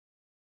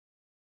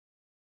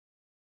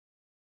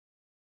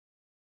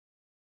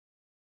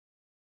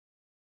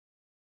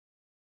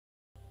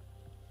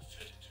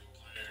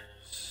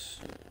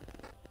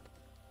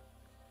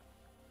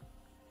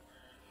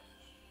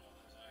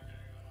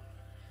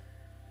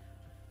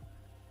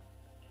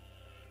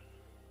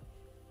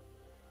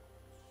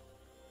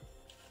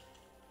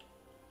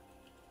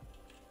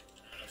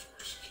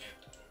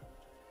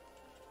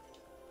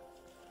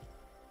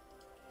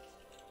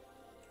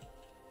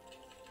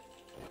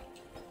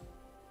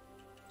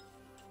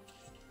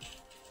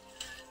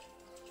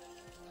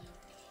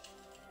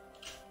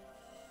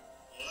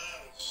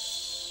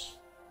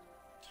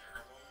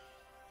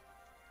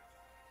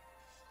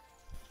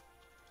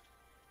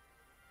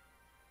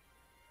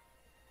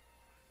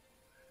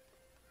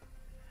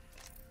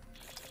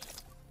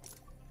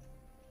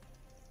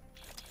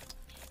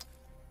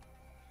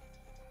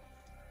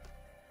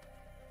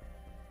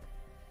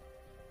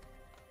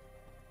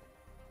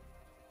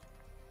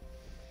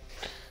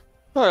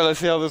Alright,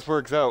 let's see how this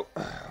works out.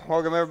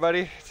 Welcome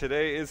everybody.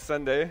 Today is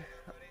Sunday. I'm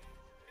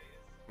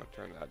gonna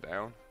turn that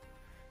down.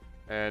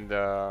 And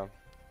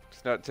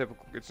it's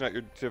not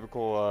your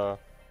typical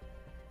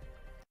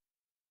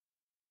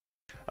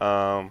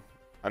I'm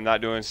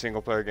not doing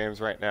single player games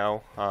right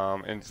now.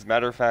 And as a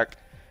matter of fact,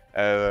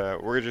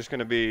 I'm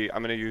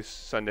gonna use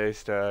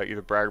Sundays to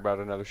either brag about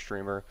another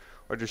streamer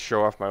or just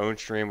show off my own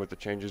stream with the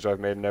changes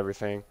I've made and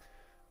everything.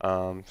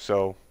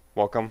 So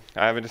welcome.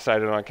 I haven't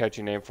decided on a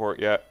catchy name for it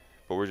yet,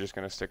 but we're just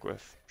gonna stick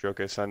with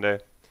Showcase Sunday.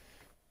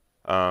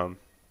 No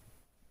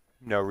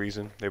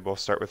reason. They both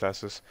start with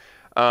S's.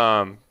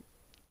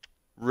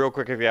 Real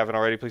quick, if you haven't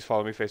already, please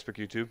follow me: Facebook,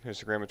 YouTube,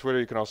 Instagram, and Twitter.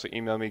 You can also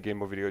email me,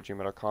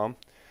 gameovideo@gmail.com.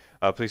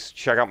 Please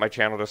check out my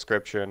channel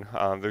description.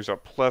 There's a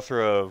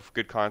plethora of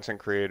good content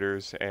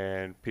creators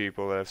and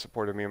people that have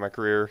supported me in my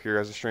career here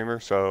as a streamer.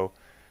 So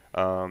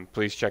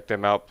please check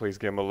them out. Please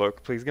give them a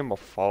look. Please give them a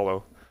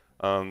follow.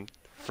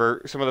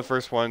 For some of the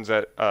first ones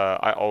that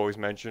I always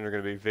mention are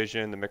going to be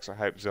Vision, the Mixer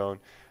Hype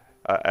Zone,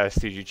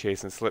 STG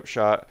Chase and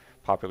Slipshot,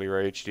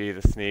 Popular HD,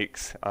 The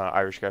Sneaks,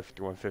 Irish Guy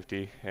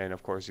 5150, and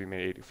of course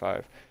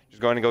ZMate85. Just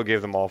go ahead and go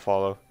give them all a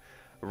follow.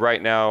 Right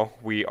now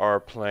we are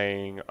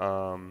playing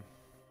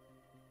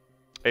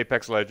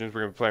Apex Legends.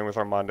 We're going to be playing with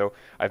Armando.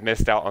 I've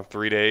missed out on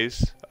 3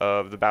 days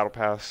of the Battle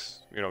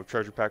Pass,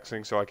 treasure pack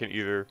thing, so I can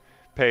either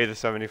pay the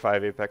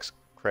 75 Apex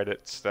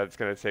credits that it's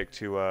going to take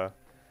to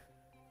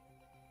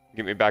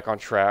get me back on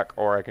track,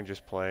 or I can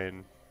just play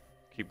and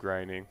keep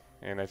grinding,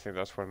 and I think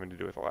that's what I'm going to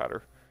do with the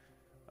latter.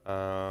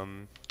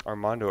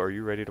 Armando, are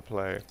you ready to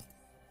play?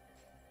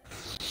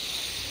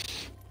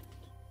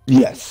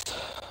 Yes.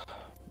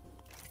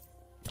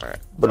 Alright.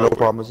 But no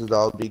promises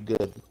that'll be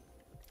good.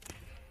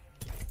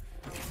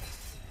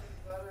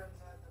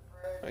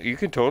 You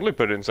can totally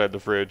put it inside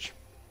the fridge.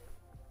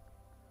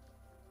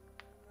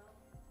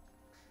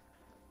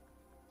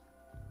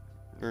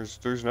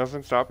 There's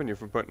nothing stopping you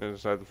from putting it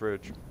inside the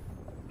fridge.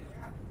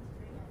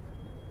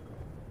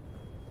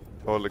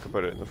 Totally could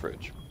put it in the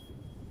fridge.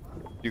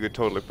 You could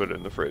totally put it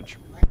in the fridge.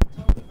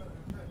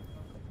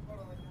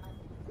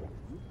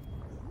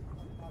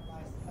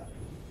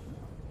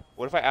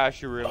 What if I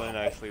asked you really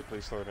nicely,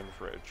 please throw it in the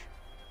fridge?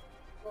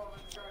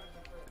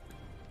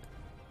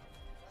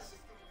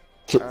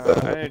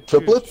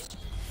 Triplets?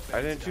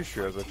 I didn't choose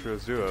trios, I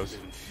chose duos.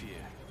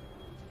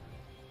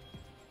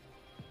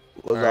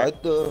 Was right. I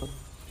the...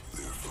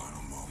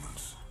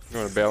 You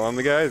want to bail on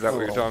the guy? Is that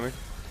what you're telling me?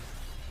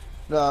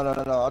 No.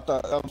 I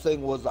thought I'm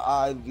saying was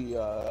I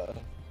the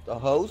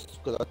host?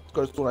 Because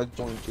first when I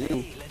joined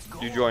you.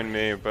 You joined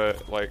me,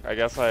 but like I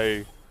guess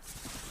I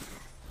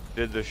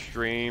did the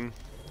stream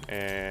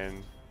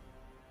and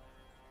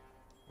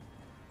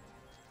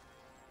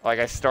like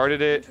I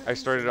started it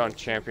on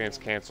Champions,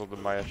 canceled the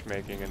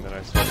matchmaking, and then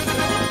I started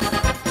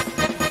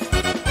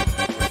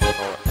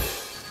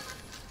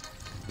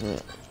it. Yeah.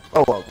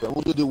 Oh well, then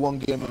we'll do one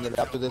game and then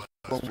after this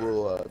one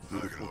we'll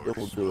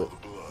do it.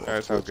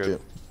 Alright, sounds good.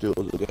 Do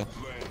it again.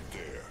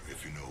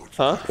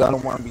 Huh? I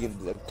don't want to be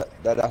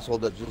that asshole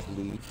that just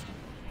leaves.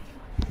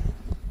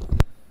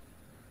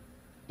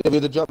 It'll be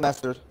the jump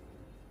master.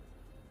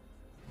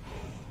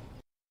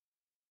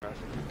 Time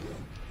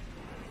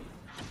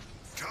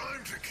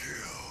to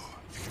kill.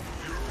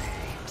 You're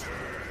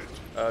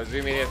all dead.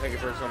 Zoomy, thank you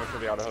so much for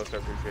the auto host. I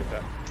appreciate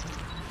that.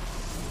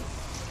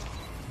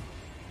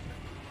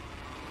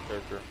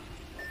 Character.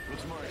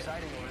 Looks more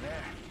exciting over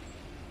there.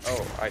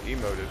 Oh, I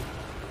emoted.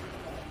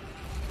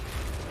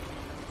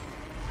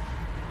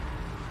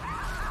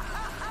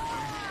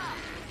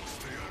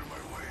 Stay out of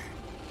my way.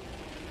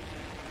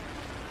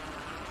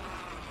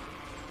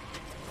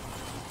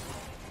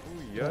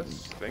 Ooh, yes,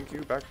 thank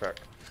you, backpack.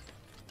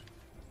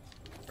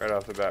 Right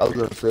off the bat. I was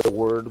gonna say a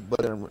word,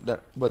 but then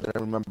I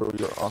remember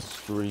you're on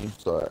stream,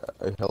 so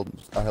I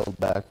held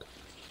back.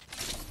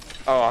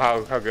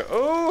 Oh, how good.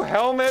 Oh,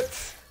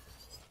 helmet!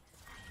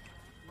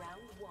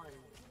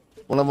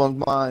 One of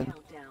them's mine.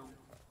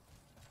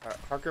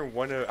 How can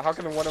one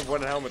of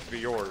one helmets be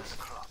yours?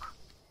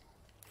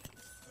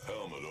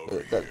 Helmet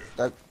over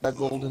here. That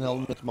golden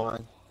helmet's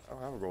mine. I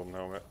don't have a golden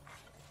helmet.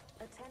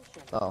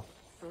 Oh.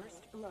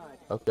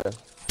 Okay.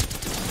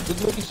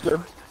 Just making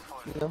sure.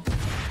 You know.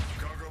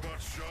 Cargobot,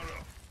 shut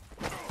up.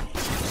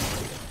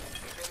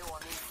 If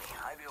anyone needs me,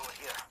 I'll be over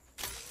here.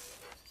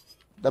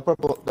 That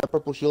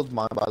purple shield's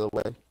mine, by the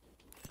way.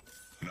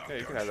 Yeah,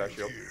 you can have that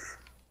shield. Here.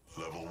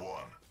 Level 1.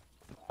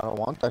 I don't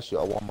want that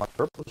shield. I want my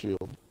purple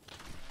shield.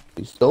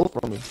 He stole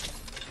from me.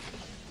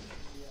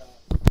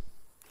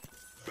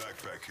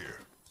 Backpack here.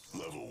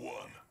 Level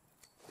 1.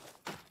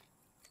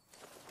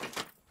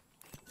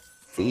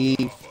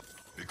 Thief.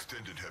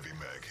 Extended heavy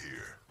mag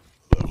here.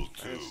 Level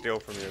 2. I didn't steal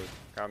from you.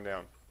 Calm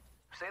down.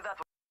 Save that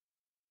for...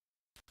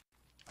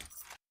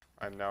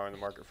 I'm now in the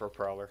market for a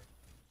prowler.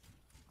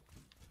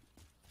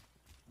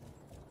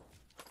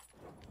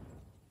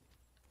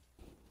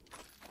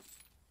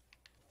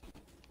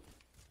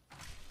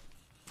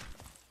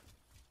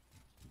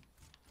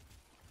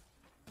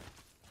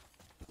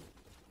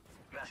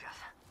 Gracias.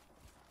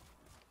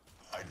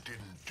 I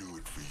didn't do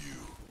it for you.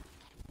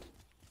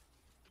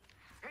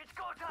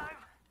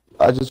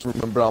 I just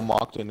remember I'm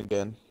locked in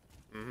again.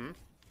 Mm-hmm.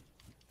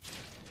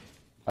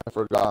 I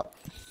forgot.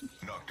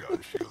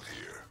 Knockdown shield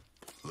here.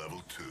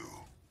 Level 2.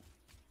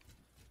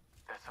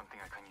 That's something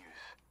I can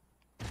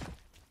use.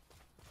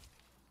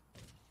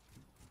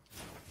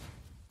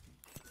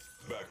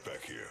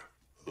 Backpack here.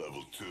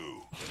 Level 2.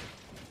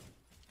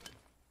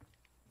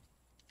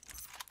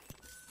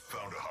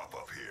 Found a hop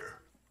up here.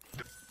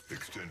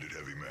 Extended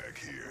heavy mag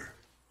here.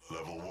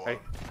 Level 1. Hey,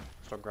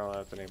 stop growling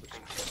at the neighbors.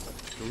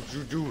 Don't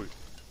you do it.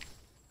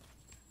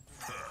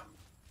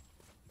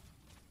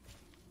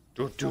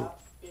 Don't do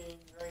it.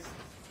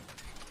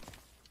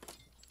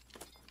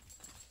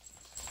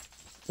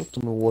 Don't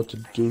tell me what to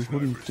do. Who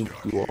do you think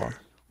you are?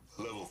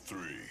 Level 3.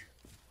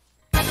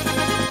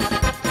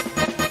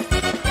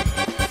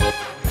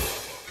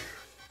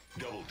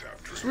 Double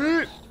tap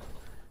trigger. Sweet!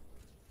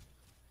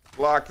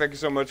 Block, thank you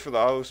so much for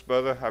the host,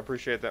 brother. I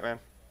appreciate that, man.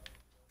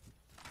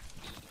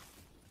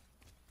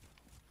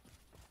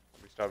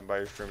 I'll be stopping by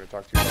your stream to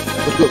talk to you about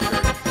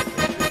that.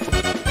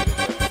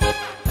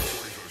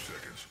 44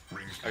 seconds.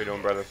 Rings How you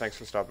doing, brother? Thanks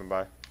for stopping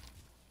by.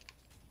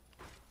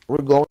 We're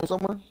going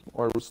somewhere?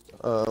 Or which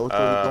way we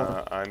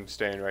going? I'm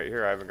staying right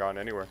here. I haven't gone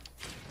anywhere.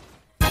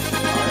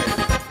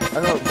 I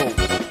don't know.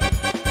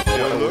 Yeah,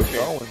 Where are we looking.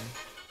 going?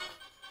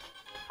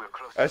 We're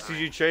close to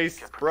STG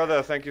Chase,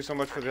 brother, thank you so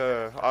much for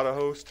the auto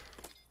host.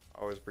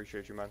 Always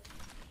appreciate you, man.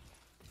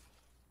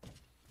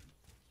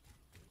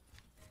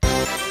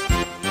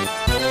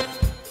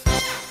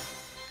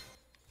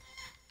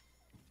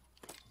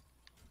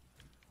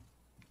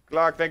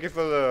 Glock, thank you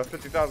for the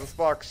 50,000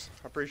 sparks.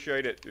 I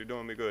appreciate it. You're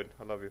doing me good.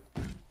 I love you.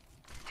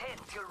 10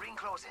 till ring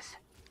closes.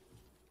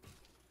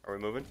 Are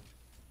we moving?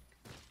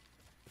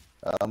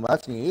 I'm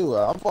asking you.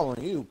 I'm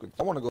following you. 'Cause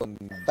I want to go in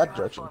that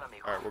direction.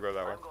 Alright, we'll go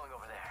that way. I'm going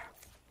over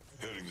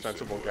there. heading the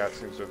Sensible same Cat way.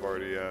 seems to have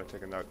already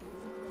taken that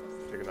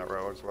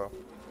route as well.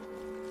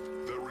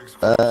 That ring's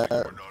closing.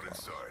 We're not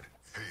inside.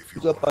 Hey, if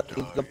you He's up, wanna he's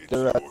die, up it's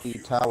there at your the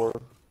funeral. tower.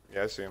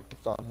 Yeah, I see him.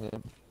 It's on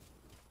him.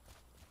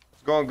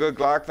 It's going good,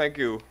 Glock. Thank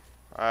you.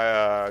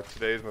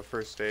 Today is my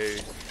first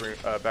day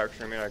back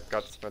streaming. I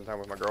got to spend time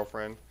with my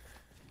girlfriend.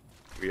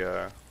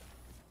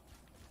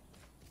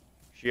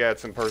 She had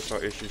some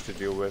personal issues to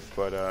deal with,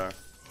 but Found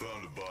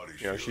a body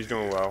you know, shield she's here.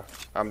 doing well.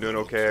 I'm doing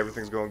okay.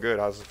 Everything's going good.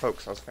 How's the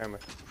folks? How's the family?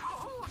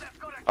 Oh,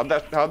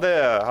 that's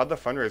gonna How'd the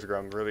fundraiser go?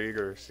 I'm really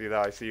eager to see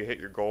that. I see you hit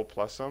your goal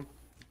plus some.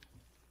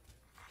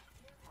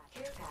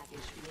 Care package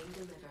being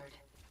delivered.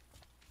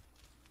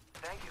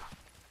 Thank you.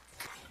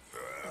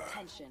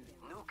 Attention.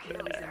 New There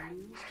kill is leader. a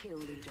new kill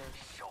leader.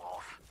 Show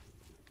off.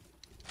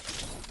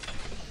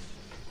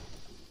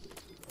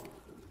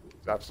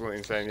 It's absolutely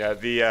insane.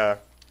 Yeah,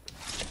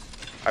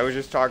 I was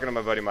just talking to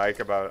my buddy Mike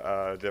about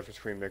the difference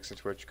between Mix and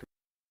Twitch.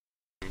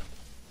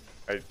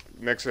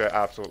 Mixer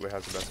absolutely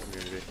has the best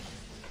community.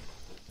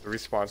 The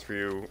response for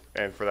you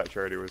and for that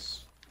charity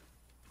was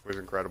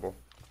incredible.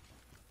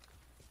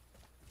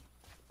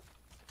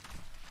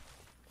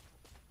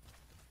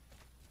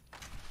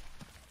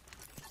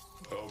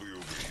 I'll be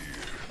over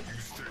here. You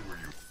stay where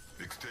you.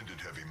 Extended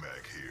heavy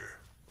mag here.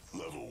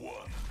 Level 1.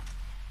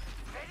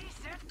 Ready,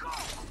 set, go.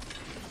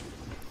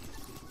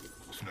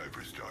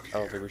 Sniper stock here. I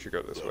don't think we should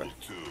go this way. Level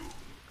 2.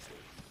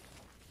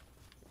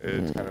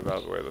 It's kind of out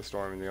of the way of the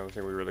storm, and the only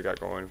thing we really got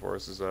going for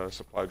us is a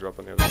supply drop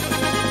on the other side.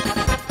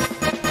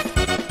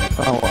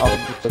 I'll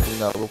be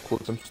checking out real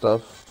quick some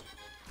stuff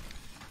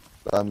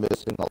that I'm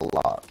missing a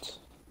lot.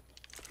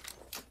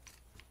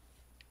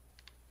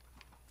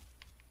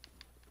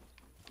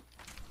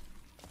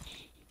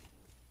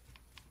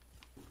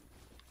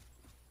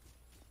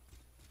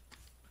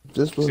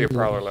 This was See a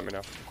prowler, let me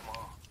know.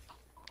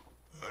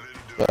 I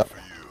didn't do it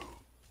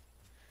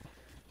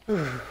for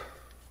you.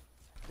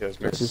 Yes,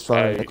 This is Mix.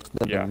 fine.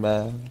 Extended Yeah,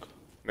 mag.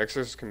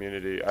 Mixer's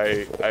community.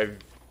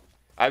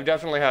 I've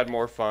definitely had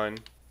more fun,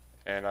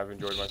 and I've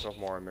enjoyed myself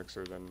more on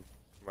Mixer than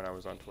when I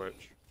was on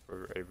Twitch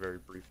for a very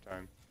brief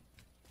time.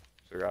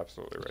 So you're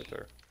absolutely right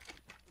there.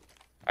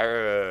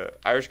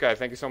 Irish guy,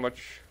 thank you so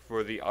much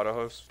for the auto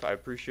host. I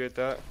appreciate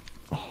that.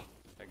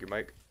 Thank you,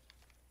 Mike.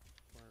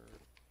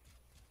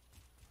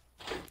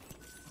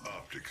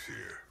 Optics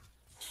here.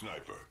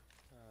 Sniper.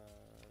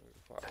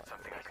 That's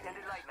something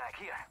extended light mag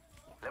here.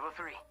 Level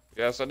 3.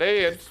 Yes, I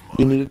did.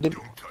 You needed it?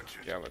 Don't touch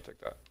it. Yeah, I'm gonna take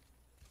that.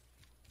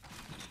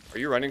 Are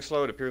you running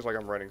slow? It appears like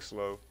I'm running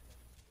slow.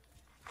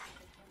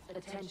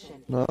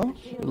 Attention. No,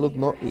 you look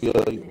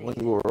when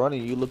you were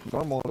running, you look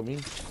normal to me.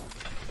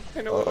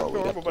 I know I Oh, look we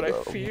have normal, to but I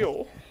go.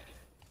 feel.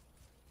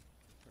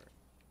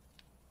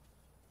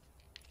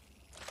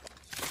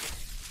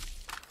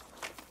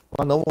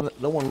 Well, no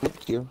one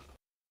looked here.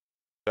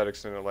 That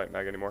extended light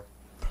mag anymore.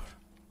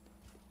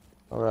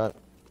 All right.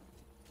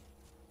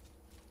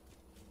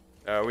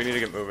 We need to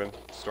get moving.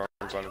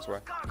 Storm's on its way.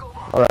 Cargo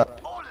box. All right.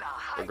 Hola,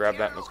 So grab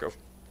that and let's go.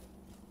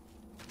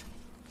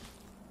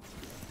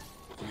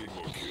 Need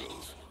more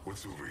kills.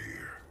 What's over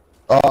here?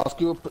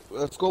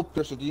 Scope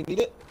piercer. Do you need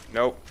it?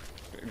 Nope.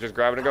 Just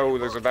grab it and go.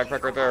 There's a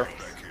backpack right there.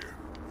 Back here.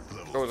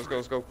 Level Go, let's go,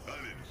 let's go. I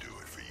didn't do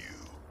it for you.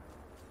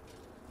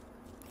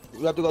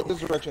 We have to go this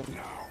direction.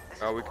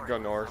 We can go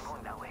north.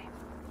 Going that way.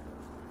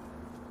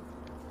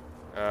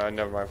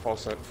 Never mind.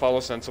 Follow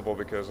sensible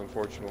because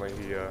unfortunately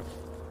he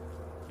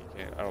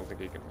can't. I don't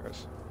think he can hear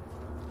us.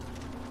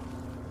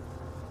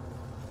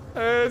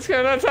 It's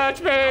gonna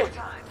touch me!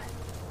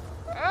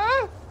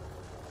 Ah!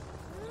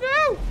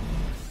 No!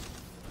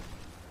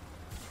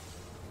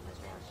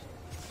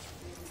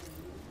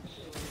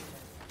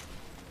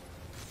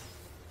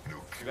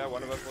 See that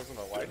one of us wasn't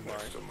a lifeline.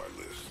 Next on my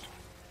list.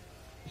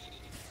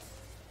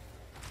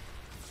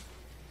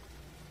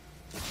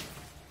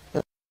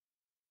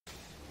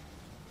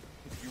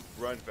 You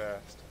run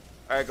fast.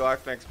 Alright, Glock,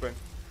 thanks, Ben.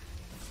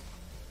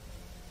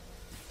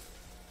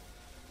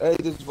 Hey,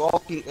 this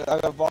Valky, I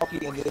got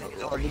Valky and this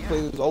new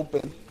place is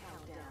open.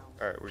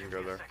 Alright, we can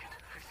go there.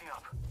 Fixing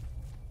up.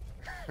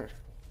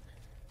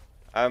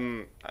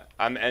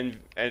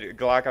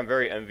 Glock, I'm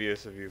very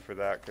envious of you for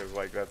that, because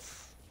like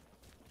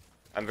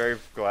I'm very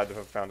glad to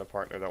have found a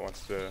partner that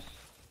wants to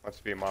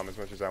be a mom as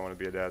much as I want to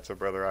be a dad. So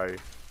brother,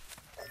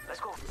 Let's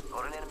go.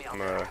 Got an enemy out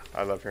there.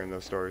 I love hearing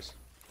those stories.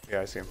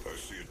 Yeah, I see him. I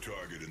see a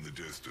target in the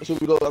distance. Should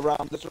we go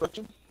around this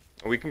direction?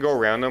 We can go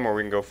around them or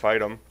we can go fight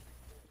them.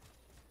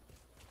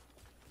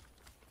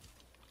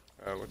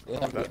 What's going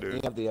on with that You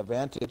dude? have the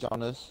advantage on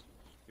this.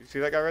 You see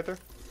that guy right there?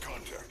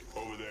 Contact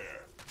over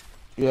there.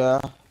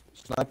 Yeah,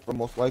 sniper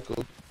most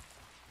likely.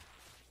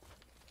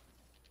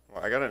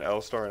 Well, I got an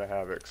L-star and a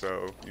Havoc,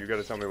 so you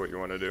gotta tell me what you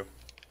want to do.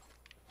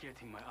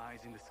 Getting my eyes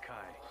in the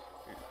sky.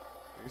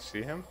 You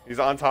see him? He's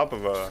on top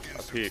of a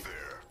peak,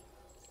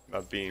 There.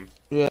 a beam.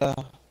 Yeah.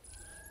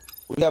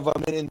 We have a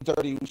minute and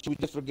 30. Should we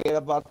just forget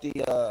about the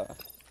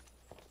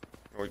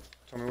Wait,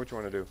 tell me what you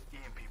want to do.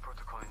 EMP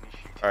protocol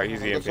initiated. Alright,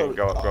 he's let's EMP.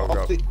 Go, go,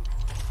 go.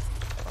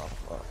 Oh,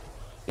 fuck.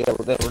 Yeah,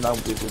 well, then we're not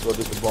going to go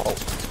to the ball.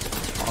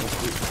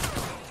 Honestly.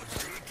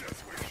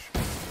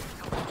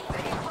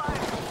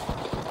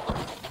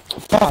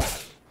 Fuck!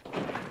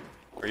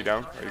 Are you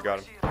down? Oh, you got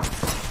him.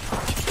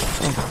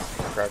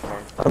 Cracked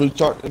one. I'm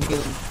recharging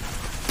him.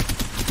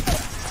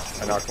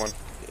 I knocked one.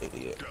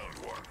 Idiot.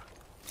 Downed one.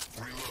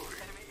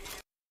 Reloading.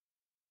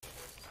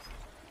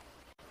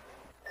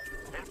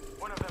 And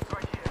one of them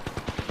right here.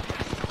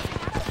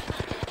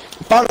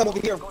 Found him over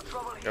here. Got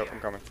trouble here. Yep, I'm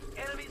coming.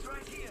 Enemies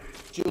right here.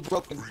 Shield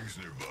broken. Rings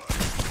nearby.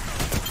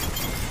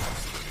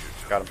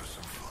 Got him.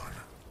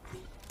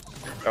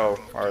 Oh,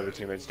 our other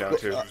teammate's down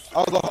too.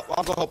 I'll go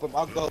help him.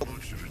 I'll go help him.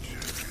 Bunch of a champion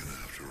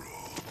after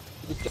all.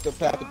 Just check the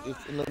packages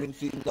and let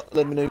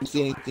me know if you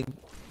see anything.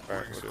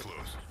 Alright, Rings we'll do.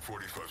 close.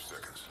 45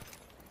 seconds.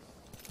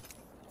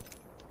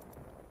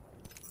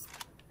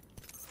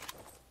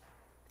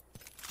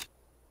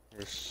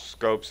 There's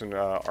scopes and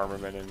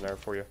armament in there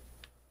for you.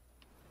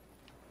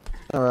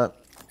 Alright.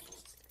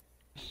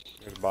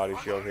 There's a body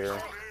shield here.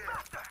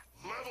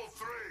 Level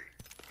 3.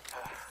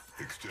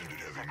 Extended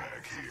heavy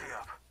mag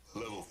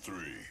here. Level 3.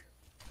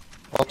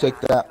 I'll take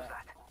that.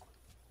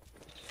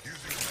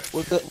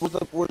 Using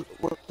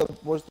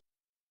Where's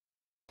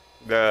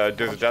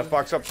There's a death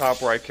box up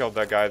top where I killed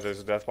that guy. There's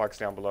a death box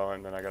down below,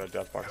 and then I got a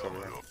death box over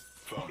here.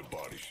 Found a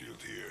body shield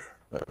here.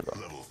 There we go.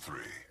 Level 3.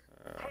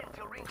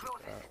 Until ring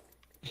closes.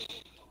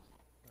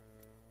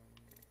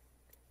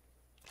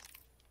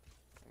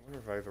 I wonder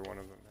if either one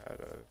of them had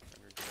a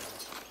energy.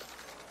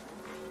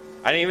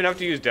 I didn't even have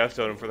to use Death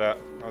Totem for that.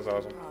 That was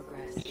awesome.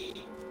 Progress.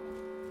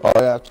 Oh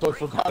yeah, I totally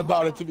forgot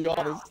about it to be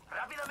honest.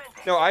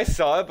 Rápidamente. No, I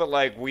saw it, but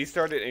like we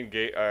started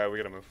engage. We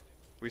gotta move.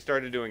 We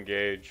started to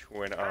engage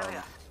when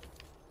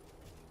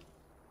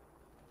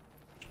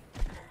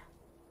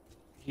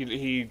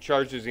he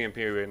charged his EMP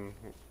and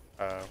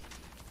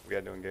we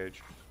had to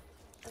engage.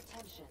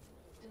 Attention.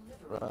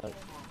 Delivery Right. care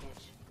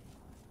package.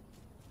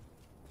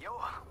 Yo,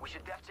 we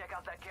should def check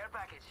out that care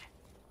package.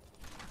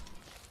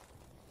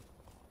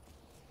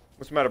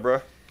 What's the matter, bro?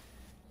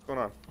 What's going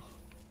on?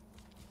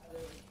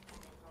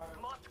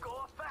 Must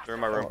go fast. They're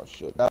in my room. Oh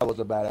shit, that was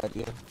a bad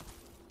idea.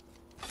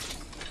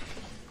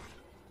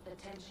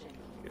 Attention.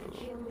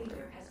 Kill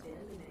leader has been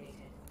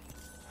eliminated.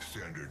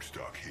 Standard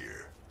stock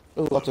here.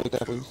 Ooh, I'll take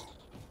that please.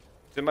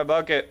 It's in my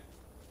bucket.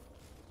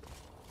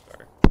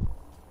 Sorry.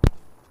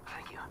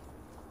 Thank you.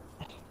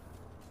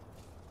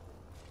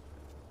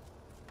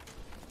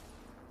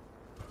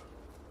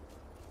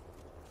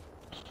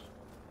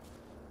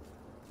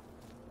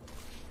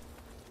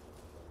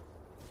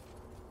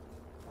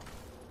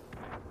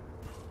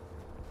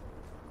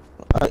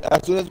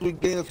 As soon as we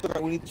get in the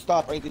start, we need to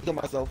stop. I need to kill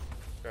myself.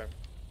 Okay.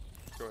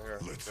 Go here.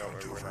 Let's That way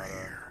hunt we're over not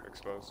here.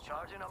 exposed.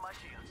 Charging on my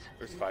shields.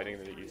 There's fighting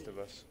to the east of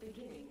us.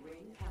 Beginning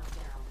ring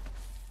countdown.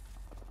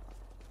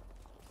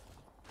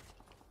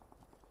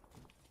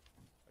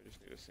 I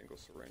just need a single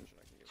syringe and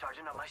I can get.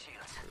 Charging on my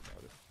shields.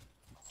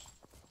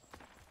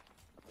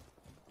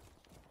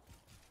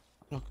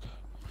 Okay.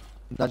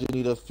 I just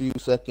need a few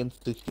seconds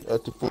to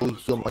fully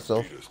heal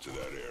myself. Lead us to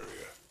that area.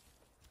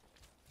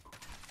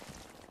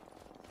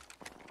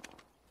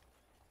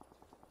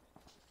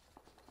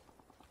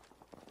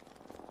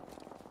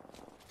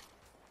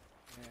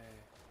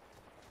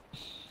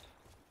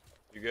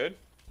 You good?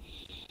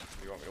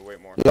 You want me to wait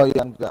more? Yeah,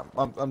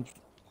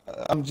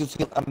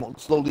 I'm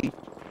slowly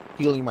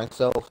healing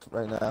myself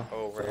right now.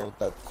 Oh, right. So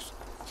that's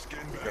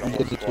Got a You whole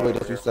get squad deployed in over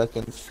a few here.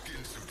 seconds.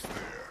 Skin suits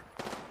there.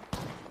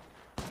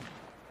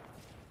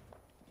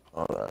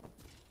 Alright.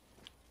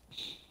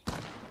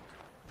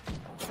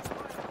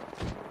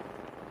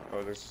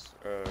 Oh, there's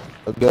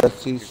I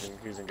guess he's.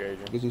 he's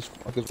engaging. I guess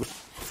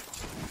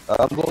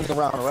I'm going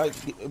around, alright?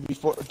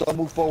 Before don't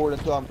move forward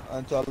until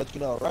I let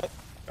you know, right?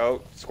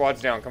 Oh,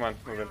 squad's down. Come on,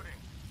 move in.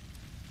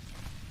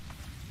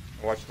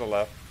 Watch to the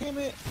left. Damn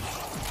it!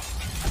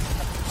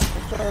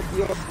 I'm trying to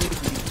be all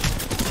sneaky.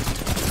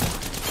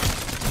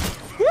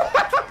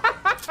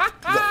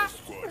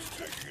 Squad's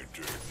taking a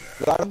turn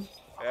now. Got him?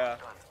 Yeah.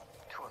 Done.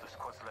 2 other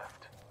squads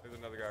left. There's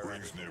another guy around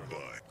Rings here.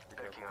 nearby.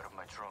 Backing out of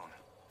my drone.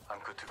 I'm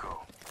good to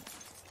go.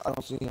 I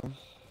don't see him.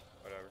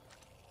 Whatever.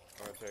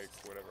 I'm gonna take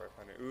whatever I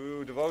find.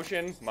 Ooh,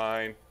 devotion,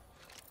 mine.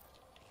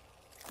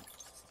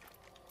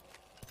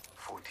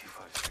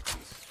 45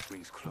 seconds.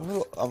 Rings I'm a close.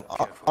 little,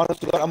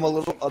 honestly, I'm a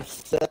little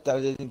upset that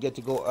I didn't get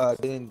to go.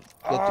 Didn't get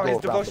Oh, to go his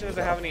around devotion him.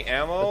 doesn't have any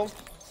ammo.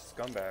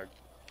 Scumbag.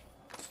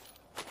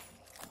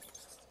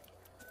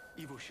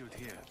 Evo shield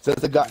here. Says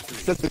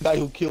the guy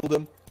who killed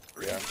him.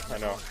 Yeah, I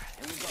know.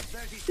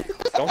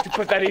 Don't you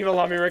put that evil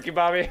on me, Ricky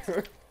Bobby.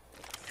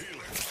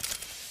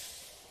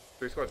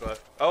 3 squads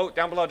left. Oh,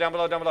 down below, down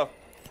below, down below.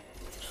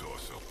 Saw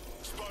some.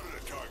 Spotted a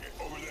target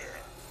over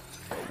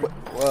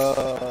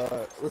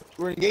there.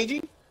 We're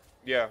engaging.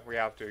 Yeah, we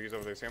have to. He's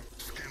over there. See him?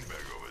 Skin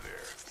bag over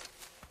there.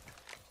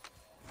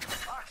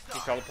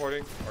 He's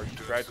teleporting, or she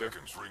 10 tried to.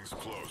 seconds. Rings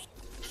close.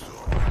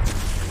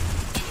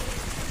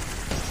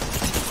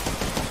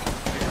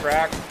 He's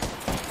cracked.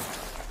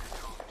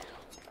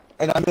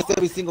 And I missed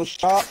every single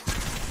shot.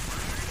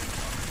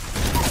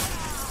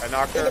 I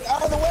knocked Damn her. it,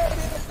 out of the way!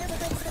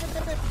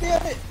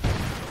 Damn it!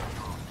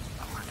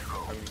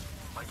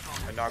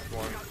 I knocked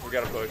one. We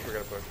gotta push, we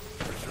gotta push.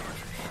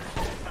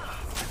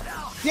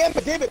 Damn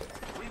it! Damn it!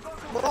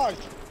 Mirage!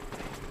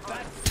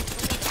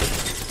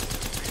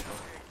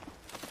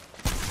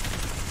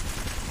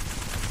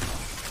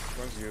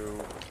 One's you.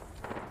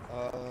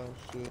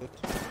 Shit.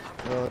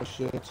 Oh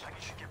shit. I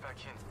should get back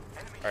in.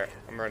 Enemy Alright,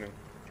 I'm running.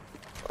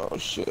 Oh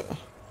shit.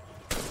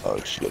 Oh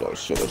shit. Oh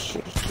shit. Oh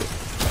shit. Oh shit.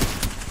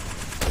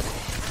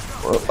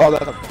 Oh,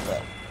 that's not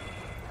bad.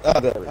 Oh,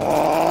 there we go.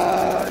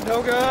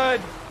 No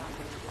good!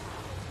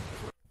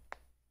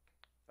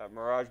 That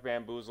Mirage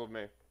bamboozled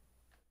me.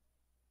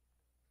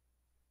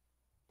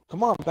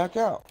 Come on, back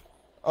out.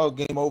 Oh,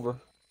 game over.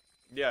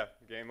 Yeah,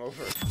 game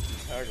over.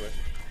 Exactly.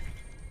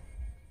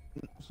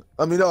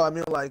 I mean, no, I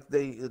mean like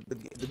the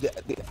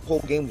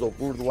whole game's over.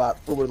 We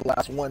were the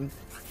last one.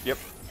 Yep.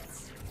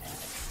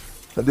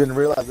 I didn't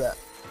realize that.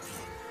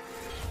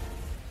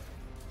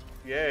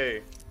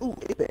 Yay. Ooh,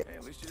 Apex.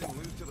 At least you didn't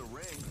lose to the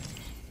ring.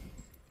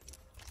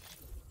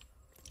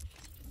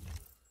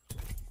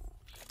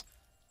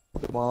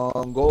 Come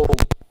on,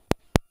 gold.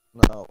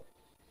 No.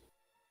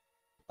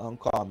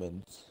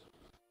 Uncommons.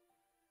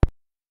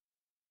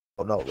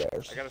 Oh no,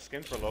 rares. I got a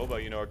skin for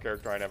Loba, you know, a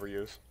character I never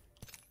use.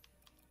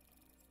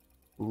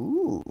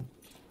 Ooh.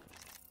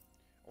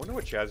 I wonder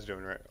what Chad's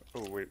doing right.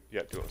 Oh wait,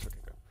 yeah, duos. Okay,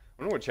 good.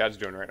 I wonder what Chad's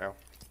doing right now.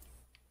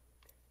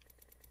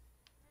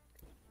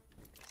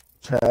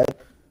 Chad.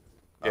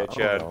 Yeah, I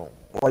Chad. don't know.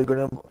 Why you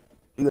gonna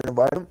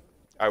invite him?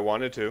 I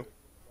wanted to.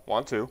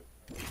 Want to.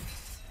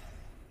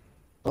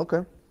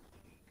 Okay.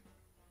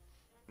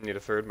 Need a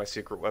third, my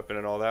secret weapon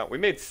and all that. We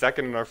made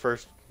second in our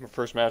first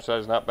match. That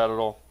is not bad at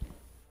all.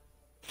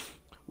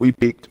 We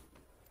peaked.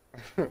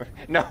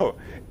 No,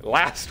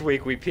 last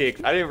week we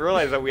peaked. I didn't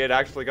realize that we had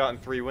actually gotten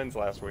 3 wins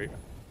last week.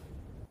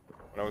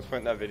 When I was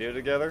putting that video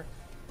together,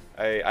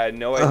 I had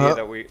no idea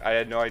that we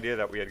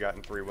had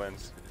gotten 3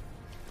 wins.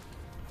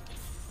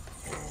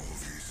 All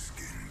these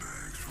skin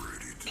bags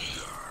ready to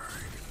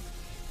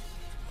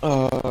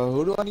die.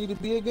 Who do I need to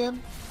be again?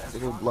 I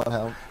think it's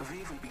Bloodhound. We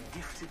will be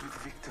gifted with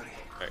victory.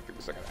 Alright, give me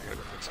a second. I gotta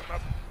go pick something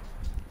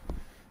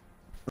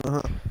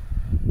up.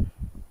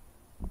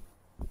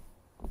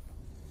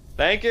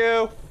 Thank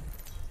you!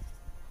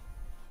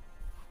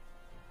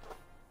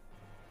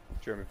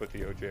 Jeremy put the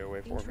OJ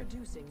away for me.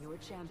 Introducing your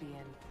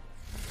champion.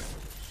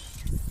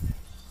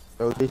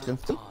 Rotation.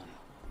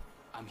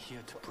 I'm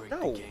here to break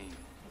No. the game.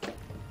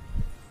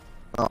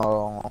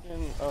 Oh.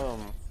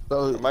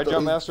 So, Am I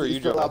Jump Master or he's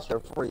you still Jump out Master?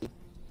 there free.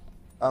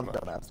 I'm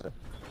Jump Master.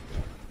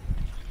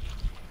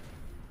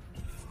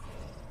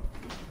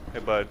 Hey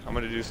bud, I'm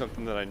gonna do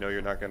something that I know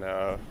you're not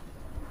gonna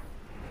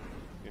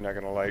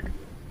like.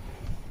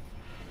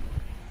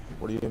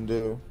 What are you gonna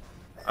do?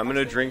 I'm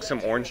gonna drink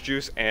some orange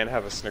juice and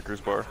have a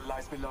Snickers bar.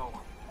 Lies below.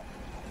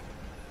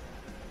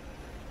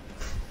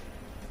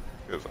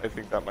 Because I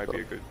think that might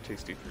be a good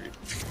tasty treat.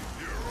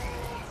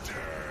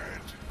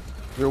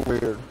 You're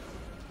weird.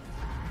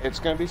 It's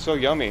gonna be so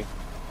yummy.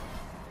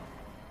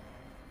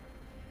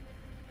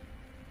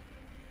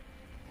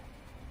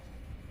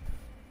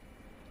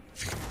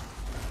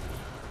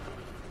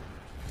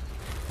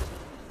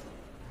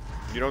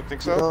 You don't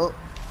think so?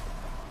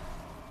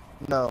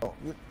 No.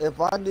 If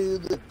I knew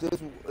that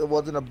this it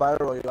wasn't a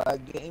battle royale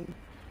game,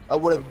 I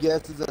would have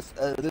guessed this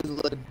is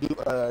like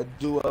a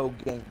duo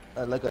game,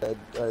 like a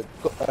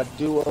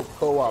duo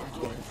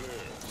co-op game.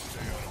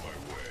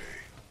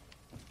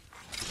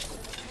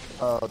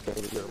 Oh, okay,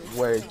 you're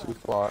way too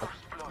far.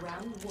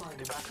 Round one.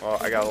 Well,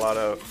 I got a lot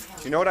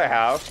of. You know what I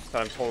have?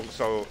 That I'm told.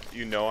 So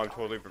you know I'm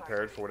totally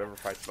prepared for whatever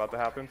fight's about to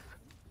happen.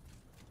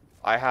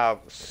 I have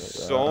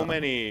so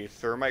many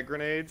thermite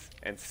grenades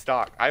and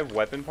stock. I have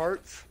weapon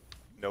parts.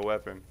 No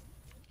weapon.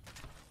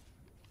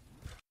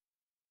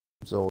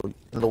 So, in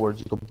other words,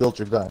 you can build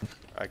your gun.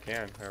 I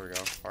can. There we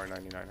go.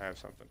 R99. I have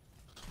something.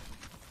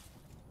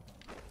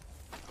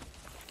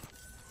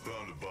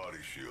 Found a body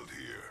shield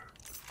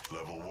here.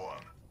 Level 1.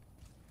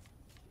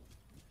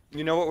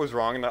 You know what was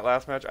wrong in that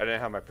last match? I didn't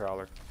have my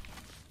prowler.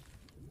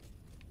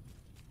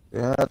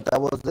 Yeah,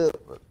 that was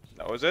it.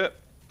 That was it.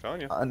 I'm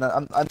telling you. I'm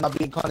not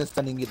being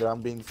condescending either.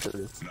 I'm being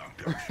serious.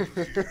 Knockdown shield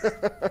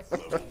here.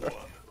 Level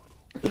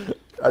 1.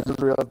 I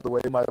just realized the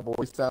way my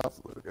voice sounds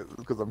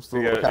because I'm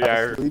still Yeah, half yeah,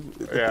 asleep.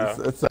 yeah.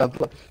 It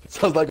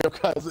sounds like I'm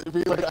kind of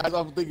feel like as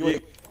I'm thinking,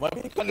 wait, am I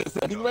being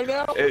condescending right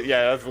now?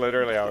 Yeah, that's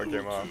literally how it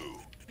came off.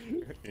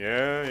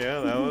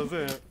 Yeah, that was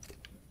it.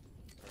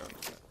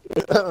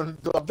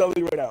 So I'm telling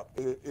you right now,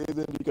 it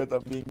isn't because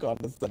I'm being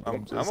condescending.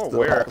 I'm just I'm still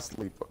aware. half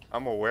asleep.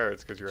 I'm aware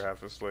it's because you're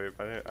half asleep.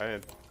 I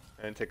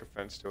didn't take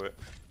offense to it.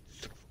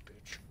 Son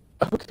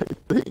of a bitch. Okay,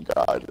 thank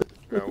God.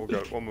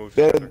 Yeah, we'll move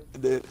together.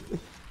 Then,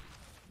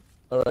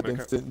 all right,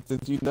 then, Okay.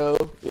 since you know,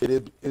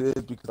 it is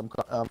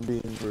because I'm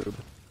being rude.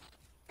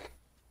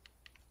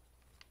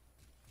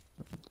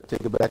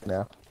 Take it back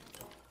now.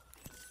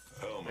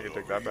 Helmet I can take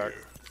over that back.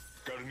 here.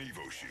 Got an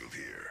Evo shield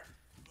here.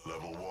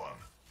 Level 1.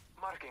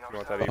 Marking You our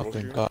want that target. Oh, evil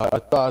thank shield? God! I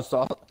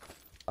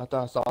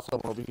thought I saw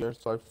someone over here,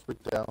 so I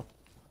freaked out.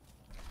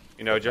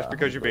 You know, just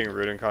because you're being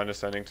rude and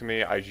condescending to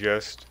me, I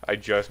just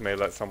may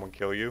let someone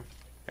kill you,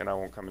 and I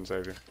won't come and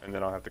save you, and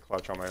then I'll have to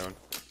clutch on my own.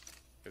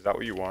 Is that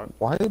what you want?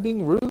 Why are you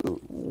being rude?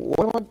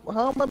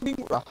 How am I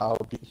being? How are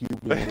you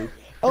being rude?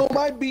 How am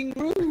I being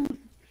rude?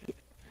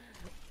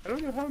 I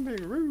don't know how I'm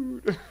being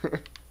rude.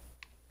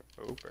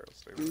 Oh, barrel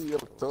stay. See,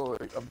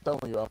 I'm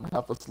telling you, I'm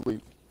half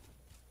asleep.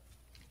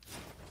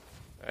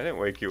 I didn't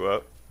wake you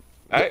up.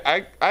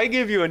 I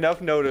give you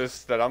enough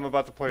notice that I'm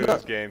about to play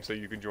this game so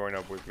you can join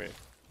up with me.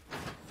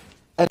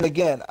 And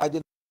again, I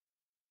didn't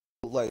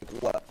like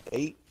what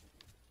 8.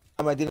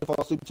 I didn't fall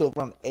asleep until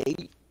around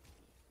 8.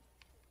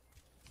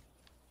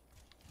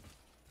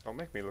 Don't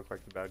make me look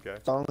like the bad guy.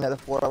 So I only had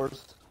 4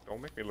 hours.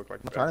 Don't make me look like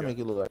I'm the not trying bad to guy. make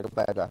you look like a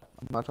bad guy.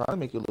 I'm not trying to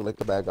make you look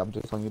like a bad guy. I'm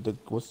just telling you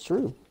what's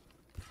true.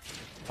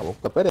 I woke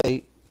up at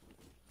 8.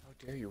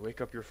 How dare you wake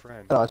up your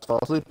friend? And I fell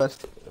asleep I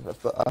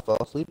fell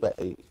asleep at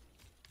 8.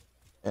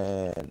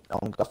 And I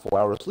only got 4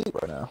 hours sleep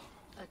right now.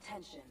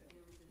 Attention.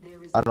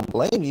 There is I don't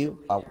blame you.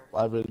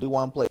 I really do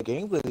want to play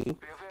games with you. Be a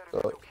very So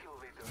good kill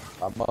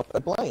leader. I'm up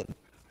and playing.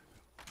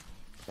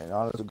 And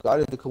honestly, God,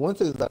 it's a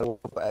coincidence that I woke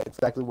up at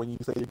exactly when you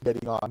say you're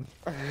getting on.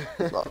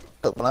 So,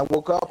 'cause when I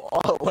woke up,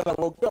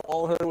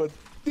 all I heard was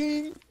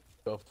ding.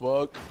 The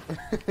fuck?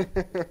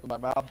 My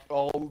mouth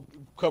all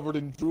covered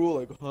in drool,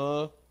 like,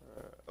 huh? Oh,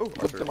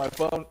 Looked at my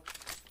phone,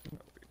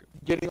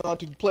 getting on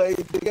to play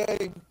the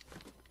game.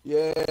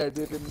 Yeah, I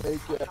didn't make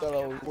it. I thought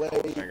I was I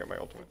late. got my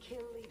the ultimate. kill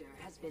leader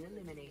has been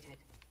eliminated.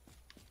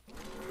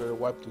 Better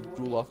wipe the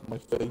drool off my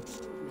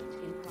face.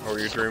 What were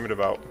you dreaming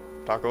about?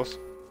 Tacos?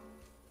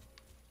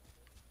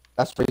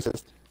 That's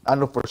racist. I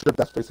know for sure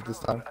that's racist this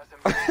time.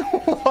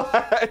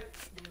 What?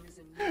 There is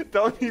a new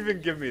Don't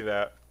even give me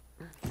that.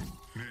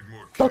 Need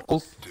more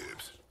Tacos.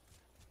 tips.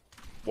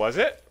 Was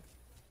it?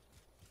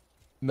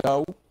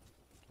 No.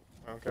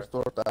 Okay.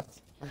 Restore that.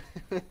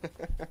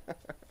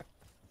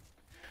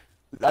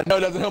 I know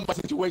it doesn't help my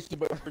situation,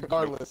 but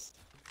regardless.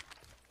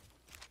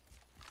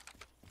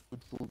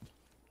 Good food.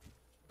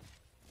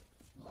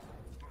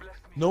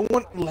 No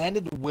one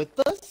landed with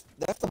us?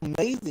 That's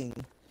amazing.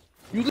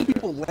 Usually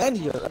people land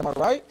here, am I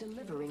right?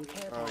 delivering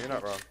care Oh, you're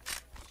not wrong.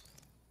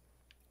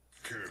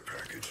 Care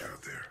package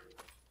out there.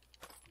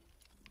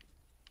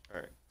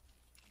 Alright.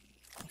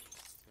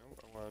 No,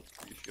 I want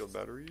shield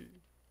battery.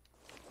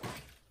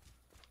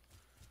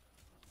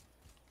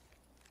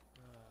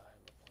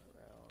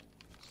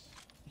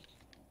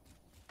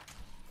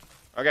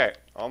 Okay,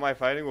 all my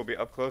fighting will be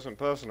up close and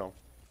personal.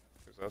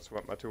 Because that's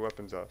what my 2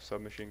 weapons are,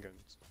 submachine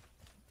guns.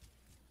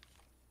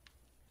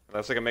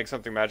 Unless I can make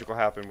something magical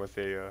happen with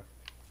a,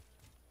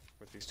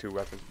 with these 2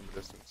 weapons from the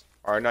distance.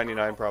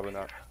 R99 probably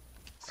not.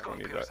 I don't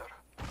need that.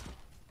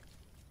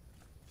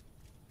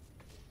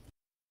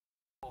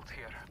 Bolt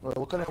here.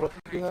 What kind of weapon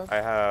do you have? I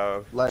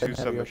have Light 2 and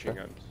heavy, submachine okay.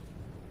 guns.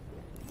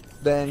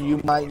 Then you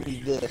might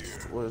need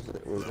this. Where is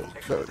it? Where is it?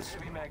 There it is.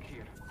 Heavy mag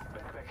here.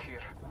 Backpack here.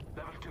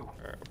 Level 2. Alright,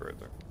 I'll be right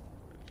there.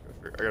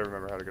 I gotta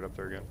remember how to get up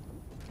there again.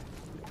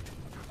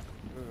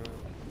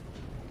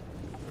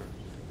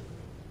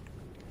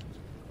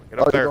 Get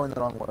Oh, up you're there. going the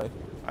wrong way.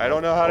 I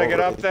don't know how to get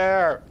up Already.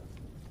 there.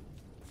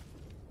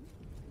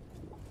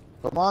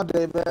 Come on,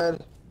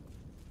 David.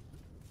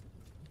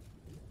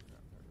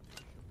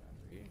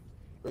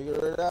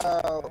 Figure it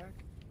out.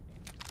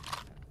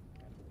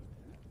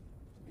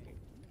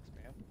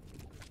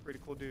 Pretty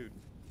cool dude.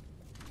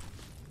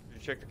 Did you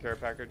check the care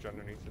package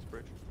underneath this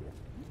bridge?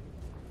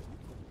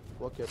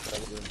 What kept that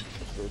in the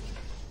fridge?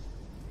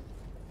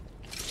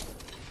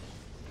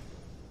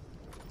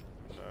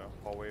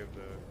 hallway of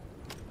the...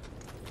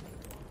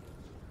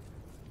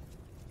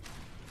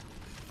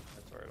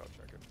 That's alright, I'll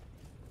check it.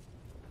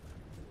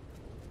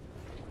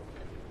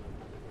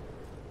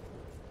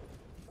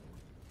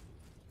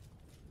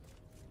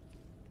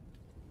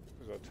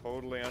 This is a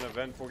totally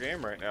uneventful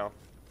game right now.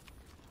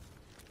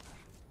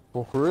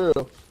 For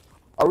real.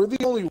 Are we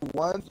the only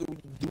ones?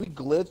 Do we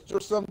glitch or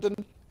something?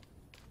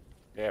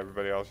 Yeah,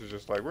 everybody else is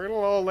just like, we're gonna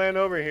all land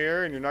over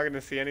here and you're not gonna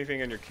see anything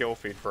in your kill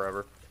feed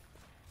forever.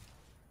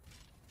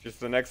 Just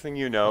the next thing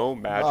you know,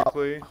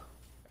 magically,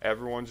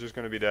 everyone's just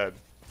gonna be dead.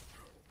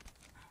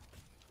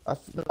 I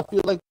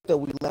feel like that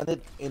we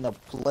landed in a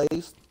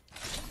place.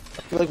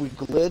 I feel like we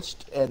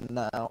glitched and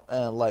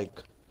like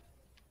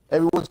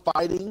everyone's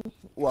fighting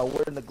while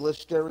we're in the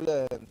glitched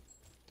area and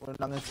we're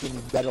not gonna see any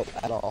battle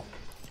at all.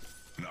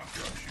 Knockout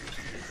shield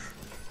here.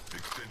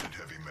 Extended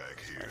heavy mag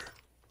here.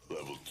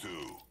 Level 2.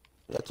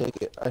 Yeah, take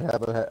it. I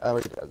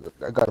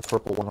got a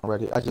purple one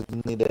already. I just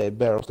need a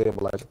barrel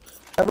stabilizer.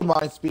 Never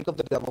mind. Speak of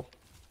the devil.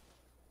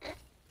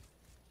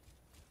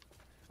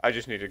 I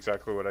just need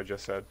exactly what I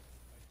just said.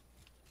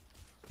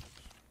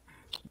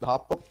 The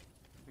hop up.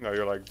 No,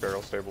 you're like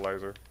barrel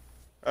stabilizer.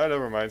 Ah,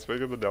 never mind. Speak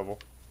of the devil.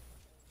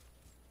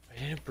 I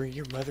didn't bring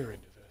your mother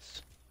into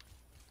this.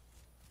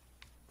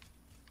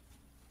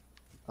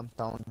 I'm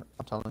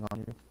telling on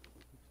you.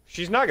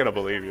 She's not gonna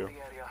believe you. The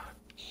area.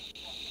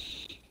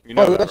 You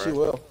know Oh, that, yeah, right? she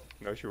will.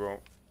 No, she won't.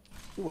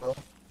 She will.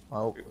 I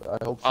hope she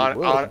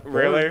will.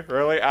 Really?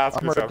 Really? Ask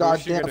I'm her yourself.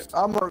 Who's she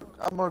goddamn. gonna...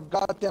 I'm her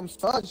goddamn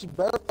son. She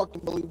better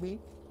fucking believe me.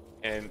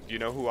 And you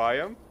know who I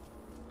am?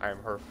 I am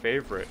her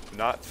favorite,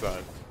 not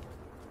son.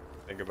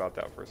 Think about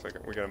that for a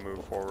second. We gotta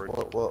move forward.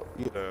 Well,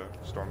 The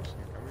storm's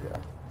coming.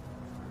 yeah.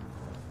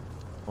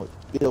 Well,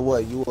 either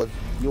way, you was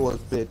bitch. You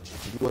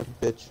was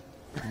bitch.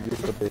 You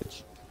was a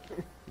bitch.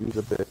 You was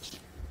a bitch.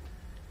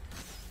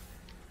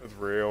 That's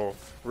real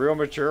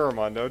mature,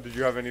 Armando. Did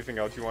you have anything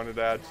else you wanted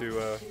to add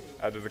to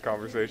the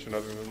conversation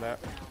other than that?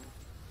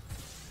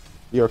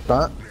 You're a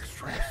cunt.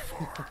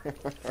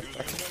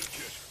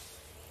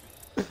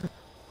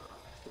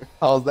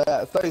 How's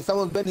that? Sorry,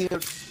 someone's been here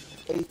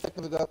 8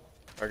 seconds ago.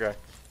 Okay,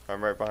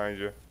 I'm right behind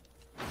you.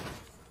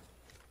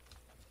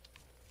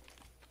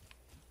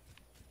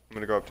 I'm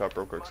gonna go up top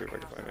real quick, see if I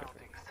can find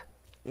anything.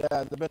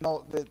 Yeah, they've been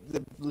all they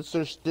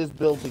searched this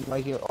building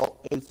right here all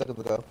 8 seconds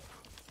ago.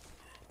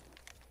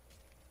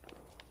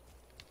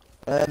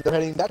 And they're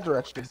heading that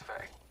direction.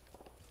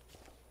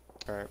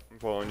 Alright, I'm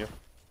following you.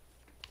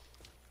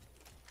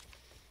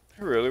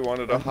 I really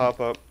wanted to hop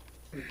up.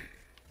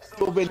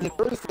 Still been here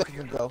 30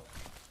 seconds ago.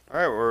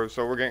 Alright,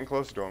 so we're getting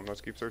closer to him.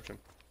 Let's keep searching.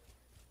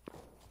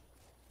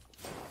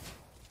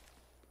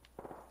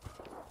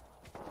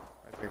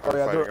 I think Oh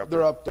yeah, fighting they're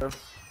there. up there.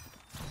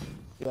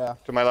 Yeah.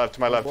 To my left, to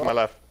my left, to my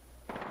left.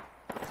 Enemy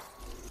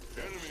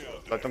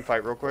out there. Let them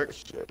fight real quick.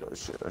 Shit, oh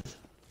shit.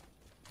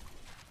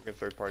 Get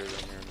third party down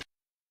here.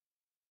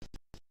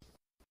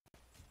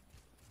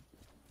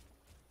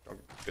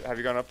 Okay. Have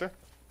you gone up there?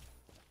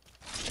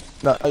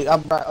 No,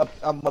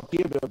 I'm up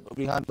here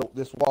behind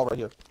this wall right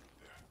here.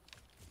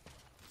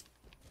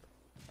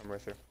 I'm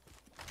right there.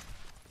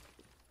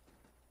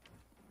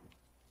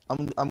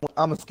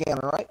 I'm a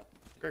scanner, right?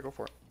 Okay, go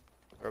for it.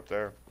 They're up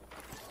there.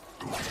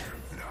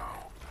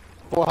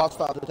 4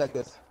 hostile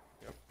detectives.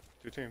 Yep.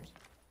 2 teams.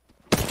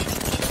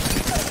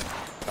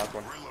 Top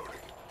one.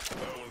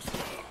 That one's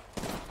fine.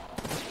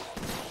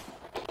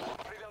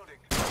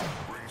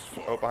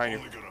 Oh, behind you.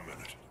 Only got a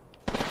minute.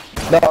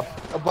 No,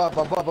 above.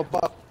 On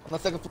the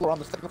second floor.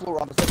 There's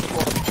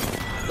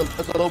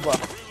a low bar.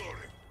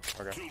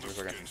 Okay, Kill give me a the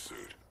second. skin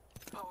suit.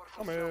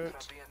 I'm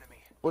it.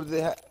 What did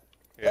they have?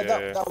 Yeah,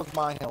 That was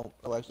my helmet.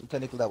 Oh, actually,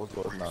 technically that was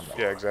yours. No.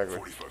 yeah, exactly.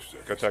 45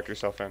 seconds. Go tuck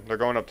yourself in. They're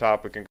going up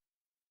top. We can. If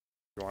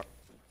you want.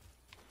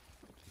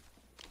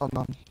 Hold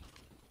on.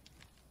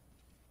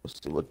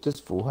 Let's see what this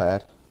fool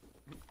had.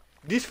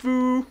 This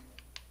fool.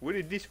 What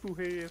did this fool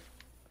have?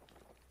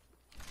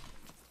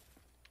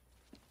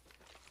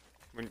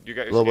 When you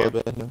got A your little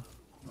scan? bit here.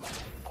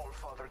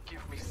 Allfather,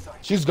 give me sight.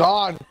 She's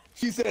gone.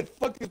 She said,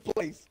 "Fuck this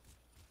place.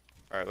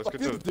 All right, let's Fuck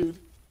get this to dude."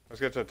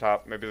 let's get to the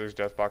top. Maybe there's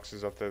death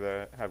boxes up there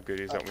that have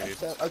goodies that we need.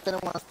 I kind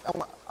of want to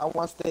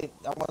stay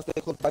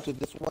close back to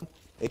this one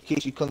in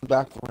case she comes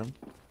back for him.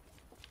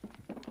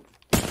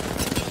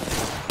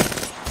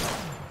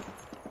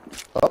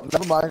 Oh,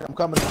 never mind. I'm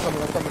coming.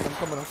 Someone's got a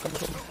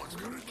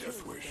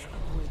death wish.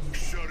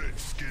 Shut it,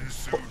 skin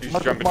suit. She's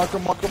Marker,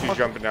 jumping. marker, She's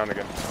jumping down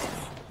again.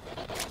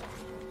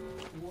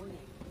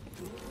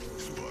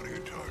 Spotting a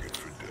target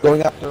for death.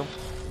 Going after him.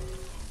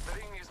 The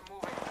ring is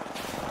moving.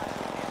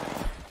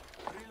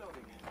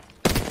 Reloading.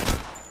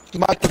 She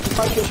might kill.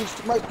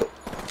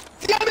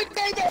 Damn it,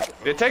 David!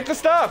 Yeah, take the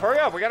stuff. Hurry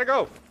up. We gotta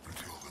go.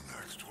 Until the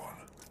next one.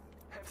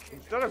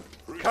 Instead of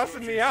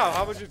cussing me out,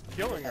 how about just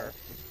killing her?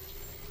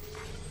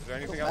 Is there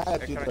anything else?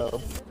 Mad at you,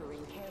 though.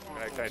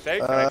 Can I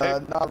take? Can I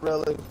take? Not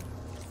really.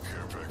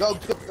 Go,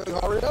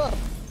 hurry up.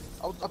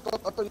 I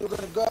thought you were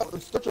gonna go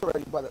and switch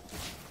already, but.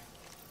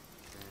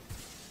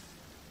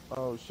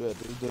 Oh shit,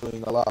 he's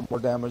doing a lot more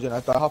damage than I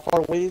thought. How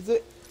far away is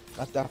it?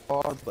 Not that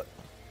far, but.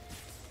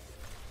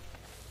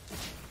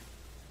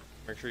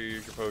 Make sure you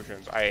use your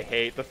potions. I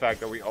hate the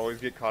fact that we always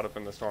get caught up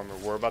in the storm and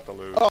we're about to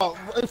lose. Oh,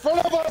 in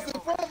front of us! In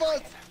front of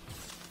us!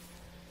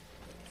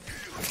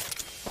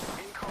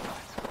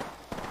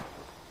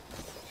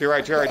 To your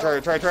right, to your right, to your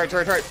right, to your right, to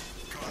your right.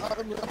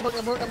 I'm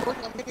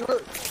getting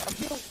hurt. I'm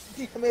healed.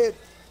 Come in.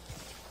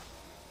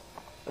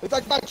 It's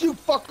like about you,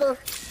 fucker.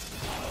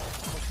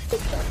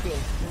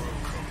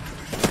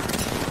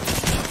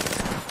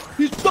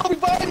 He's so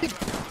reviving.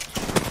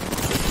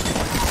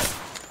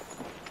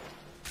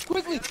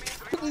 Quickly,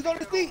 he's on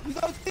his feet. He's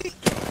on his feet.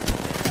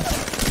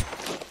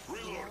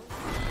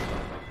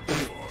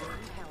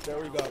 There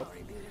we go.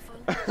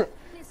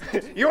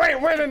 You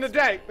ain't winning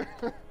today.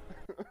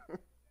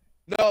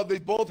 No, they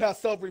both have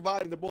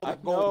self-reviving. They're both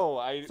have gold.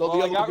 I So the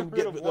I other got one rid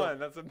can of get one.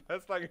 That's the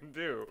best I can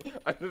do.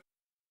 I just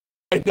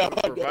I know.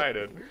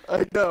 provided.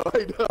 I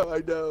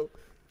know.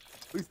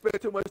 We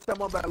spent too much time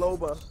on that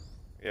Loba.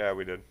 Yeah,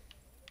 we did.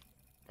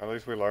 At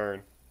least we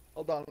learned.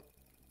 Hold on.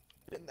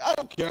 I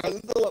don't care.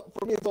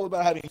 For me, it's all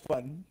about having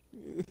fun.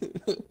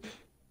 At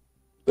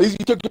least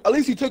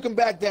you took him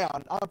back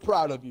down. I'm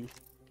proud of you.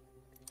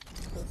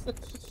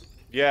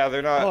 Yeah,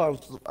 they're not. Oh,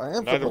 I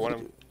am Neither supposed one to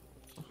of them.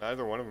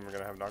 Neither one of them are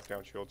gonna have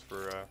knockdown shields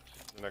for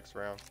the next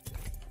round.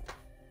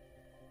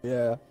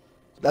 Yeah,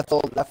 that's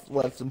all. That's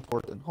what's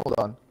important. Hold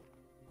on.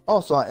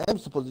 Also, I am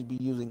supposed to be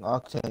using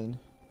Octane.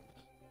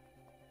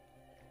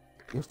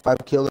 If I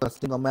kill in a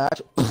single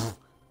match,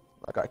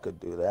 like I could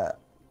do that.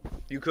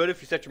 You could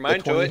if you set your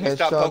mind to 20 it and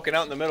stop headshots. poking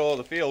out in the middle of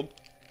the field.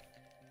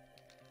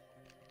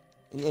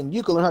 And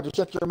you can learn how to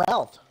shut your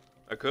mouth.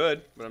 I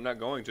could, but I'm not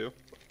going to.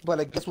 But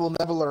I guess we'll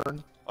never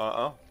learn.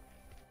 Uh-uh.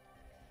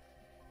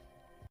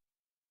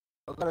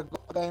 I got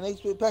an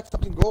HP pack,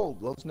 something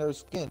gold, legendary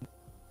skin.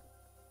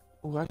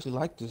 Oh, I actually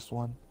like this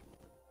one.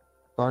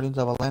 Guardians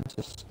of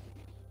Atlantis.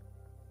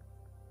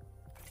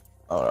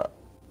 Alright.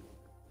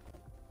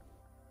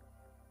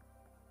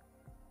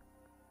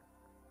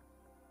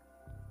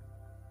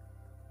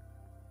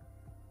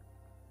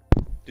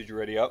 Did you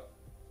ready up?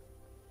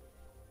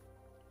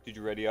 Did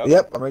you ready up?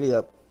 Yep, I'm ready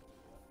up.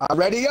 I'm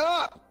ready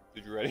up!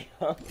 Did you ready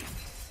up?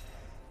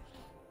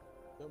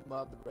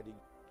 I'm ready.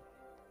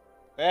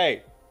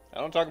 Hey, I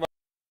don't talk about.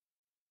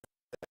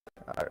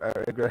 I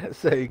regret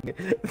saying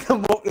it. The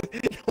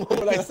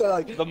moment I said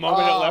like The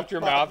moment it "Oh, left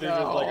your fuck mouth, you're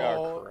just like,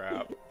 no." oh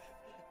crap.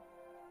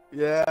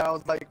 Yeah, I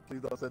was like,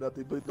 please don't say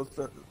nothing. Please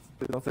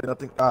don't say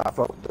nothing. Ah, I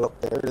fucked up.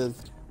 There it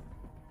is.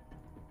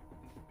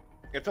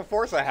 It's a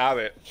force of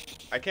habit.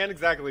 I can't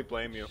exactly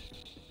blame you.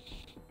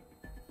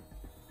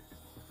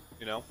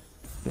 You know?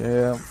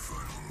 Yeah.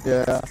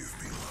 Yeah.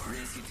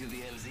 Race you to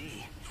the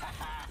LZ.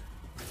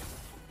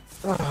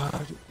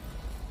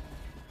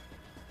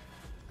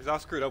 Because how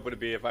screwed up would it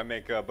be if I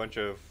make a bunch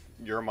of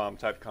your mom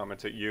type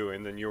comments at you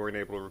and then you weren't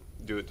able to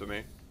do it to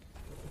me?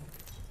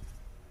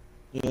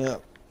 Yeah.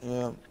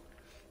 Yeah.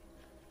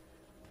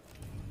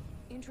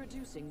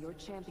 Introducing your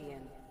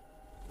champion.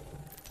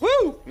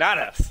 Woo! Not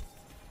us!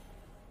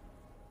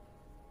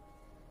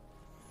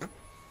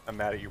 I'm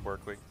mad at you,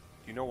 Berkeley. Do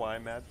you know why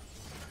I'm mad?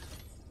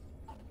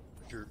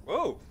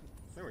 Whoa!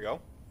 There we go.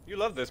 You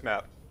love this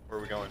map. Where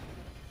are we going?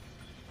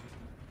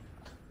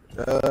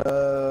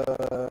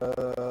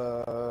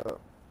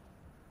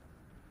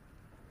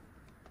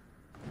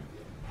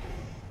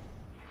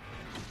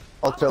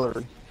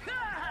 Artillery.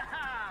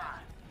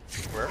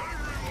 Where?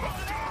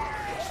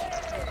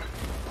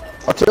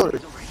 Artillery.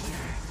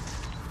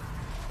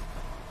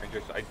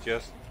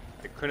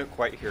 I couldn't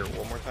quite hear it.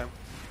 One more time.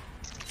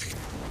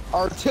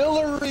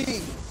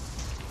 Artillery.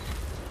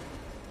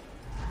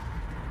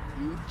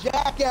 You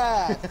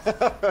jackass.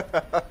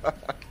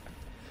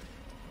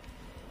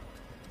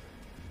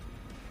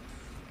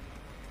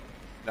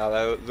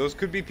 Now, those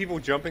could be people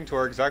jumping to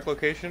our exact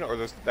location, or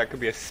that could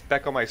be a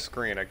speck on my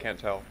screen. I can't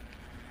tell.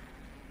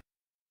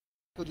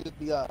 Could just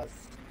be us.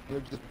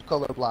 You're just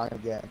colorblind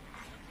again.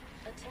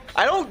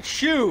 I don't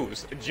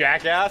choose,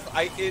 jackass.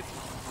 I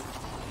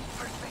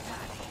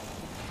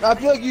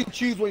feel like you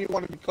choose when you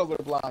want to be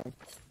colorblind.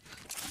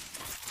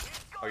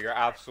 Oh, you're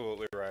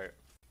absolutely right.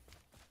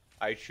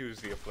 I choose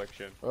the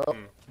affliction. Oh.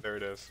 There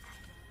it is.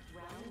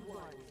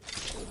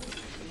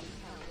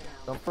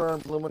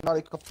 Confirmed.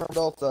 Illuminati confirmed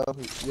also.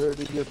 You're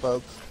the good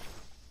folks.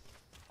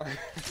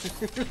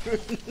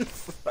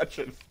 Such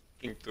a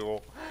fucking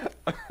tool.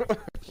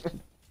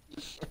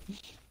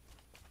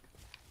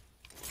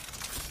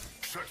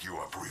 Shut you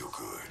up real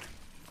good.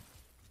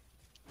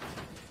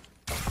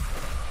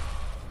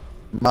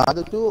 Am I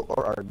the tool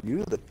or are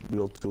you the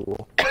real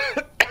tool?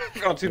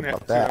 Oh, two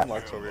about man that?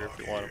 marks over here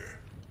if you want them.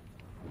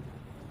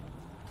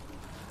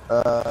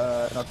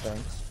 No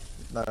thanks.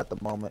 Not at the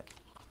moment.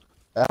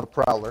 I have a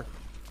prowler.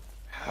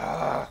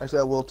 Actually,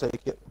 I will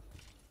take it.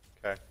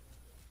 Okay.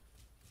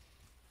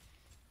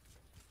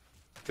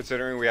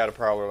 Considering we had a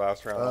prowler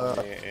last round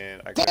on me,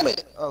 and I Damn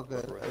it!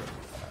 Okay.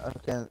 I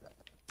can't.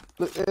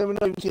 Look, even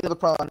though you see the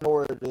prowler, I know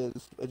where it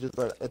is. It's just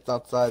it's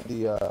outside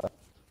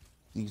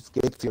these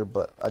gates here.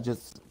 But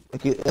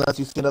unless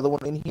you see another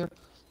one in here,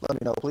 let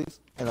me know,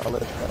 please, and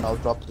I'll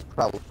drop this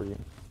prowler for you.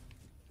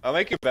 I'll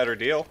make you a better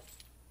deal.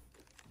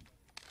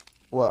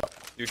 What?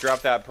 You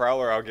drop that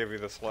Prowler, I'll give you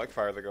the select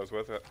fire that goes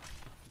with it.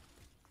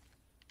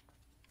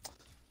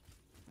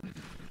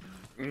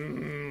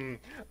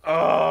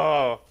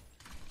 Oh!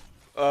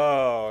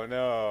 Oh,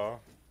 no.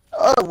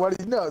 Oh, what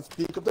do you know?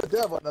 Speak of the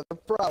devil, another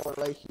Prowler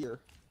right here.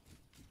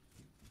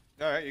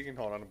 Alright, you can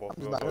hold on to both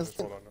of those. not I'll just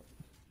gonna hold on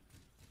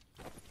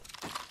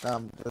to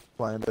I'm just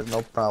playing. There's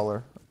no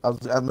Prowler. I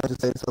meant to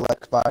say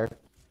select fire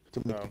to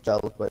make No. you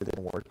jealous, but it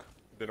didn't work.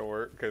 Didn't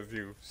work because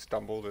you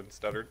stumbled and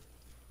stuttered.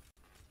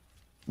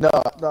 No,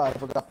 I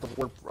forgot the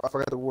word. I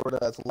forgot the word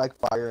select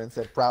fire and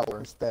said Prowler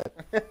instead.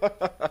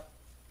 Backpack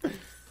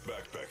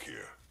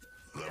here.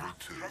 Level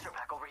 2. Treasure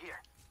pack over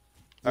here.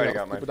 I already Yeah,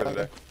 got mine keep for it the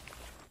on day.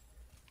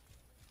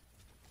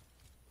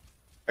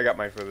 I got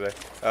mine for the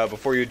day.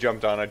 Before you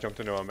jumped on, I jumped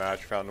into a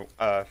match, found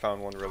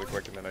one really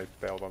quick, and then I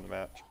bailed on the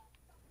match.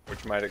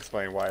 Which might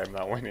explain why I'm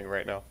not winning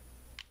right now.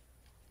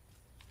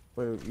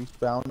 Wait, you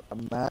found a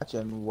match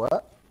and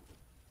what?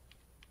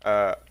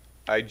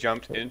 I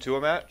jumped into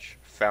a match,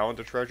 found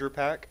a treasure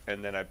pack,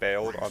 and then I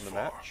bailed on the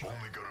Far. match.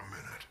 Only got a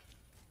minute.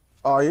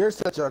 Oh, you're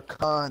such a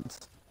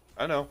cunt.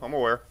 I know, I'm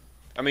aware.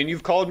 I mean,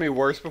 you've called me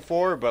worse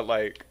before, but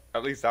like,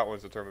 at least that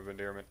one's a term of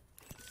endearment.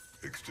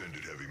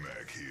 Extended heavy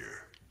mag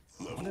here.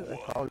 When Level did I 1.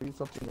 call you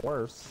something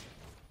worse?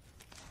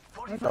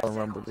 45 don't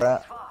remember seconds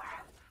that. is far.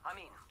 I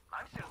mean,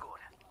 I'm still good.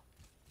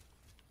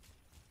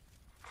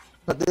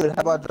 But dude,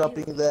 how about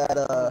dropping that,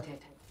 Noted.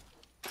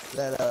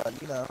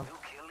 you know, New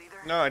kill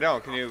leader? No, I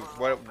don't. Can you,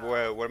 what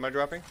am I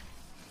dropping?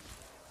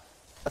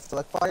 that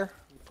select fire?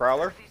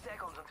 Prowler? 50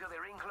 seconds until the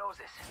ring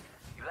closes.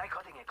 You like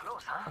cutting it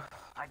close, huh?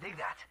 I dig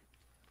that.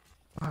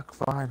 Fuck,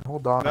 fine,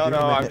 hold on. No, give me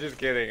no, a I'm minute. just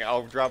kidding.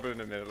 I'll drop it in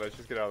a minute. Let's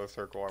just get out of the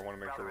circle. I want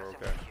to make sure we're Prowler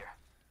okay. assembly here.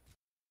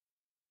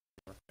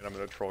 And I'm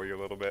going to troll you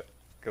a little bit,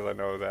 because I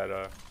know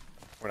that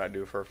we're not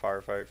due for a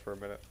firefight for a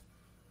minute.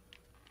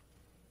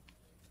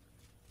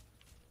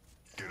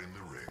 Get in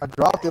the ring. I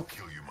dropped it.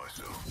 Kill you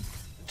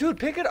myself. Dude,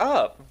 pick it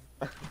up!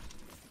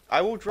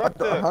 I will I drop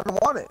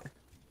don't want it.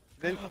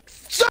 Then,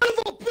 Son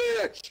of a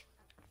bitch!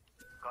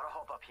 Gotta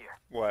hop up here.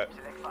 what?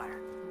 Select fire.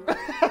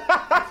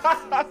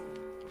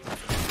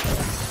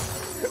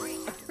 Three,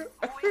 two,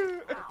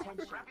 now.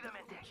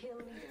 Rapidamente. Kill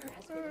leader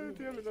has Oh, been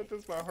damn it, that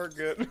does my heart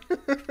good.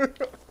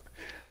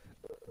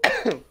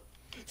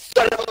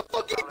 Son of a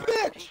fucking Prowler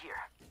SMG bitch! here.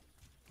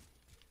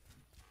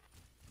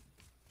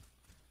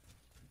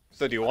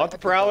 So do you want the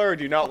Prowler or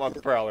do you not want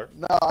the Prowler?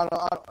 No, I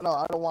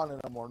don't want it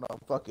no more. No,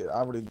 fuck it. I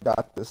already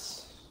got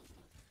this.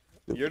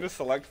 You're the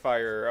select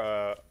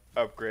fire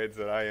upgrades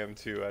that I am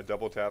to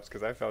double taps,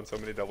 because I found so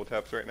many double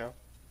taps right now.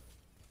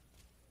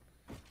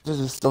 This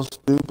is so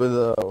stupid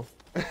though.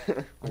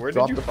 Where did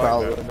Drop you the find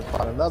Prowler that? and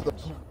find another.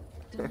 delivering.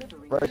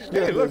 Right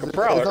here. Hey, look, a It's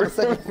Prowler. on the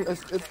second.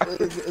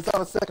 It's on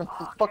the second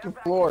fucking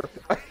floor.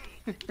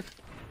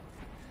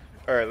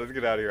 All right, let's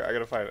get out of here. I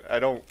gotta find it. I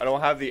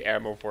don't have the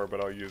ammo for it, but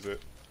I'll use it.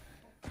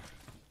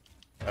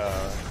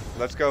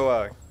 Let's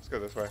go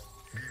this way.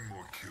 Need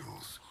more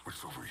kills.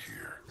 What's over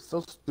here?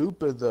 So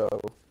stupid though.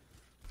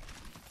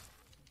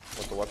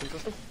 What, the weapon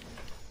system?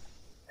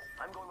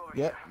 I'm going over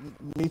Yeah, here.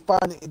 me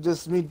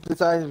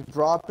deciding to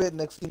drop it.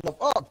 Next thing up,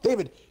 oh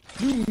David,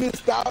 you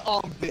missed out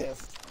on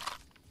this.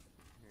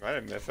 I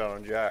didn't miss out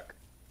on Jack.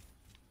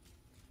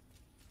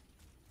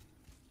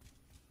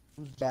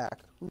 Who's Jack?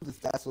 Who's this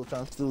asshole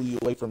trying to steal you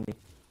away from me?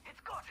 It's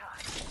go time.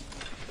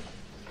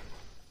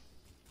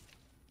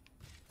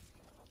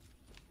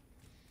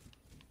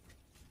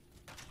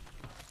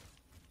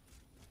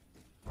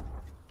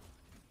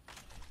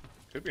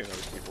 Could be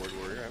another keyboard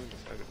warrior. I haven't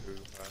decided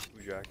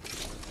who Jack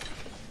is.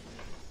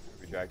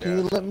 Maybe Jack Can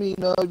you let me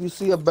know if you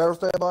see a barrel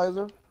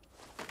stabilizer?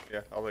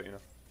 Yeah, I'll let you know.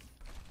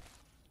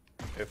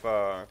 If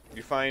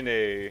you find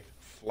a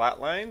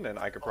flatline, then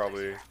I could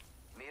probably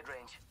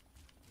Mid-range.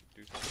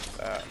 do something with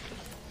that.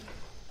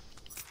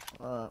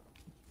 Alright.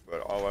 But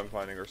all I'm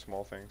finding are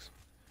small things.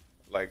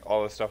 Like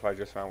all the stuff I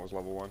just found was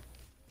level 1.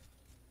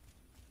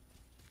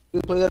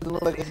 This place doesn't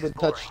look like it's been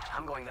touched.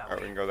 I'm going that Alright,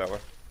 we way. can go that way.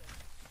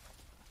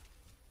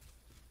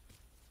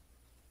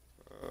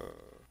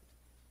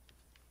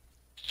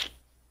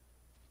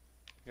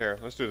 Here,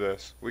 let's do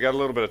this. We got a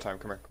little bit of time.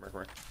 Come here, come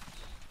here,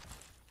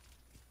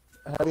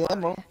 come here. Heavy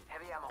ammo.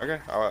 Heavy ammo. Okay,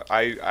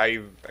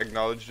 I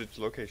acknowledged its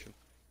location.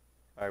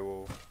 I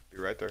will be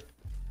right there.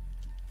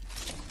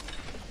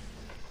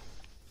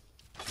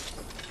 A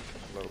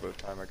little bit of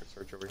time I could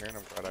search over here, and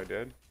I'm glad I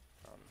did.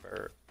 Found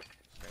Barrett.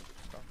 Standard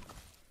stuff.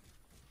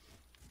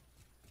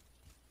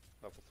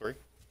 Level 3.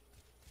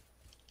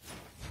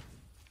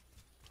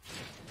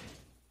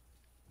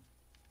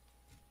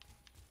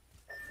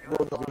 Go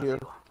over here.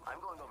 I'm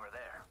going over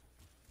there.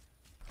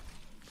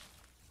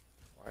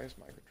 Why is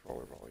my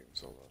controller volume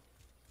so low?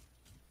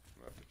 I'm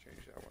gonna have to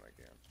change that when I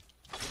can.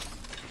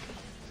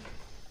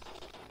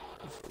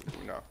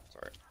 No,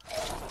 sorry.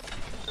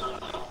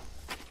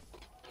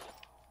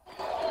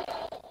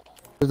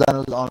 That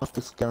was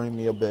honestly scaring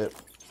me a bit.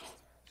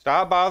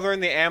 Stop bothering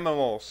the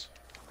animals.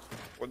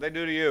 What'd they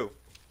do to you?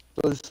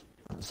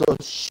 So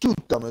shoot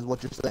them is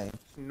what you're saying.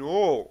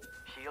 No.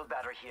 Shield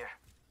battery here.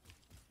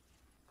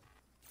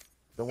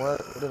 Then what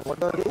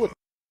do I do with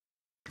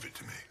Give it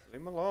to me.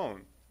 Leave them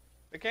alone.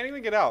 They can't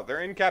even get out.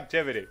 They're in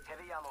captivity.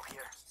 Heavy ammo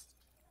here.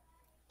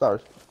 Sorry.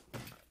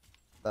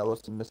 That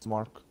was a miss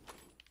mark.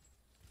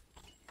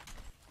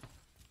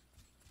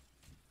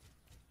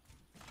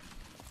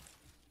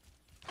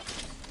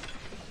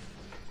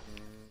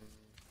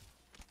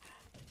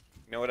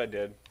 You know what I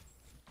did?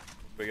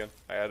 Again,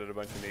 I added a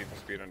bunch of Need for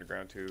Speed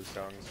Underground 2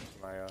 songs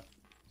to my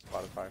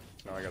Spotify.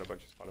 So now I got a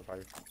bunch of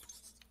Spotify.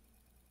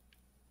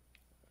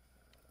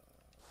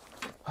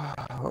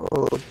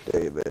 Oh,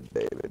 David.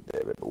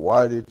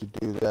 Why did you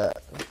do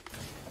that?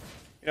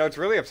 You know, it's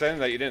really upsetting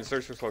that you didn't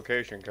search this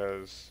location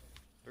because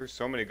there's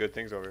so many good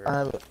things over here.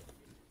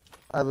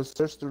 I haven't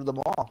searched through them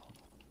all.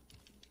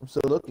 I'm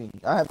still looking.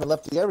 I haven't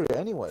left the area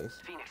anyways.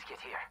 Phoenix kit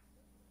here.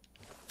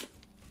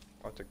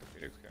 I'll take the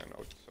Phoenix gun.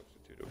 I'll just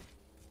substitute it.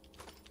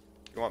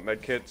 You want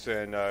med kits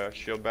and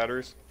shield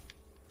batteries?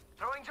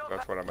 Throwing jump.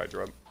 That's what I might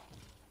drop.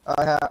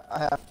 I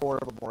have 4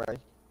 of them already.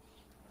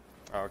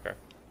 Oh, okay.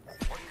 What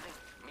do you think?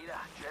 Mira,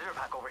 treasure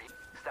pack over here.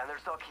 Standard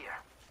stock here.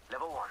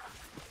 Level 1.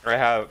 I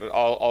have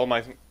all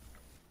my.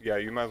 Yeah,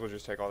 you might as well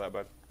just take all that,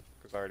 bud,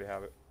 because I already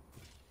have it.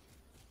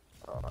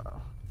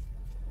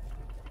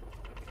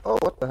 Oh,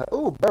 what the heck?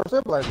 Oh, barrel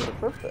stabilizer.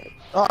 Perfect.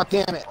 Oh,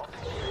 damn it.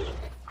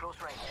 Close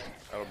range.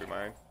 That'll be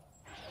mine.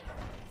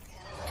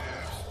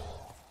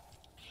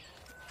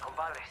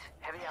 Compadres,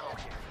 heavy ammo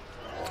here.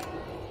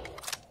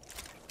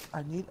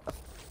 I need a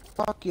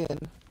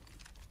fucking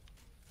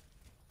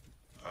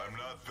I'm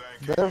not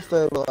thanking barrel you.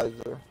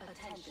 stabilizer.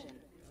 Attention.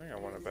 I think I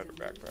want a better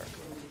backpack.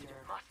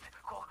 Must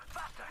go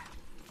faster.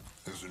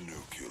 There's a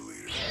new kill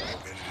leader,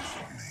 and it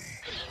isn't me.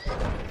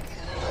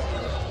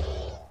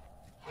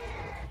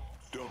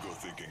 Don't go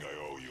thinking I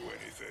owe you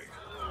anything.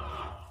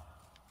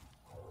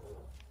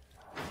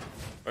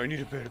 I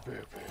need a better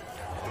backpack.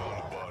 Found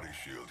a body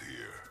shield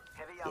here.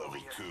 Heavy ammo Level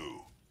here. 2.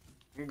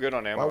 I'm good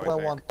on Why ammo, would I I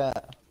think. want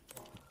that?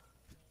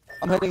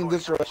 I'm heading in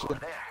this direction. There.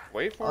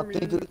 Wait for me.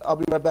 I'll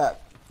be right back.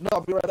 No,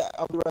 I'll be right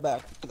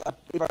back.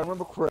 If I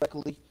remember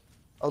correctly,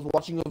 I was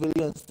watching a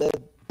video and said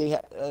they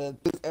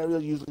this area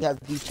usually has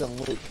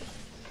decent loot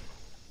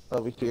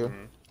over here.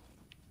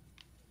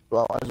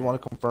 Well, I just want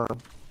to confirm.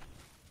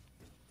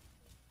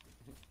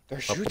 They're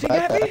Up shooting the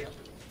at me? backpack.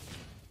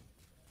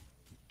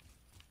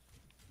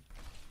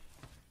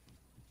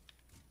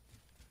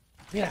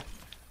 Yeah,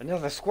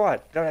 another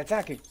squad. They're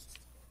attacking.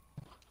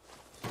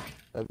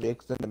 That'd be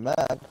extended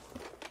mag.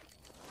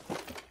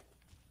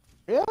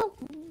 Yeah,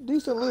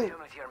 decent loot. Unit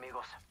here,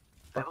 amigos.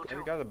 Level Yeah, 2.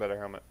 you got a better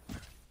helmet.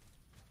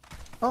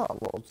 Oh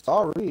well,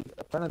 sorry.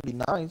 I'm trying to be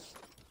nice.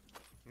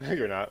 No,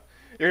 you're not.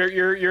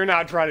 You're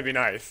not trying to be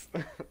nice.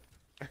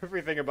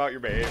 Everything about your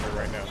behavior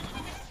right now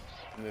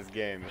in this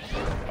game is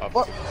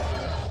What? opposite.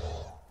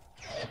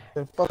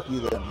 Then fuck you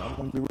then. I'm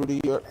gonna be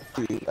rude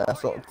to you,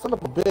 asshole. Son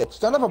of a bitch.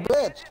 Son of a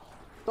bitch.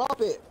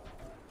 Stop it.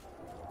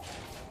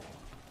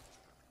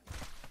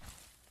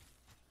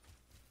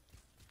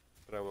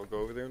 But I will go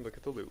over there and look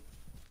at the loot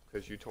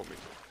because you told me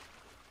to.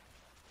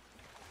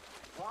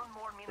 One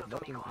more minute,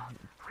 Nothing amigo.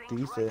 Ring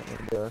decent right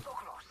in there. So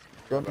close.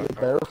 Don't be a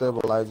barrel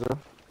stabilizer.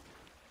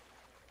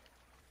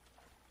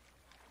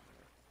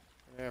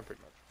 Yeah,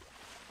 pretty much.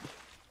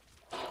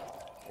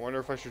 I wonder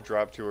if I should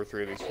drop 2 or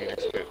 3 of these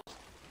Phoenix kits.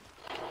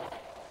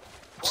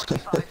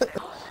 45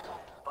 seconds.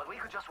 But we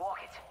could just walk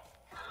it.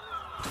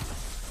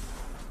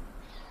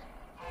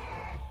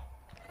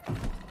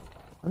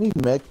 I need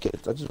med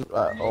kits. I just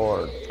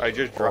or I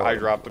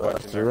dropped a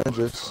bunch in there.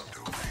 syringes.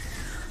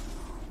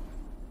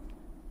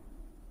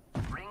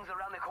 Rings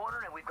around the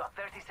corner and we've got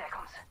 30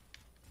 seconds.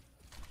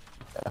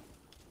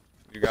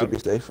 You got Should be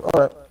them? safe. All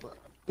right.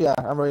 Yeah,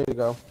 I'm ready to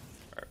go.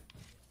 There.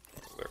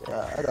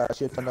 Yeah, I got a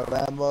shit ton of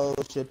ammo,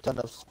 shit ton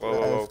of.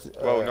 Whoa,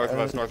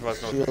 northwest,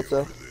 northwest, shield northwest.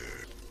 stuff.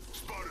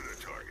 Spotted a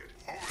target.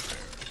 Over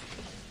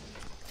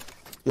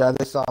there. Yeah,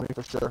 they saw me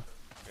for sure.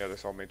 Yeah, they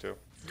saw me too.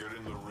 Get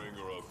in the ring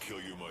or I'll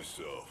kill you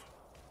myself.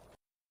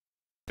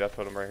 Death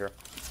put him right here.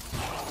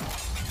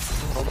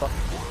 Hold on.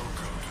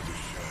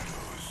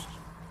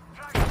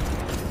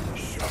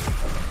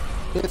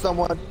 Hit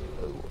someone.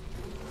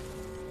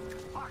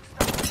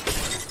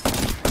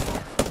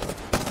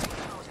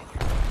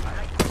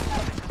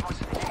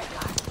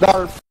 Got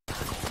her. Her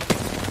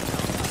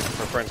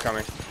friend's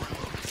coming.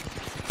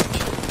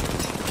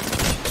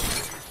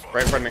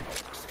 Right in front of me.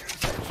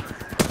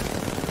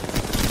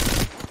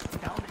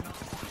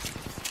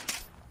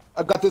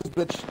 I got this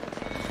bitch.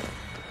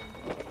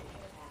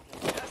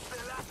 That's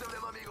the last of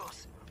them,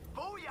 amigos.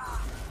 Booyah!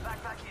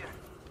 Back here.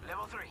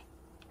 Level 3.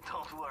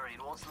 Don't worry,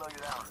 it won't slow you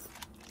down.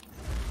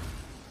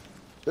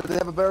 Do they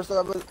have a barrel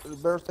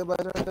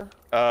stabilizer in there?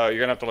 You're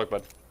gonna have to look,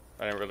 bud.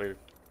 I didn't really.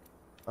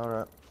 All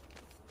right.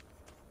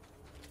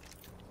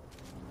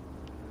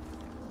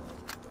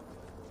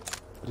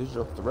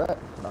 Digital threat,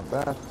 not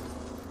bad.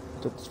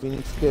 Took this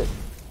Phoenix kit.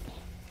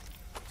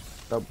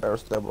 No barrel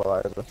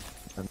stabilizer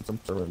and some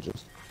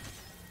syringes.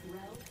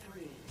 Round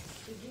 3.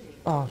 Beginning.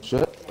 Oh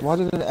shit! Why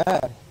didn't it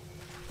add?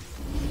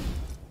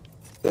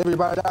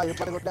 Everybody die! You're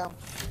about to go down.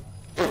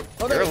 Oh,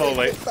 You're a little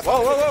late.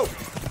 Whoa, whoa, whoa!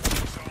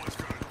 Someone's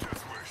got a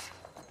death wish.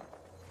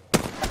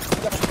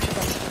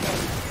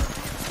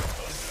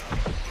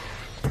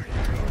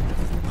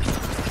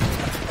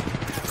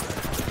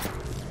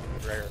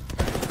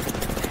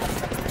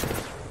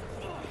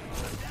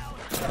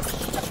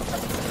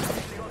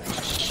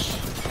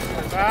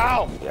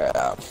 Ow!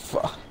 Yeah,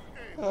 fuck.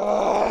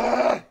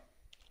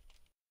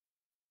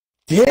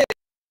 Dick!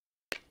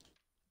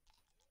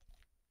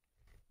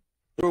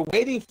 They were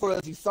waiting for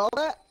us. You saw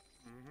that?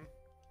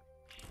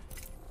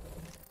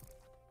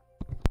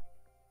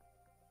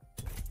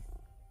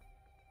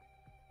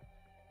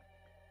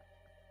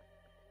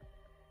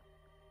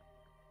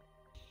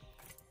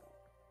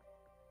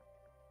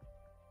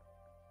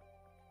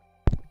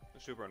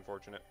 Super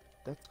unfortunate.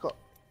 That's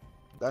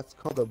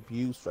called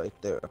abuse right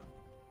there.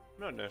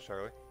 Not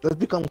necessarily. Let's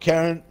become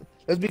Karen.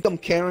 Let's become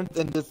Karen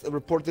and just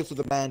report this to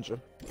the manager.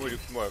 What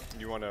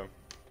you wanna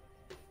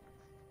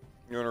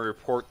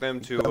report them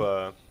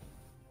to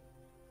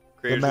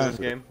creators of this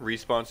game?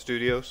 Respawn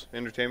Studios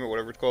Entertainment,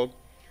 whatever it's called.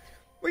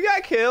 We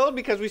got killed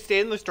because we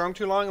stayed in the storm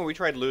too long and we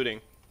tried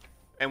looting.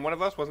 And one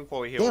of us wasn't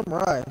fully healed. Damn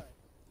right.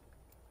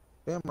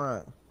 Damn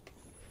right.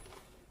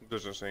 That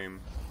doesn't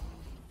seem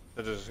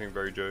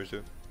very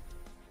Joseph.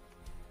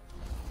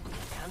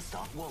 Can't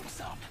stop, won't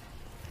stop.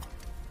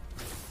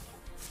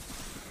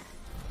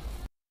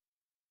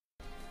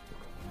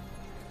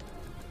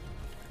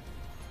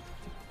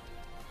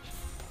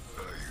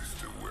 I used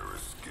to wear a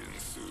skin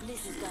suit.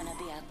 This is gonna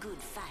be a good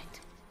fight.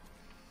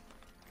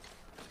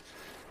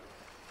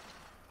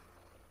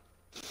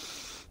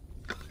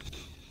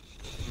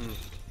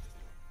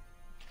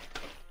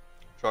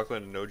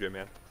 Chocolate and OJ,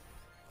 man.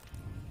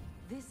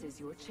 This is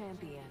your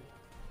champion.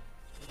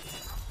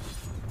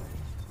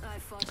 I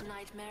fought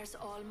nightmares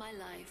all my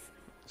life.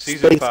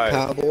 Season Space 5.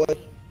 Cowboy.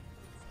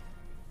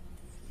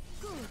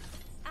 Good.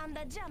 I'm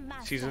the jump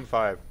master. Season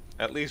 5.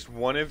 At least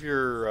one of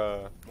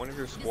your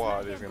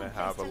squad is gonna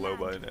have a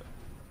Loba in it.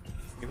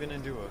 Even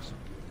in duos.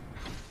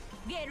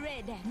 Get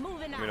ready.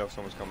 Moving Let me on. know if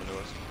someone's coming to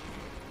us.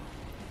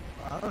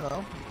 I don't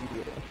know.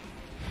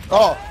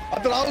 Oh, I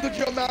thought I was the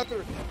drum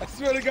master. I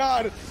swear to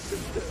God.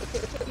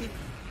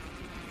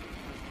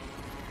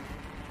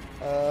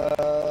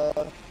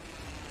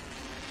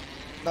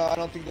 No, I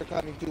don't think they're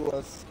coming to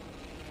us.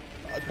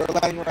 They're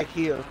lying right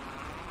here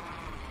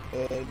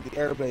in the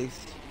airbase.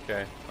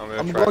 Okay, I'm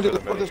I'm gonna try going to for the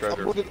the mini furthest.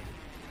 treasure.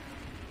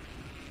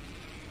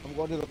 I'm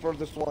going to the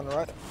furthest one, all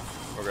right?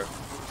 Okay.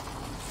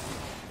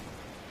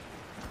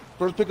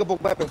 First pick up a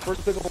weapon.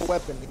 First pick up a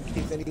weapon in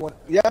case anyone.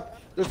 Yep.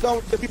 There's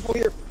people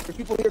here. There's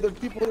people here. There's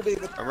people here,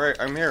 David. I'm right.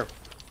 I'm here.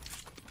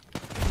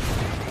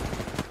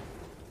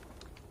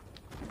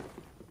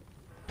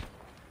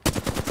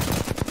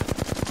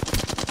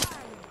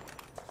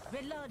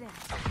 Reloading.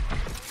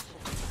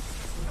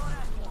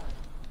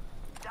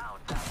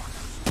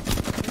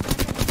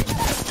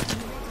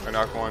 I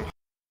knocked one.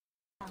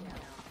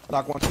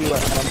 Knock one, two. I'm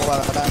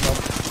out of ammo.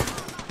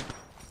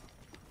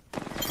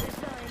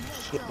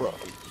 Shit, bro.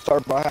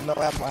 Sorry, bro. I have no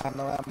ammo. I have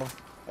no ammo.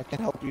 I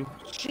can't help you.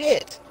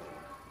 Shit.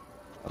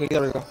 Okay,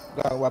 there we go.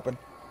 Got a weapon.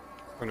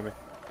 Come to me.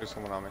 There's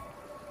someone on me.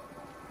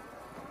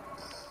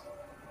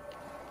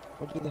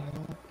 What the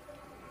hell?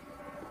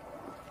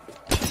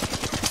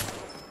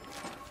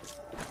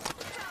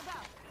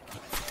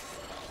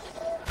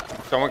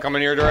 Someone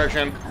coming your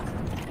direction.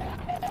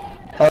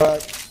 All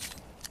right.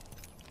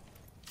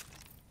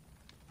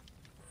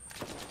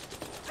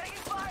 Taking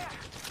fire!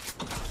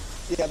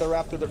 Yeah, they're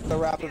after their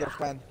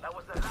friend. That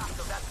was the last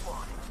of that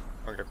squad.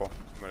 Okay, cool.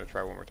 I'm gonna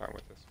try one more time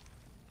with this.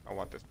 I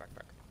want this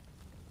backpack.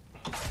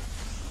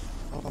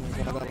 Oh my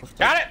God, that was so,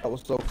 Got it! That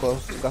was so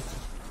close.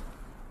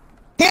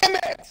 Damn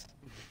it!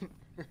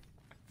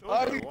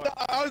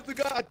 Honestly,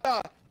 God, I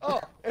thought, oh,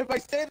 if I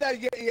say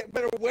that, you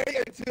better wait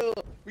until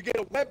we get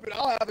a weapon.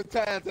 I'll have a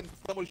chance, and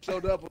someone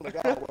showed up. I'm like,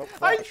 oh, well,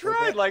 I fuck.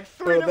 tried like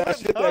 3 So that different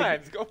shit, like-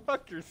 times. Go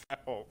fuck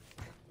yourself.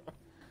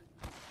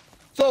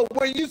 So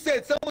when you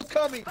said someone's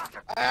coming,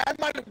 I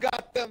might have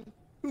got them.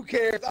 Who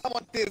cares? I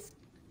want this.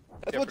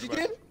 That's Yeah, what you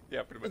pretty much. did?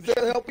 Yeah, pretty Is much.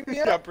 that helping me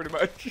Yeah, out? pretty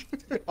much.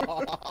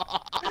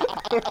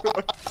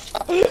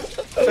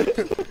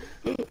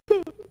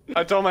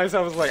 I told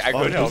myself I was like I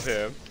could help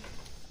him.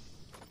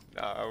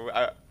 No,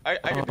 I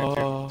can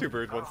do two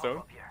birds, one stone.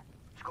 Up here.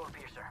 Skull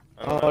piercer.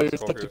 I don't know, Oh, you're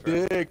Skull such a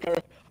Piercer. dick.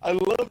 I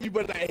love you,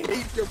 but I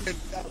hate your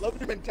I love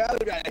your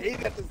mentality. I hate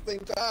it at the same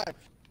time.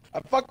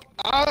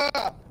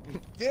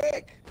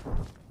 Dick.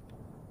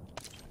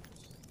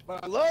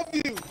 But I love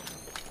you.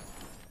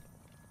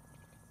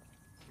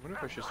 I wonder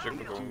if I should stick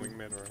with a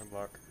wingman or a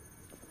hemlock.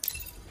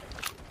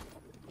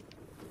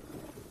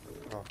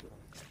 Oh,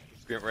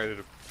 just getting ready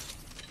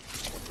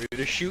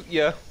to shoot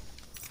ya.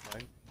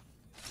 Fine.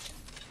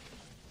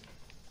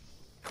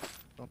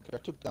 Okay, I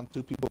took down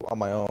 2 people on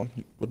my own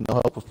with no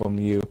help from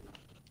you.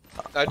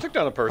 I took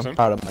down a person. I'm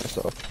proud of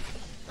myself.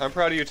 I'm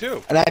proud of you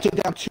too. And I took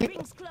down 2.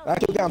 I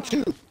took down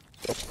 2.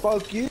 So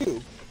fuck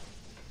you.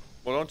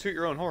 Well, don't toot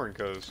your own horn,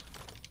 cause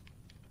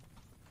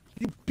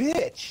You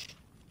bitch.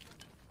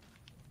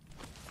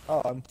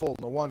 Oh, I'm full.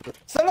 No wonder.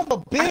 Son of a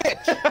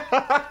bitch.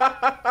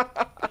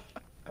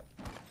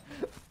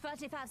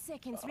 45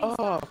 seconds.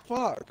 Oh,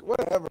 fuck.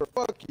 Whatever.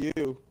 Fuck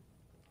you.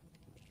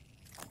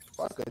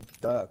 Fuck a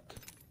duck.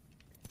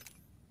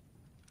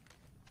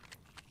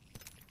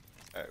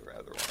 I'd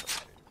rather want to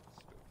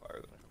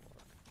fire than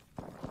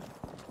a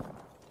hemlock.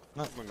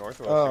 Not north.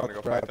 Or else Oh, you wanna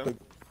go crap. fight them?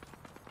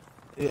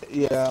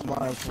 Yeah,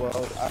 might as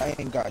well. I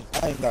ain't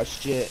got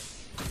shit.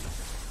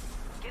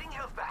 Getting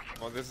health back.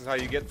 Well, this is how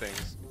you get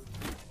things.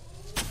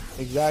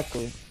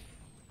 Exactly.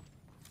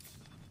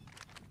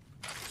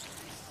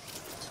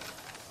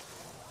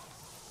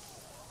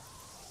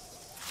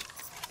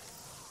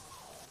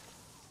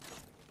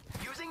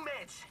 Using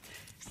meds.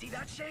 See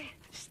that, Shay?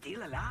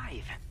 Still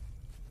alive.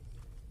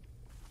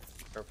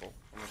 Careful.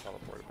 I'm gonna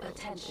teleport it.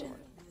 Attention.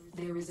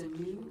 There is a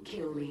new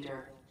kill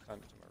leader.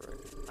 Kind of to my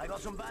right. I got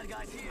some bad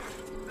guys here.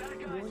 Bad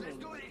guys, let's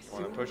do this.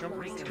 Wanna push him?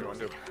 What do you wanna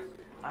do?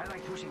 I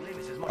like pushing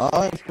limits as much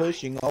I'm as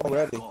pushing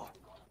already. Oh,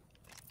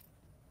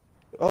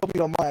 if you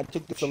don't mind, I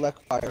took the select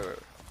fire. Wait.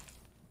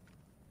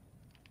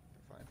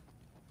 Fine.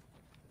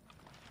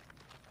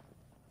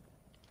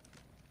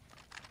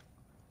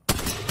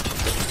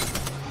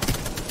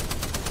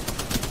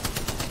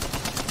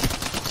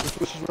 This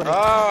push is running.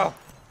 Ah!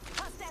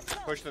 Hostile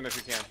close. Push them if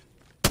you can.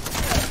 I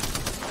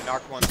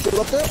knocked one.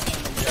 Still up there?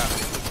 Yeah.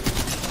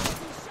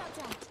 Shot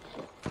at.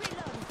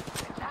 Reloading.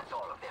 That's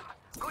all of them.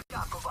 Good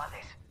job,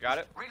 compadres. Got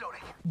it?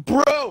 Reloading.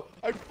 Bro,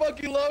 I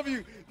fucking love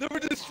you. They were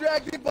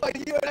distracted by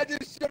you, and I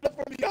just shut up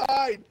from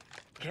behind.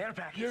 Care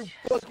package. You're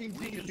fucking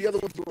genius. The other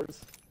one's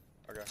yours.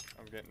 Okay,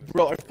 I'm getting this.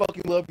 Bro, I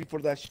fucking love you for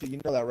that shit.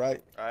 You know that,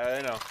 right?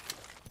 I know.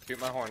 Toot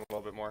my horn a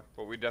little bit more,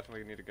 but we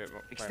definitely need to get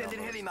more. Extended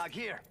heavy mag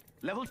here.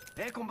 Level.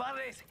 Hey,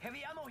 compadres.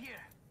 Heavy ammo here.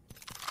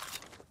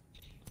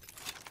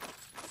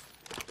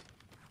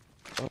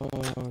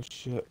 Oh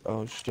shit!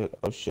 Oh shit!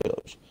 Oh shit!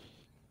 Oh shit!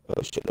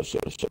 Oh shit! Oh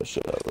shit! Oh shit! Oh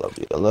shit! I love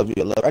you! I love you!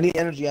 I love you! I need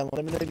energy ammo.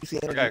 Let me know if you see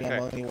energy Okay,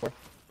 ammo okay. anywhere.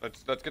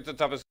 Let's get to the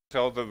top of this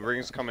hill. The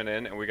ring's coming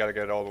in, and we gotta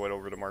get it all the way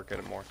over to market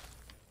and more.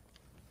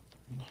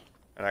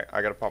 And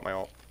I gotta pop my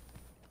ult.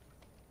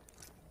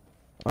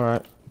 All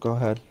right, go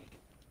ahead.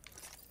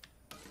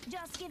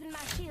 Just giving my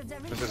shields a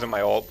This reload. isn't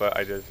my ult, but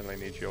I definitely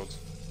need shields.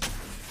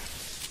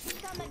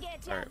 Come and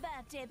get your Alright.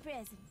 birthday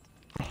present.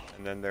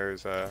 And then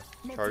there's a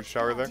Let's charge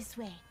tower explore there. this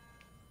way.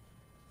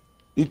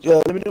 Let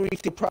me know when you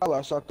see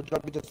Prowler so I can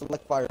drop you the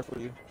select fire for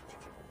you.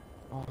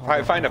 If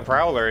I find a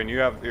prowler and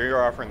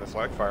you're offering the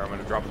select fire, I'm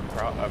gonna drop the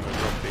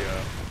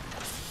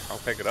I'll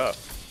pick it up.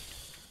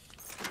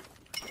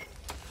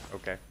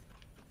 Okay.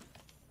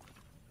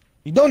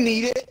 You don't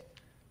need it.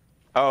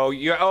 Oh,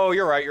 you're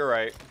right. You're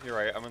right.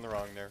 I'm in the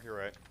wrong there. You're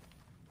right.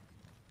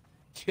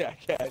 Yeah,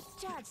 cat.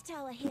 Charge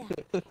tower here.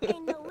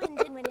 Ain't no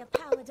winding when you're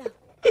powered up.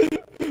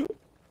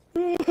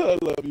 I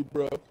love you,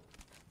 bro.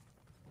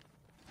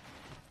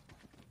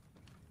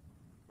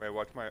 Wait,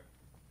 watch my.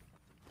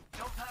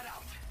 Jump pad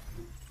out.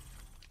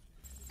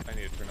 I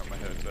need to turn up my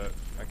headset.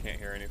 I can't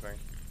hear anything.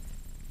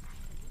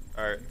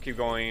 All right, keep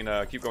going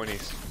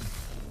east.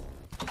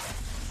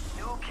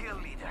 No kill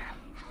leader.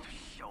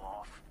 Show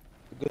off.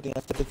 Good thing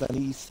I said it's on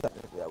the east side.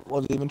 I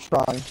wasn't even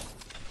trying.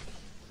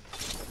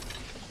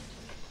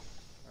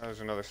 Oh, there's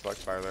another select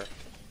fire there.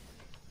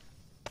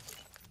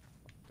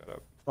 That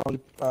up.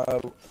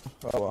 Oh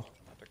well.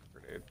 I'll take a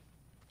grenade.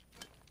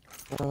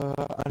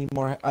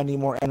 I need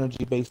more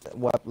energy-based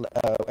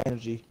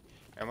energy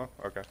Ammo?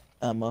 Okay.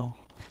 ammo.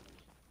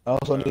 I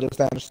also need a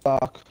standard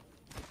stock.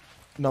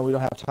 No, we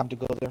don't have time to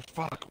go there.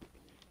 Fuck.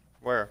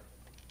 Where?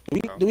 Do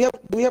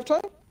we have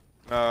time?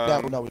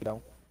 Yeah, no, we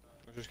don't.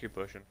 Let's just keep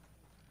pushing.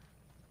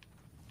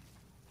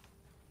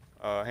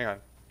 Hang on.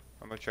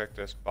 I'm gonna check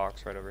this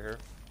box right over here.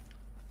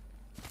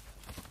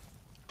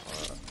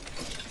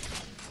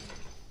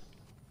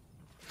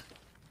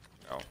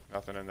 No,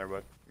 nothing in there,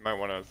 but you might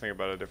want to think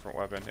about a different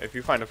weapon. If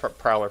you find a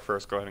prowler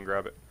first, go ahead and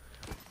grab it.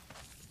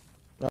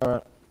 All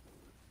right.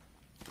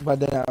 By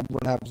then I'm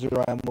gonna have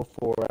 0 ammo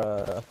for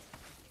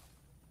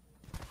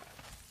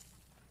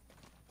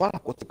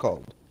fuck, what's it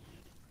called?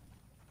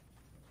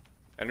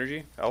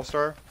 Energy?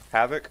 L-Star?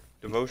 Havoc?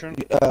 Devotion?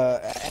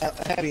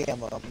 Heavy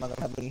ammo. I'm not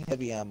gonna have any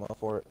heavy ammo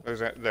for it.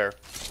 There's there.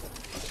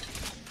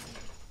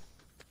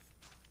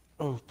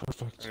 Oh,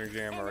 perfect.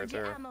 Energy ammo right Energy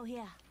there. ammo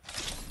here.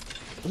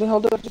 What the hell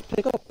did I just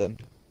pick up then?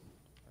 I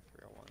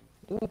forgot one.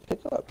 What did I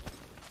pick up?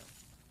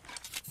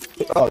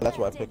 Here's Oh, your that's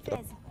what I birthday picked up.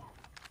 present.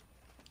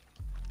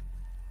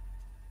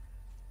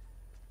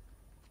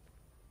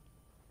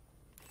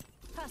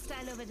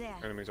 Hostile over there.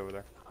 Enemies over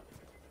there.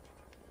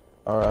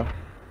 All right.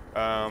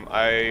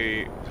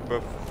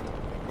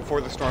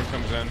 Before the storm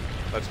comes in,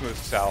 let's move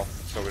south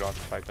so we don't have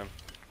to fight them.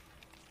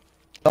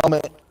 Oh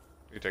man.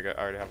 You take it.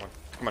 I already have one.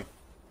 Come on.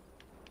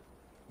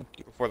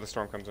 Before the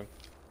storm comes in.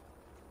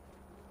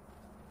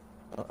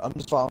 I'm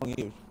just following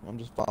you.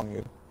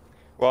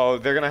 Well,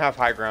 they're gonna have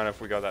high ground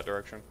if we go that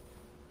direction,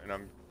 and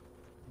I'm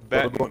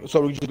betting.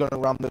 So we're just gonna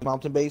round the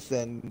mountain base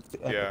and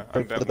Yeah,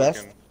 pray I'm for the betting we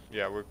best. can.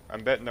 Yeah,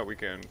 I'm betting that we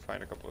can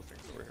find a couple of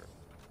things over here.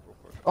 Real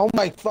quick. Oh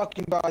my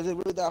fucking god! Is it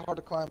really that hard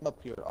to climb up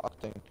here,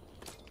 Octane?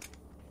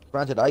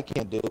 Granted, I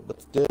can't do it,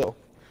 but still.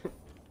 Alright,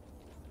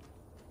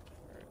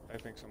 I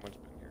think someone's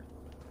been here.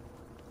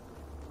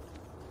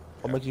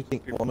 What Yeah, makes you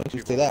think? people- What makes you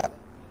people- say that?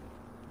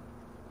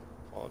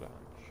 Follow the hunch.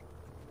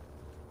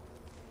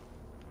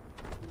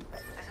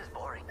 This is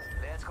boring.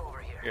 Let's go over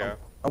here. Yeah.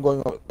 I'm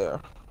going over there.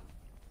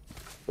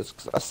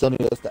 I still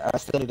need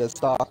a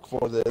stock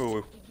for this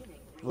Ooh.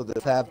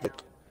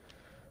 havoc.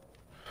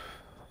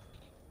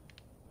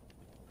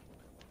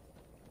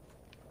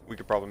 we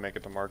could probably make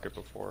it to market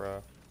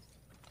before.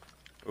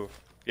 Oof.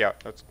 Yeah,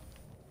 let's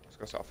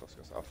go south. Let's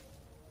go south.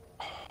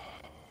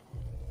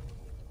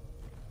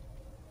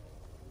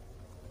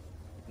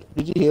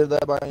 Did you hear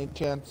that by any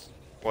chance?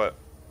 What?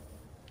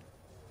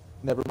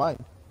 Never mind.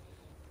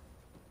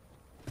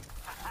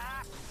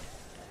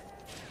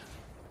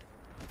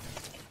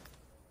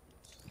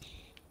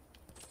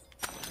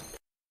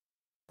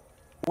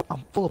 Oh,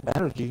 I'm full of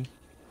energy.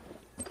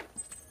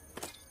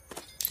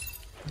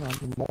 I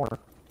need more.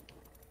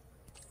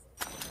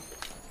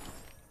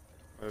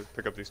 Let's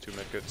pick up these 2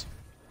 medkits.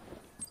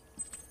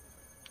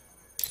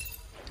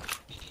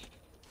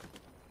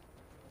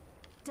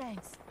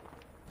 Thanks.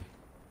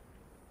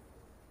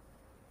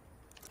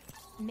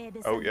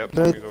 Maybe Oh, yep.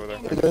 Good. He's over there.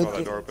 I Good. saw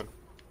that door open.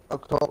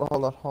 Okay,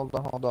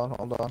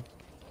 hold on.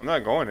 I'm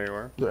not going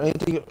anywhere. Is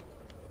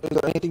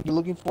there anything you're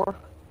looking for?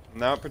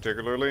 Not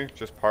particularly.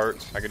 Just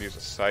parts. I could use a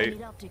I sight.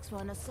 need optics for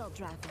an assault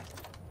rifle.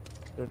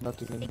 There's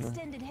nothing in here.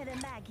 Extended head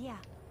and mag, yeah.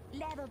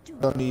 Level 2.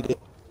 Don't need it.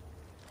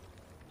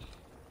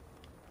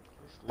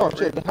 Oh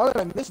shit, how did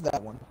I miss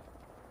that one?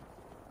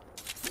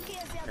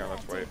 Yeah,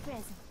 let's wait.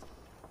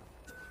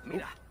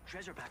 Mira,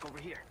 treasure pack over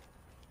here.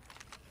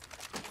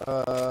 Pick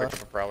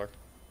up a prowler.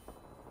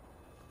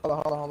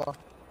 Hold on.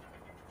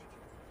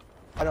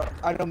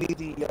 I don't need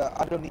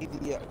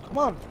the, come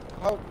on.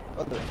 How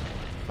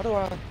do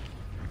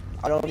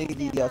I don't need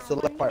the,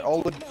 select fire.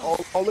 All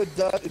it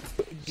does is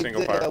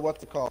Single fire.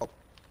 what's it called?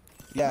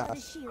 Yeah, Got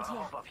a shield I'll here.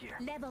 hop up here.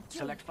 Level 3.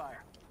 Select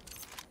fire.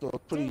 so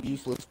it's pretty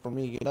useless for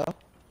me, you know?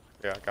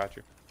 Yeah, got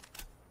you.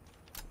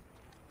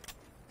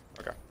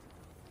 Okay.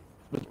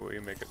 Will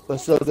you make it? But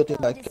it's still a good thing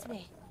This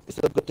way. it's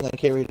still a good thing I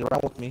carried it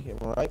around with me,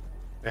 right?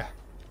 Yeah.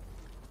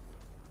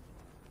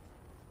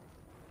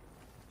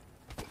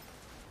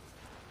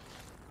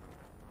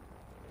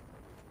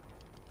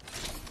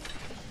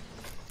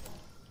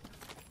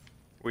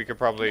 We could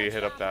probably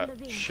hit up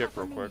that ship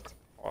real quick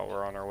while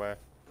we're on our way.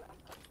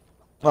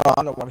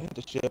 I don't want to hit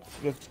the ship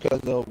just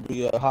because there'll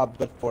be a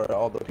hotbed for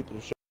all the people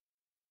who ship.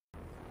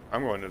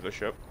 I'm going to the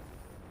ship.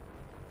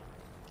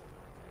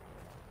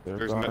 They're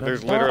There's gonna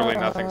there's literally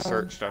die. nothing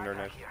searched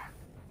underneath. Here.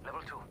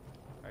 Level 2.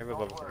 I have a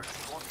level 3. It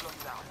won't slow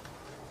you down.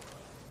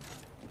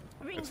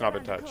 Rings It's not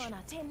been around the touched.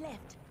 corner, 10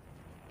 left.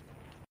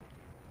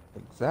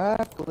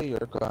 Exactly, you're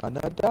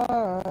gonna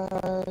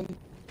die.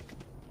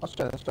 Let's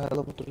try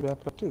level 3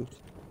 back too.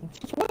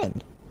 Just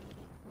win.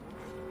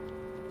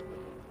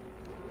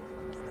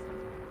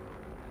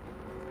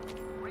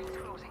 Rings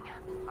closing.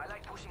 I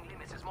like pushing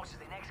limits as much as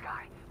the next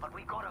guy, but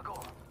we gotta go.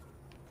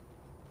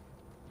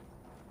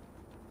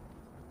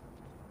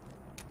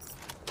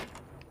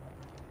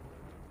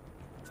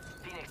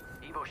 Phoenix,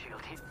 Evo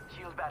shield.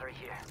 Shield battery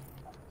here.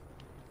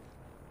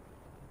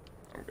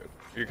 I'm good.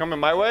 You coming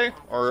my way,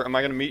 or am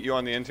I gonna meet you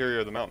on the interior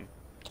of the mountain?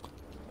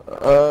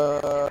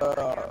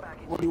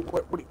 What do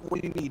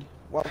you need?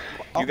 Well,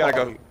 You gotta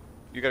go.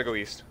 You gotta go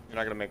east. You're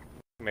not gonna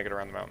make it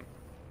around the mountain.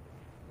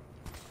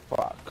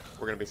 Fuck.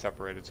 We're gonna be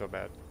separated so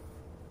bad.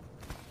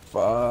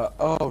 Fuck.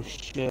 Oh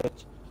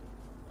shit.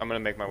 I'm gonna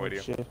make my way to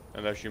you. Shit.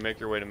 Unless you make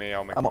your way to me,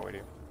 I'll make I'm my a- way to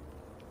you.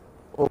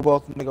 We'll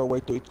both make our way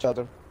to each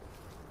other.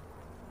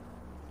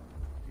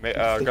 Go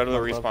to the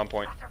respawn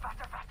point. Faster,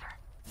 faster.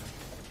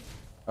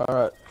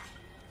 Alright.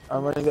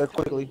 I'm running there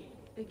quickly.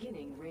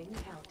 Beginning ring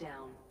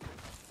countdown.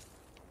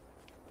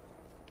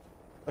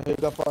 I hear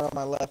the fire on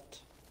my left,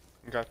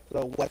 Okay. to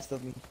the west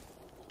of me.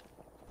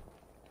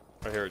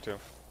 I hear it too.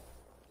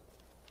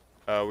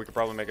 We could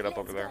probably make it up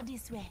over there. Let's go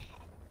this way.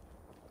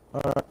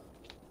 Alright.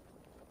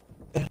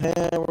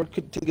 And we're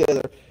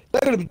together.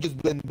 That could have just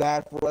been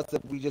bad for us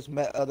if we just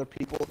met other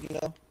people, you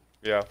know?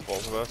 Yeah,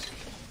 both of us.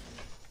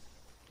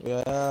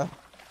 Yeah.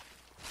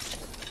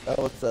 That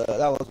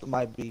was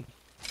my B.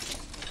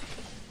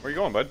 Where you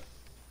going, bud?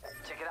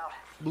 Check it out.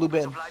 Blue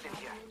bin. Supply bin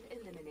here.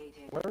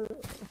 Eliminated. Where?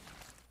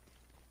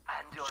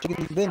 And your Chicken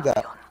next bin's at?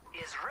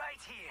 champion is right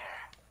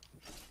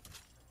here.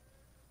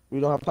 We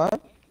don't have time?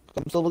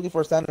 I'm still looking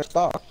for a standard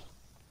stock.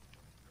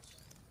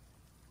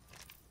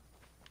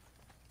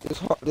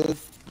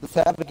 This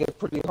havoc is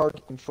pretty hard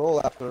to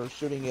control after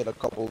shooting it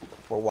for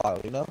a while,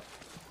 you know?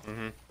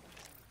 Mm-hmm.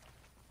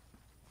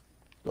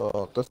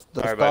 So the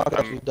Alright, stock bud, I'm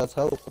actually does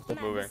help. Might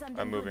be moving. something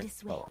I'm good moving.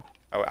 this way.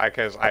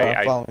 Because I'm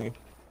I following you.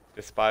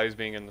 despise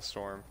being in the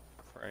storm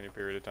for any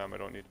period of time I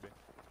don't need to be.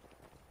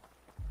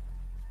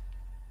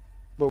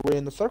 But we're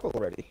in the circle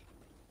already.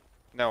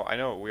 No, I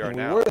know we are And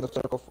now, we were in the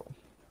circle for.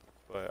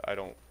 but I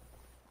don't.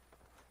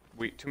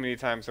 Too many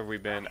times have we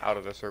been out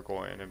of the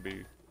circle and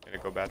it'd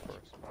go bad for us.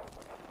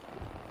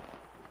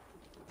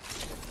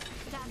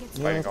 Target's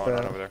Yeah, Fighting that's going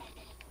on fair. over there.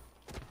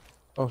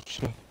 Oh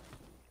shit.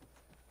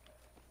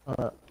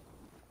 Alright.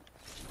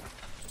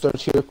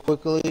 Search here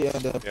quickly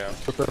and then Yeah.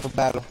 prepare for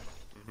battle.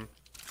 Mm-hmm.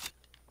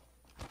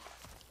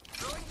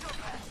 Throwing jump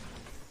pad.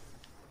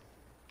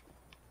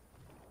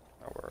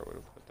 Not where I would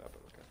have put that,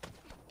 but okay.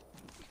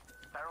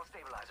 Barrel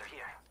stabilizer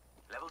here.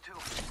 Level 2.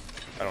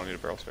 I don't need a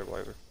barrel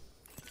stabilizer.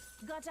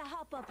 Gotta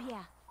hop up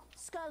here.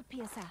 Skull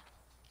piercer.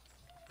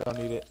 Don't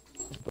need it.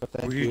 But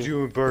thank What are you. you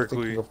doing, for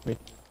Berkeley? thinking of me.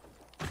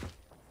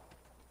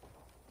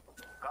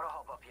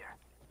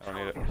 I don't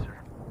need it. Here, sir.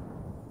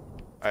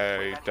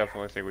 I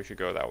definitely think we should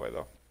go that way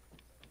though.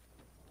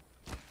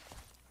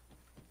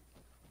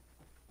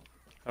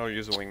 I don't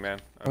use a wingman.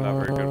 I'm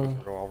not very good with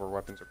revolver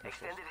weapons or pistols.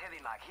 Extended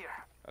heavy mag here.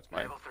 That's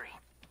mine. Level 3.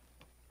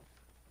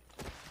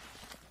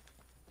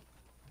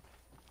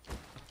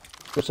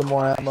 Get some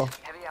more ammo.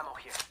 Heavy ammo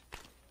here.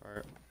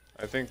 Alright.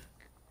 I think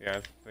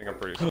I'm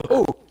pretty safe.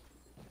 Oh!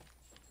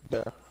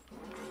 There.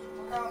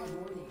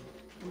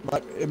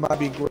 It might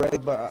be gray,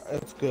 but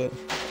it's good.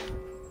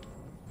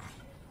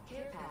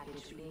 Care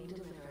package being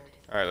delivered.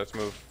 Alright, let's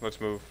move.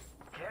 Let's move.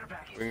 Care We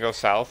package. can go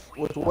south.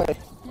 Which way?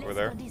 Over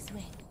there. Let's go this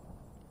way.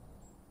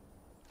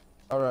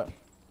 Alright.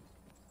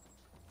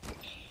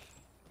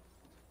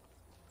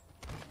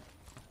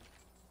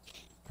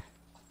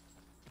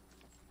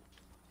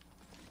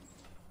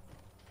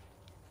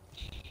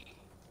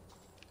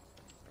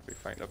 We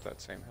find up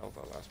that same hill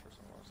that last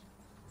person was.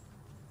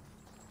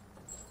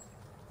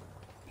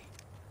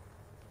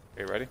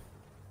 Okay, ready?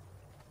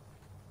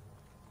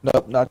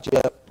 Nope, not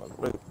yet. I'm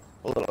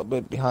a little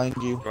bit behind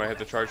you. You wanna hit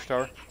the charge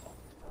tower?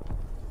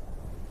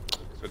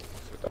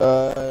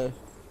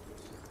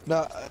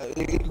 No,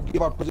 you can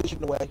give our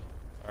position away.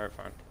 Alright,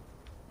 fine.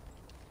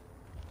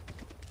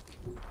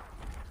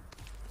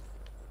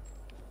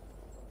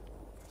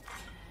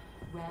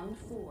 Round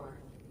 4.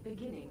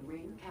 Beginning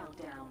ring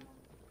countdown.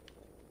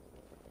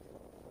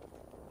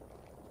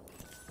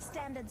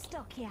 Standard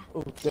stock here.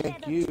 Oh,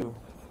 thank you.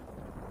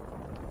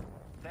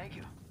 Thank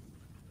you.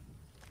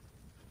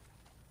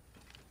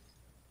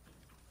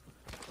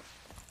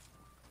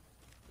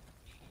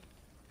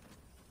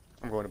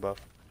 I'm going above.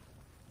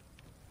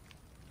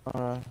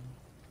 Alright.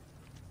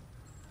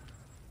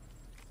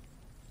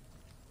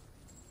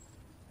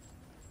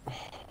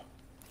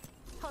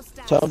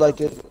 Hostile. Sounds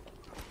like it.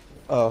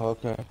 Oh,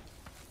 okay.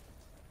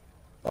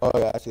 Oh,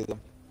 yeah, I see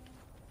them.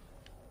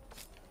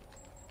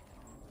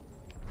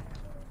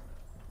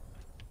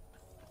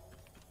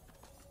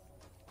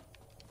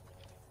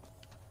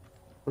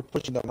 We're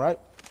pushing them, right?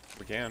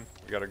 We can.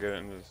 We gotta get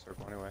into the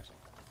circle anyways.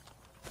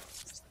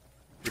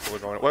 People are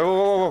going. Whoa, whoa,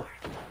 whoa, whoa!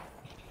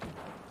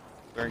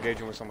 They're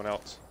engaging with someone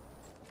else.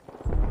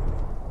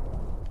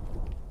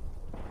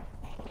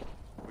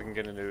 We can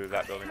get into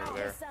that building over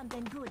there. There's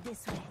something good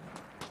this way.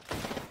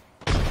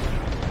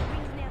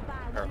 Rings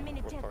nearby. Or, 1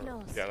 minute what till part?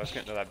 close. Yeah, let's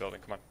get into that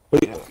building. Come on.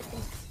 Wait,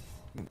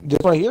 this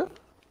one here?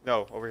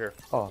 No, over here.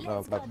 Oh, no,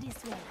 Let's go no.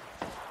 this way.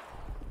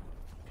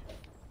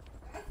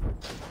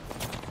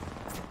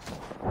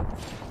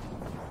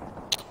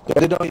 Yeah,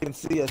 they don't even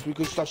see us. We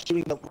could start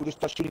shooting them. We could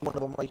start shooting one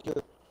of them right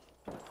here.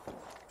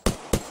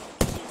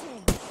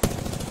 Shooting.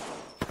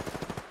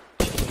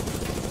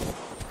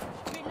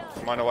 Reload.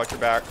 Come on, to watch your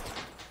back.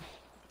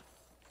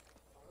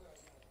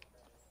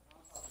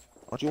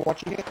 Aren't you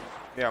watching it?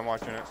 Yeah, I'm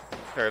watching it.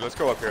 Here, let's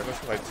go up here.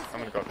 I'm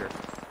gonna go up here.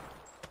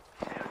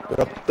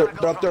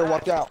 They're up there.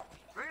 Watch out.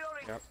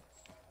 Reloading. Yep.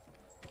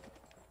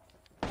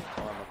 Oh,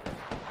 I'm up here.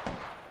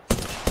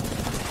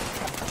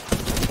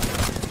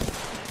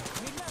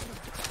 Reloading.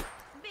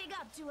 Big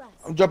up to us.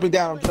 I'm jumping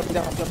down. I'm jumping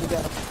down. I'm jumping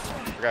down.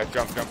 Okay,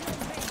 jump. Spotted.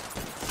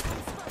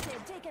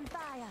 Taking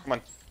fire. Come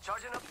on.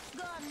 Charging up.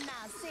 Gone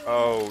now. Say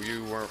Oh,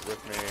 you weren't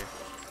with me.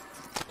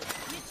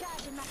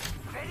 recharging my.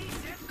 Ready,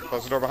 set, go.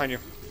 Close the door behind you.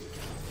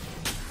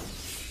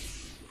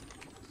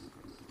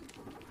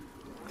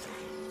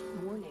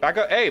 Warning. Back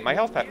up. Hey, my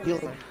health pack.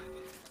 Healing.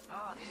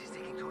 Ah, this is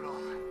taking too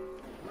long.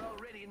 We're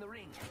already in the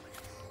ring.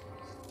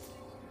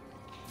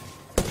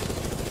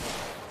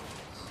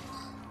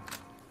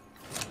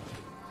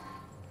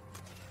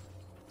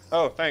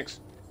 Oh, thanks.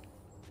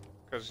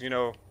 Because you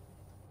know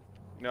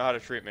how to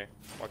treat me.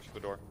 Watch the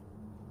door.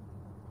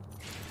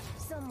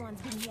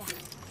 Someone's been here.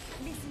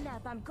 Listen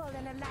up. I'm calling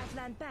a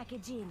lifeline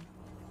package in.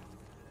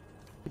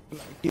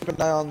 Keep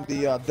an eye on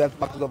the death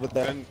boxes over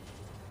there. And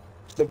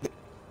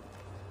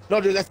No,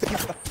 dude, that's the. I'm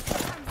spotted.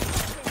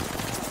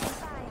 Taking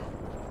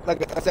fire.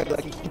 Like I said,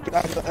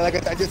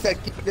 like I just said,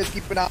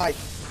 keep an eye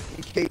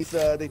in case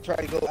they try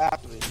to go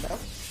after it. You know.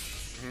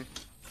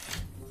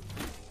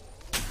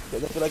 I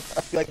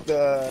feel like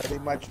they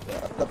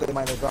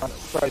might have gone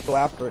try to go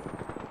after it.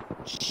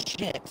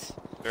 Shit.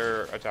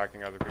 they're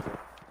attacking other people.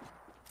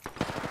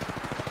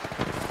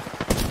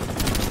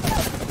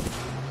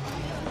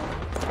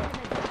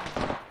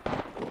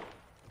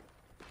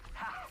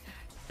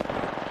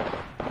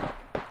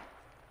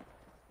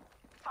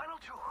 Final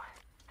two.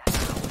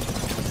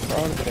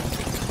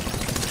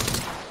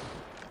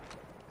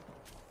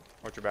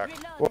 Watch your back.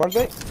 Reload. What are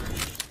they?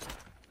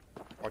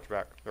 Watch your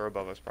back. They're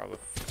above us probably.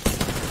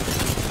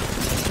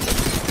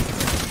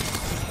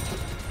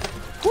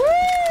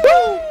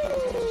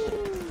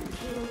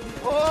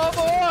 Oh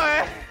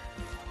boy!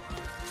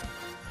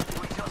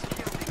 We just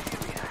killed the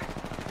kill leader.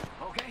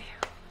 Okay,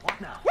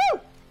 what now?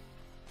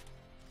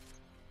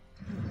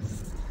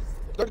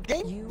 Third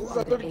game? You This is are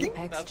our the third game?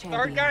 Apex That's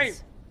champions. third game.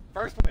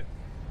 First win.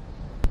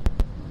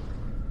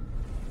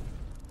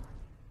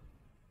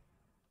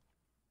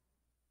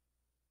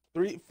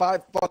 Three,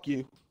 five, fuck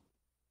you.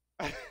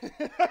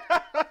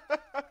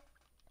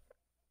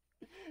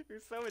 You're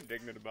so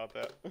indignant about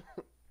that.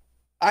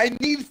 I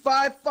need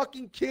 5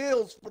 fucking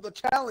kills for the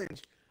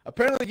challenge.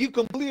 Apparently you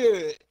completed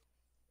it.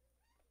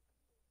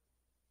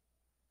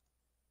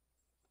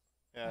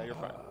 Yeah, you're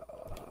fine.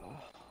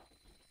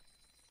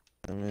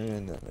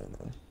 No.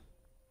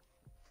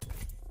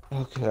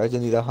 Okay, I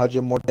just need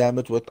 100 more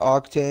damage with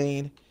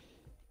Octane.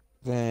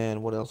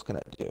 Then what else can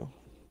I do?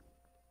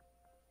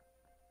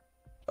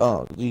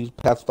 Oh, use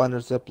Pathfinder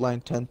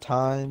zipline 10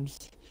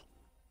 times.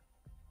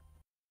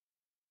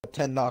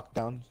 10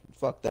 knockdown.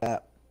 Fuck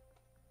that.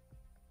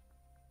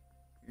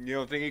 You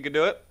don't think you could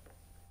do it?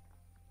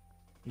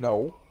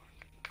 No.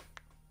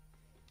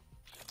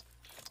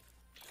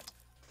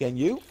 Can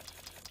you?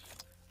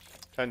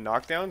 10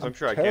 knockdowns? I'm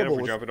sure I can if terrible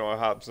we with- jump into a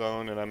hop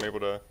zone and I'm able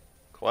to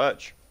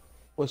clutch.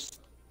 Was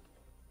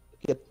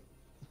get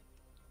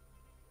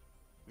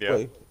Yeah.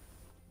 wait.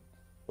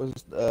 Was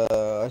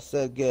I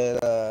said get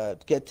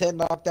 10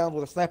 knockdowns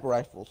with a sniper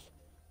rifles.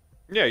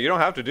 Yeah, you don't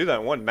have to do that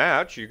in one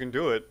match. You can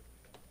do it.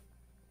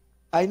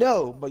 I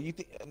know, but you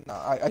think no,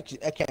 I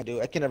can't do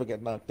it. I can never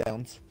get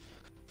knockdowns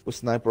with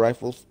sniper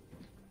rifles.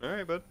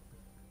 Alright, bud.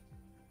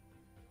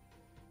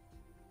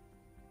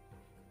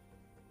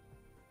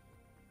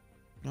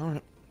 All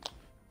right.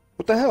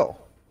 What the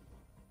hell?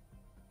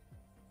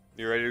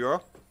 You ready to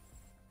go?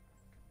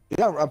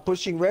 Yeah, I'm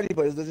pushing ready,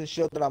 but it doesn't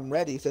show that I'm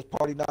ready. It says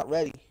party not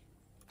ready.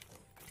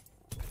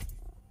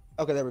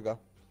 Okay, there we go.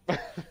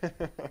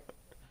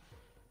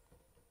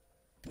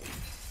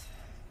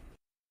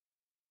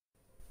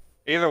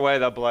 Either way,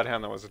 that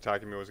bloodhound that was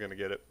attacking me was going to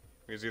get it.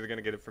 He was either going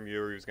to get it from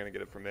you or he was going to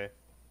get it from me.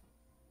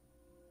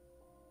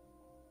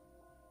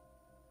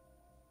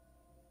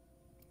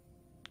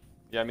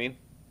 Yeah, I mean?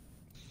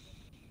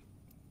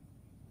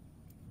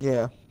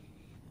 Yeah.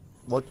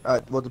 What?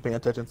 I wasn't paying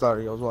attention.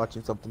 Sorry, I was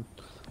watching something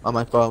on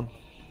my phone.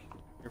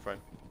 You're fine.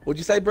 What'd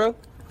you say, bro?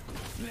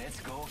 Let's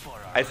go for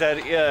our I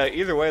said, yeah,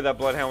 either way, that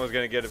bloodhound was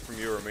going to get it from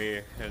you or me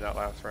in that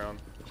last round.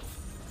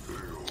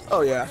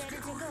 Oh yeah, Ready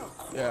to go.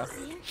 yeah.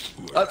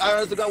 I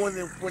honestly got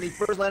when he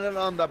first landed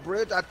on the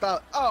bridge, I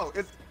thought, oh,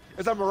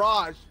 it's a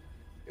mirage.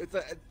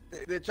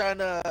 They're trying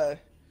to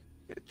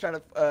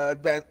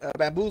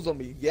bamboozle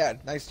me. Yeah,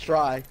 nice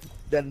try.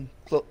 Then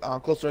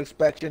closer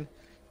inspection,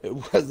 it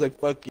was a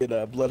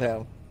fucking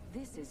bloodhound.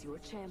 This is your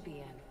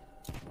champion.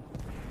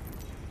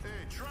 Hey,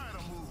 try to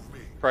move me.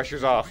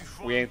 Pressure's off.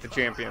 We ain't the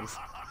champions.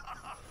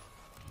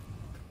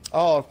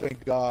 Oh,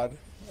 thank God.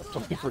 I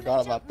totally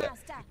forgot about that.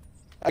 Master.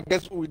 I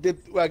guess we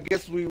did. I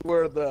guess we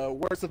were the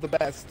worst of the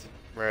best.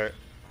 Right.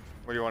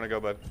 Where do you want to go,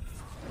 bud?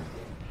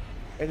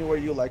 Anywhere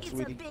you like, It's a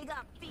sweetie. big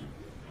upbeat.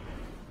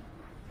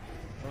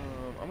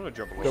 I'm going to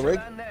jump a The little rig?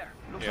 man there.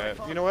 Looks Yeah, like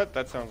fun. you know what?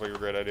 That sounds like a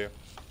great idea.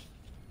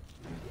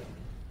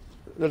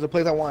 There's a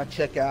place I want to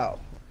check out.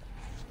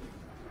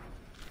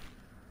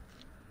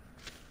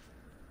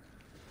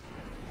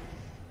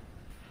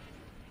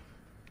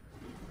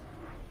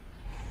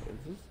 Is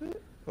this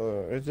it?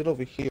 Or is it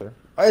over here?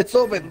 Oh, it's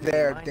over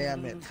there,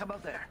 damn it. How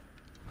about there?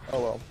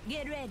 Oh well.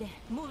 Get ready.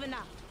 Moving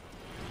up.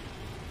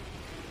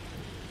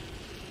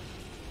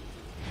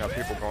 Got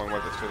people going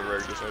with us to the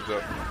rig, just heads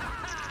up.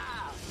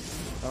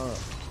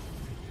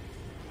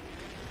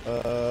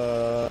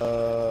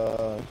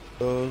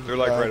 Those They're,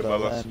 like, guys right are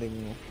above us.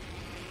 landing-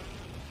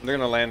 They're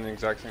going to land in the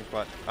exact same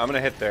spot. I'm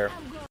going to hit there.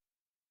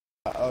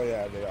 Oh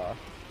yeah, they are.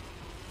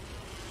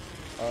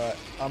 Alright,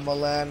 I'm gonna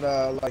land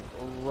like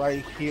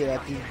right here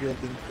at these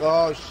buildings.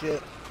 Oh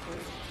shit.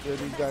 There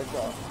these guys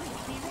are.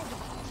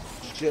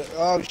 Shit.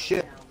 Oh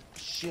shit.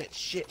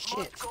 Shit.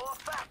 Go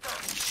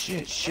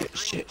faster.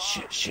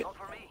 Shit. Not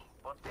for me,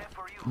 but there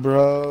for you.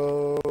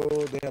 Bro,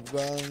 they have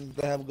guns.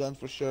 They have guns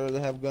for sure. They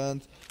have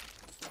guns.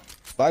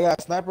 If I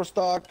got sniper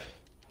stock.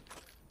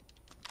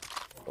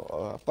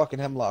 Fucking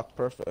hemlock.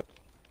 Perfect.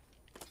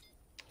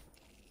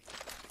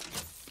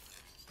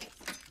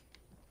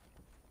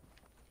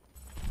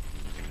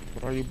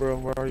 Where are you, bro?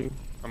 Where are you?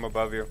 I'm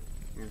above you.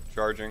 I'm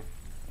charging.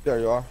 There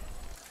you are.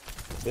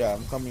 Yeah,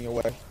 I'm coming your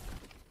way.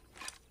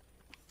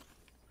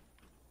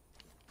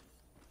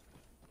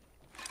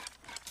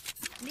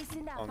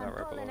 Listen up. On that I'm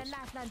right calling below a us.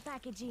 lifeline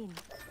package in.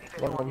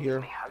 If One anyone over needs here.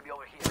 me, I'll be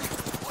over here.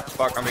 Well,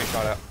 Fuck, I'm being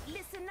shot at.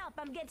 Listen up.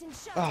 I'm getting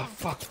shot Ah, at.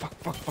 fuck.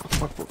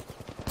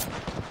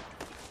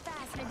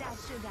 Pass me that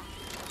sugar.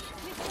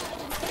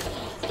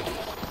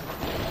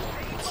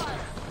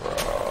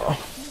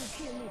 New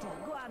kill leader.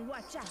 Go on.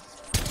 Watch out.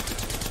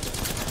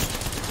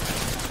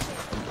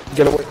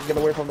 Get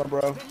away from them,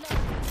 bro.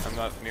 I'm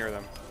not near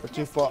them. They're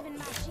too far.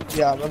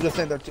 Yeah, I'm just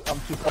saying I'm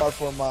too far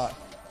for my.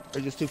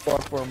 They're just too far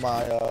for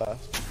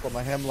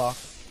my hemlock.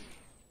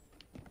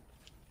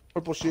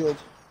 Purple shield.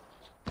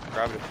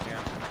 Grab it if you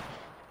can.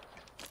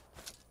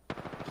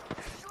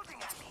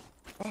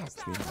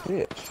 Fucking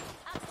bitch.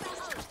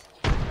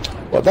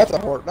 Well, that's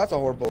a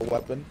horrible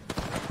weapon.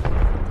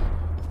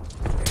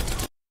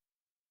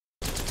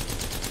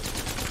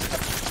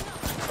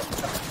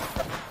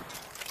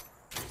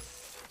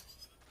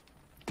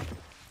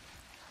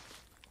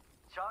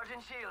 charging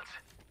shields.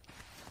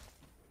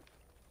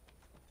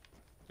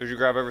 Did you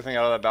grab everything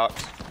out of that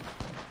box?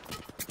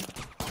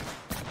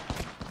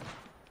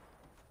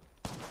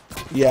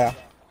 Yeah.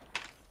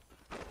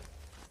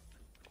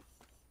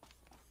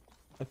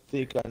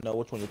 think I know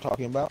which one you're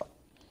talking about.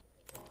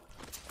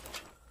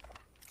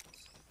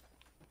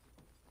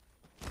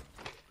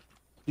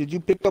 Did you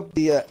pick up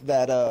the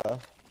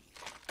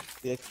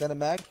the extended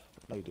mag?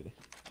 No, you didn't.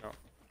 No,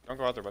 don't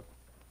go out there, bud.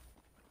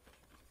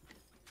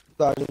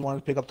 So I just wanted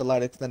to pick up the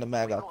light extended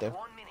mag We out got there.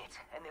 1 minute,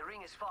 and the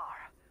ring is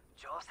far.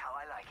 Just how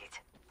I like it.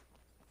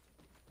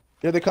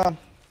 Here they come.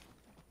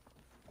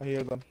 I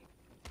hear them.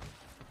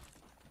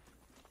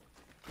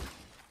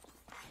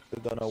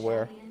 They don't know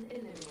where. Champion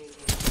eliminated.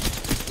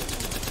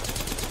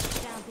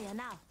 Down there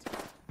now.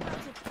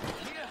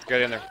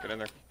 Get in there. Get in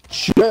there.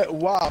 Shit!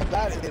 Wow,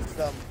 that is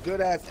some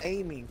good ass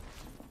aiming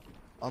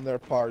on their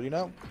part, you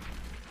know?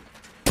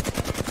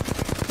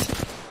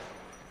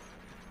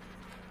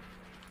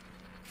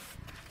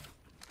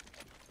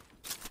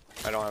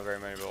 I don't have very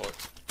many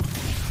bullets.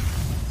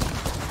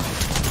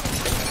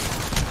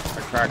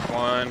 I cracked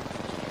one.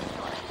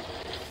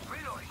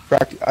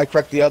 I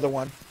cracked the other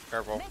one.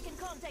 Careful. Making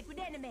contact with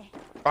enemy.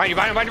 Behind you,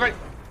 behind you, behind you, behind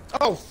you.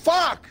 Oh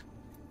fuck!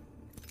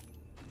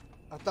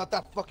 I thought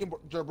that fucking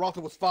Gibraltar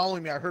was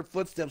following me. I heard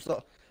footsteps,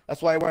 so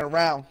that's why I went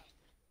around.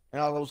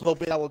 And I was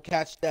hoping I would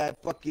catch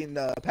that fucking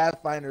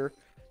Pathfinder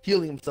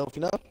healing himself,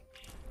 you know?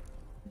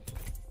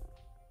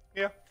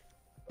 Yeah.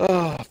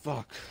 Oh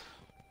fuck!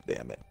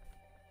 Damn it!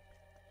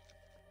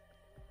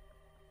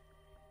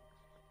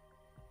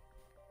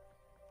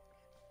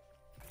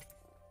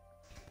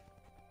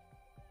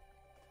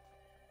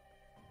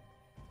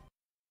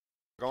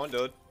 Going,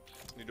 dude.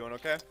 You doing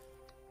okay?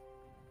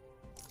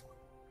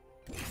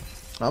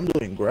 I'm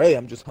doing great.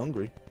 I'm just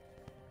hungry.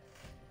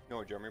 You know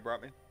what Jeremy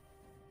brought me?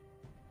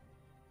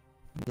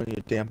 None of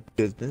your damn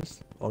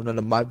business. Oh, none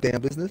of my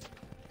damn business.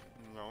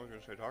 No, I was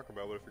gonna say Taco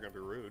Bell, but if you're gonna be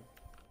rude.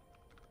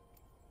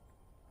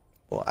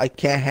 Well, I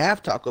can't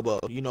have Taco Bell.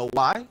 You know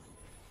why?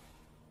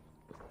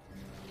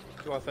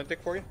 Too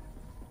authentic for you?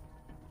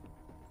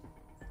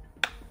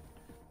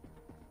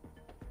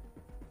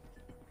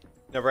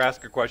 Never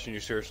ask a question you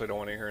seriously don't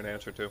want to hear an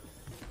answer to.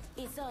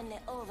 It's only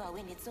over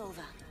when it's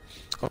over.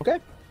 Okay.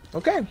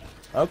 Okay.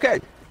 Okay.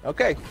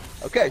 Okay.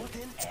 Okay.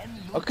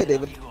 Okay,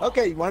 David.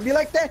 Okay, you want to be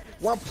like that?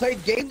 Want to play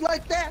games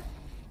like that?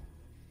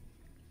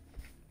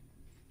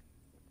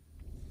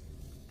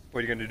 What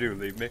are you gonna do?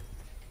 Leave me?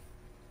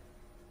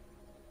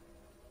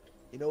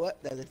 You know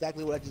what? That's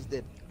exactly what I just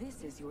did.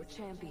 This is your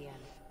champion.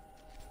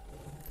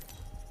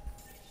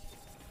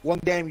 One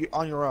game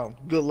on your own.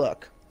 Good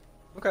luck.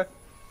 Okay.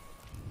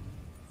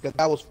 Because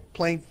I was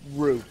plain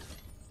rude.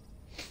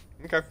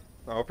 Okay.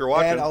 I hope you're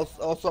watching. And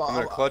also, I'm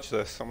gonna clutch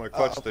this. I'm gonna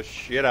clutch the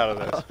shit out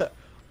of this.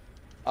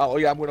 oh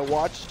yeah, I'm gonna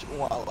watch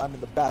while I'm in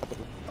the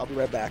bathroom. I'll be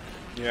right back.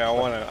 Yeah, I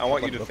want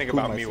you to I'll think poop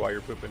about me myself. while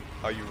you're pooping.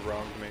 How you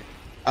wronged me.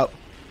 Oh.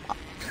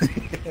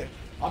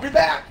 I'll be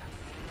back.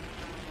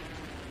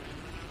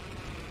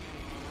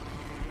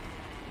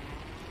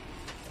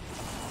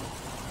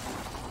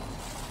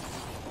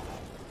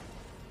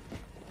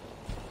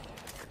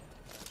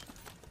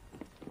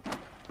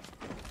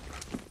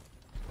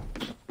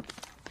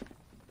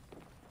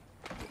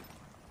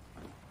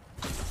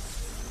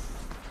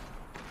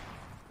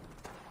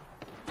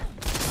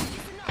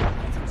 Listen up,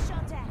 getting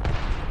shot at.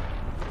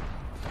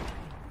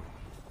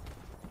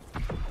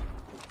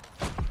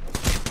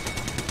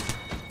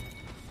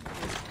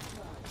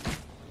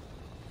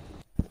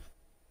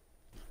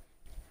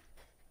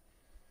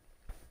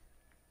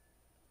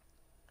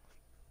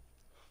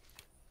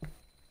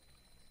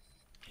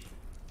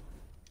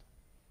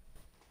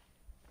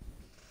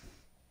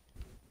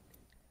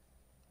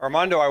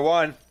 Armando, I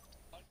won.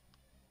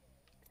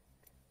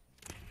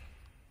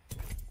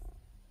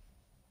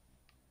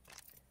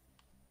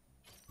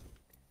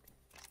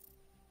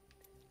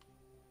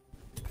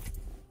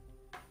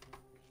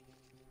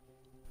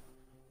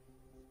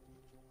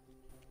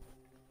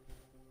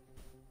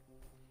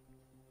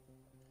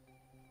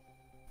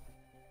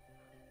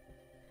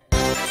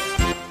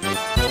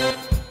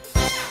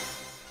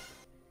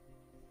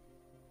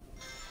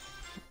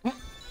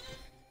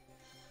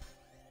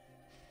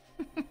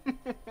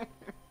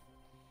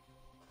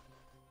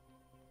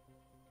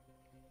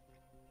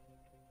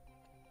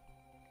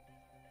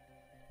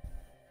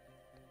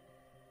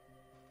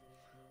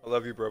 I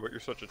love you, bro, but you're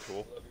such a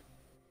tool.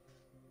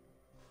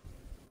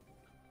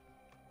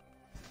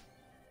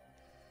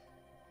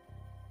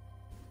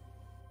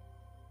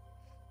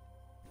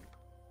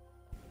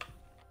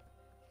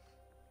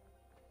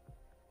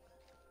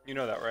 You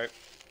know that, right?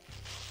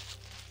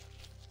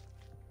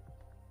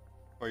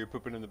 While you're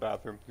pooping in the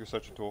bathroom, you're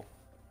such a tool.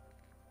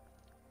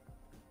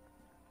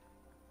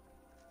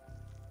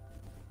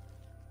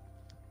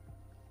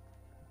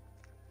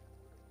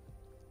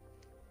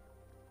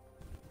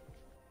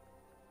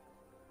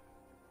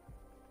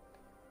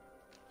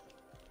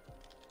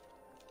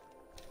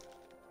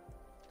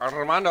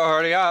 Armando,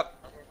 hurry up.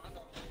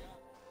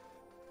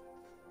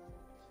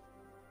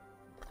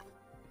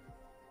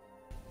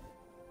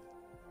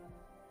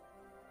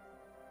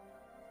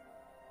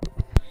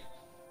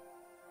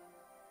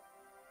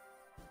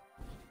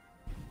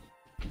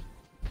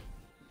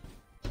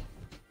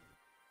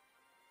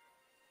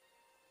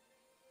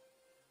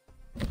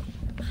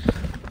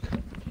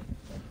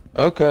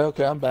 Okay,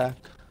 okay, I'm back.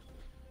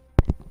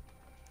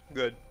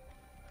 Good.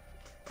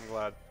 I'm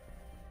glad.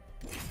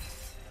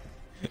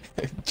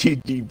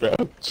 GG, bro.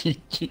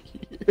 GG.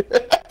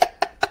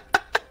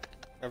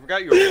 I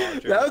forgot you were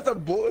watching. That was some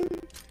bull.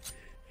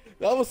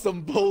 That was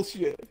some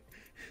bullshit.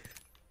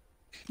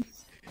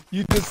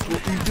 You just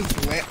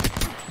went.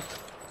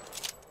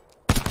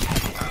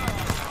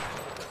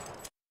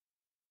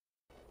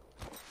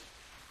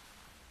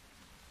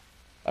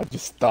 I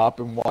just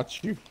stop and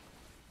watch you.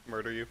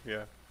 Murder you?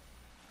 Yeah.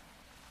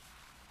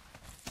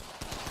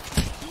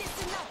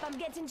 Listen up, I'm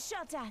getting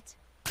shot at.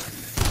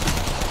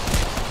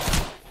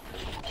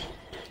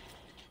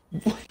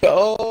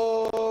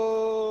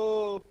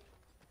 Oh.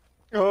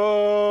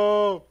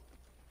 Oh!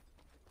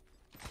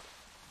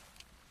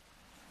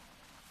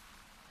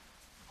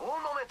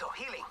 Un momento,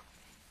 healing.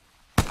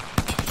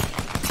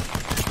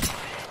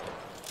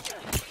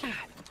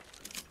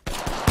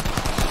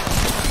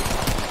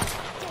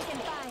 Taking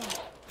fire.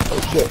 Oh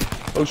shit.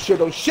 Oh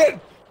shit. Oh shit.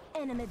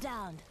 Enemy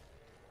down.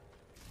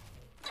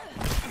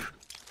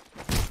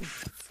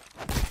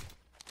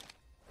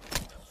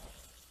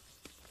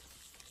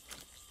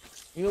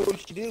 You know what we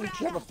should do? We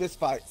should have a fist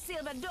fight.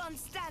 Silver, don't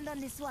stand on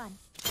this one.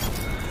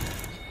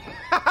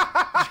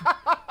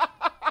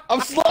 I'm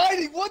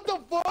sliding. What the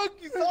fuck?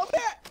 You saw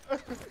that?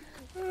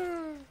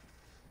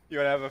 You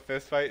wanna have a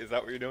fist fight? Is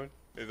that what you're doing?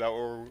 Is that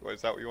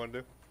what you wanna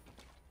do?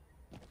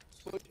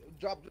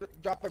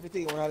 Drop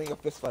everything. We're having a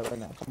fist fight right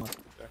now. Come on.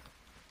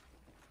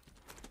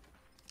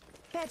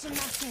 Patching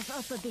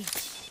myself up a bit.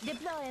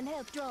 Deploy and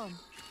help drone.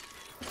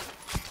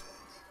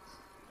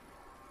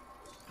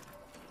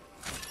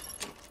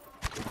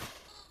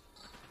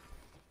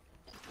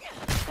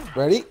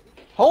 Ready?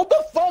 Hold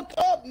the fuck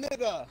up,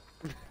 nigga.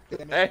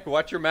 Hey,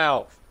 watch your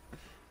mouth.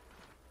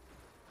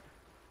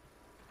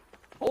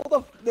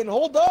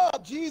 Hold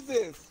up,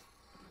 Jesus.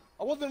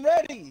 I wasn't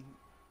ready.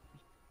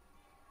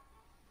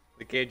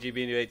 The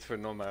KGB waits for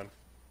no man.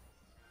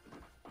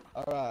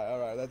 All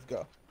right, let's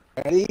go.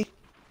 Ready,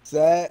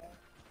 set,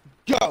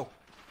 go.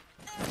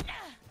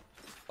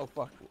 Oh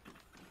fuck.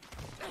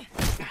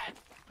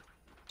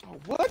 Oh,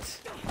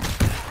 what?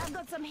 I've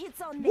got some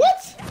hits on me.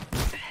 What?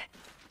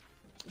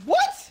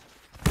 What?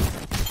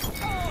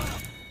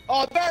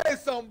 Oh, that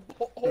is some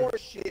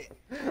horse shit.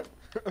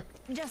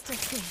 Just a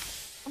second.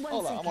 One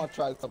Hold on, I'm second. gonna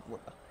try something.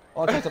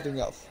 I'll try something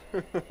else.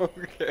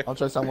 Okay. I'll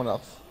try someone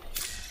else.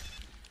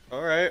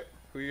 Alright.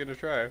 Who are you gonna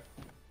try?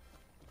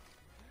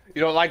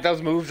 You don't like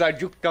those moves I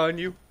juked on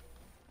you?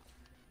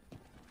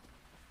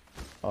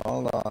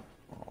 Hold on,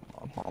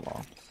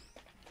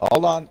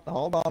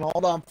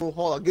 fool.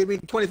 Hold on. Give me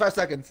 25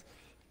 seconds.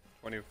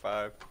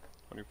 25,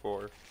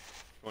 24,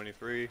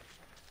 23,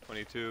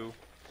 22,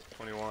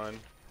 21,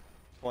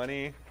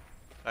 20,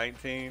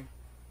 19,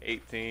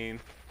 18,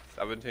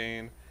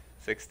 17,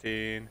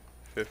 16,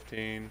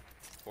 15, Breathe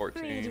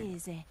 14,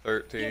 easy. You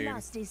 13,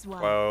 lost this one.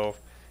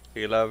 12,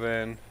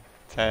 11,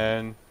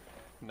 10,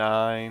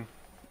 9,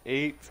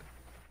 8,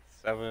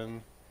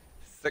 7,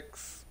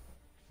 6,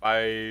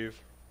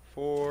 5,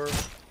 4,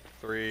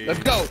 3, Let's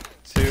go.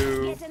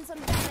 2. Getting some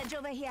damage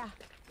over here.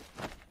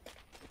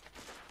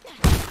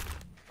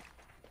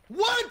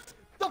 What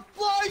the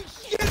flying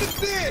shit is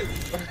this?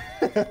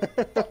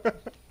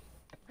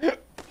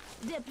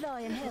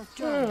 Deploy and help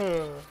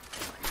drone.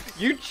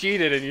 You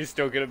cheated and you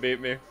still gonna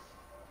beat me.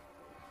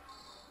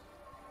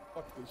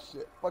 Fuck this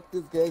shit. Fuck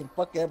this game.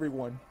 Fuck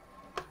everyone.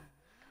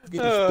 Let's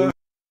get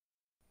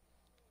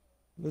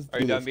this Are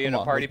you done being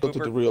a party Let's go to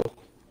the pooper? real.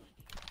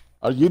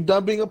 Are you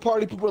done being a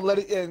party pooper? Let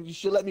it in. You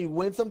should let me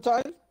win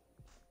sometime.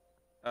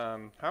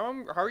 How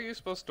are you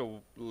supposed to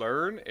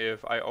learn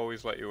if I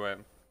always let you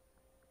in?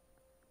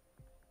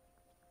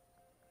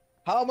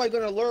 How am I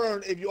gonna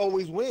learn if you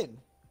always win?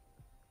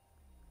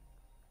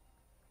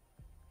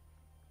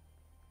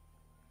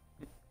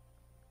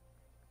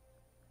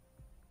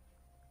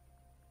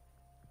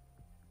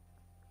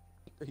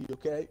 Are you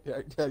okay?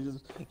 Did I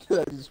just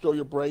destroy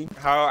your brain?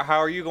 How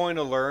are you going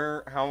to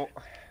learn how?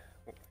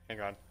 Hang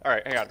on. All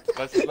right, hang on.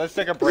 Let's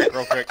take a break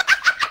real quick.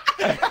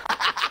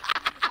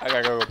 I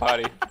gotta go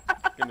potty.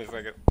 Give me a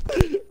second.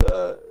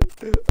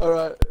 All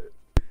right.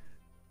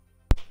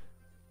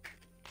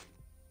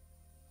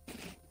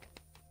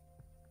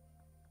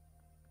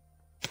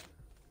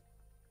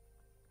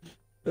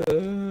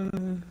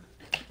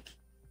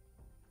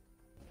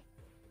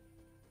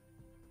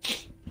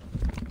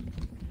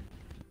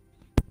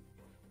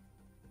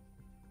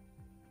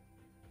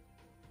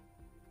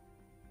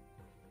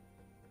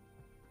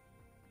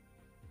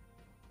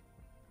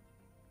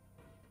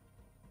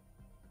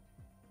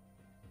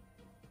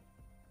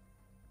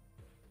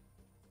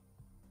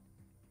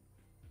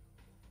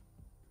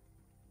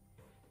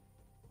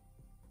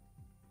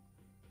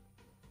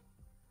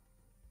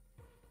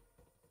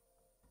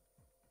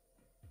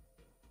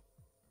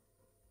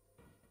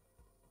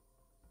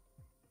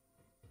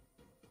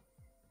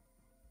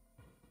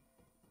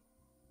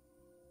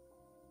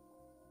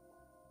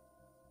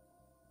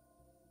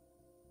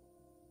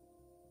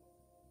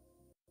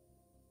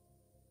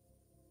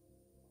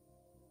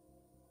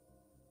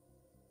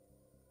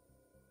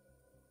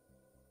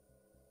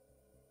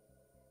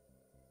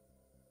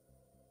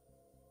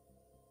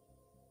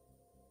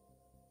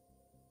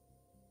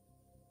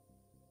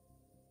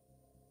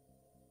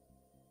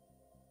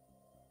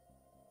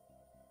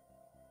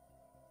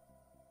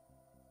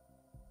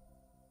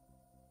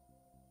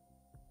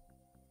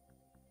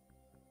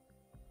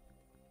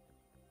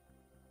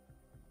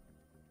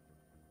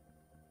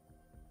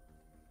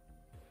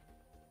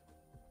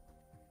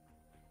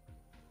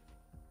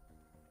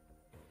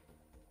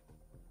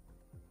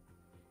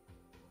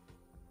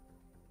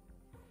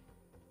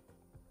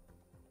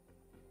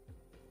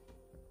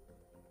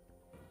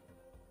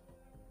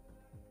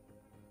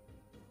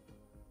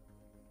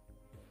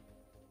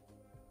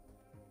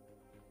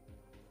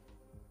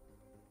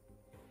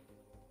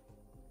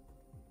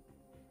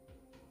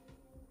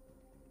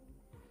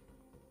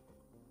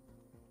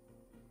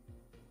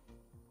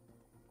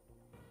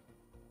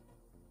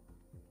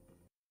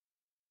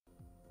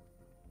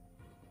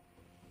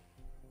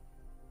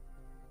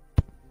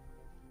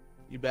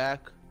 You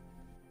back?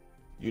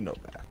 You know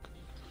back.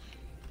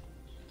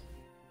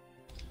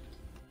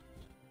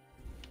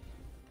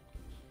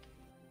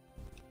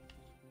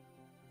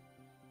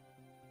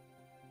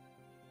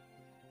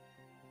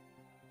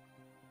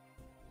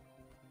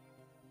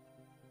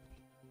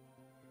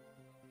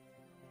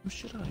 Who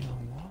should I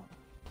unlock?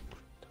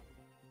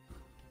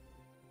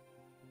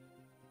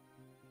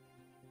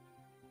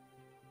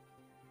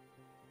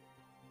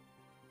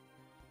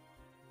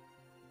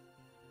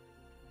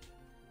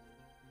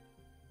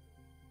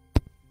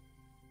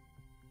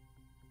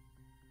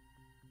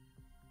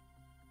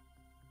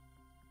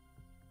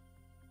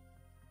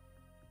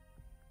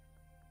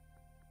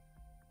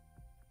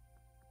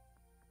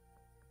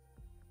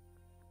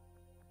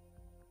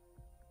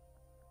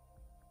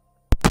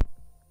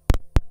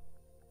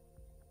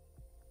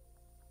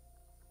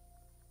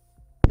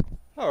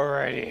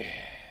 Alrighty.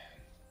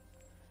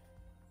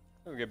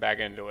 We'll get back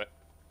into it.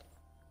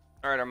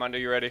 Alright, Armando,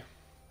 you ready?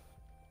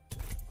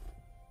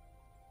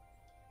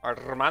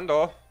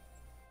 Armando?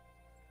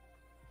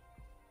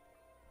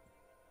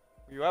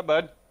 Where you at,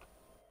 bud?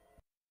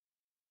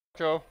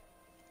 Joe?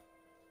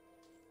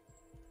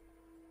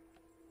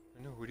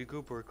 I know, where'd he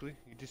go, Berkeley?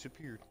 He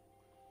disappeared.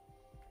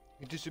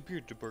 He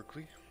disappeared to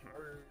Berkeley.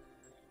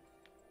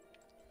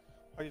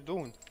 How you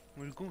doing?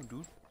 Where you going,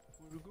 dude?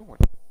 Where you going?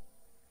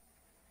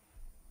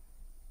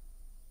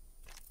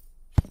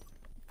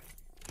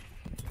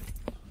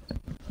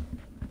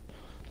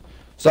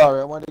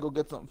 Sorry, I wanted to go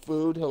get some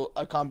food.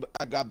 I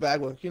got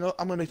back with, I'm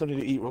gonna make something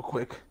to eat real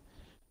quick.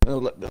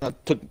 I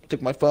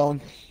took my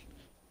phone,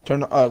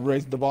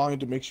 raised the volume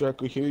to make sure I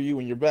could hear you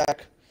when you're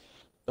back.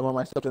 Then when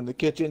I stepped in the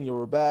kitchen, you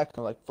were back.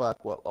 I'm like,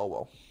 fuck, well, oh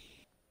well.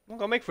 Well,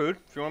 go make food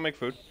if you want to make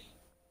food.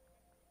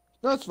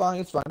 No, it's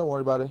fine, don't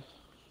worry about it.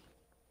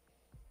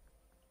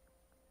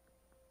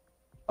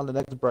 On the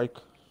next break.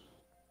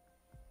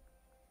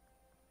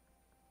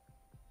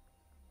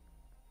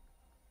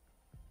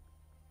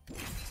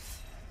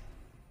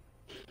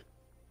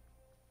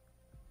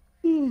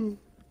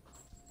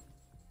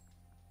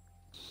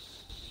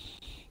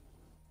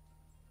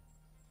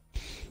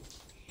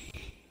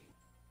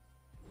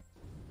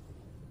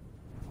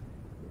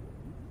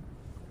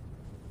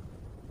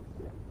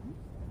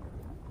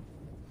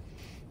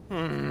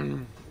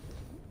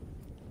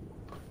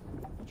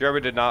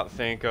 Jeremy did not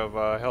think of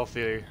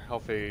healthy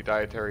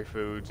dietary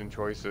foods and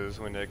choices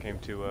when it came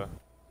to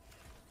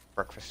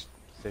breakfast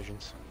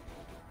decisions.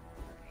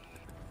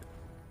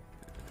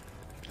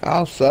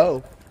 How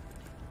so?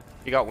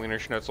 He got Wiener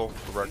Schnitzel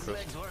for These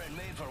breakfast. legs weren't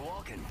made for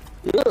walking.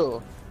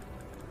 Ew.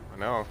 I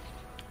know.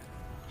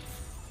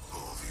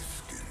 All these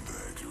skin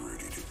bags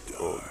ready to die.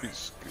 Oh, these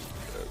skin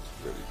bags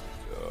ready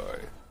to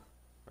die.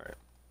 Alright.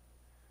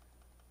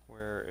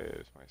 Where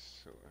is my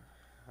sewer?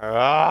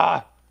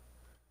 Ah!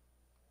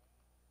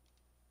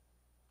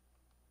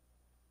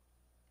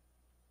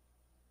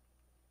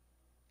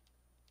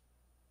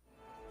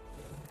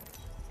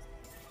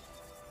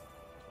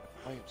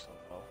 I am so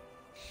low.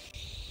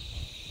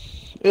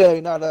 Yeah,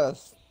 not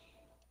us.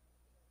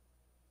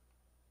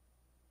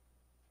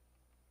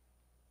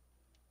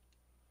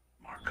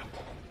 Markham.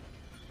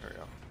 There we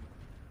go.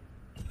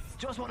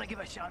 Just want to give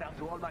a shout out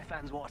to all my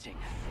fans watching.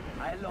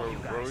 I love Where- you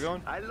guys. where are we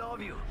going? I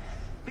love you.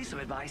 Piece of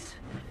advice.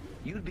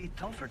 You'd be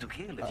tougher to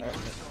kill if you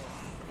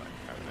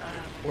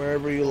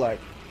Wherever you like.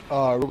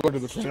 We're going to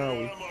the train, are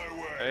we?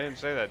 I didn't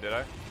say that, did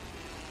I?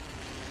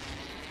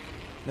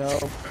 No,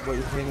 but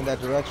you're heading in that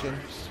direction.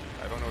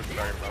 I don't know what you're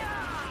talking about.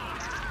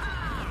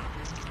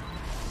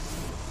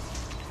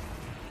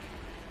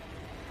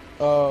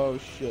 Oh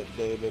shit,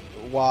 David.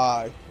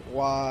 Why?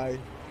 Why?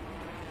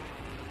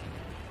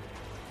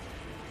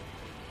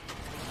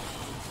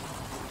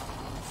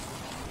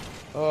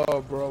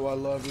 Oh, bro, I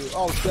love you.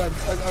 Oh, shit.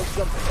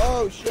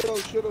 Oh, shit, oh,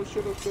 shit, oh,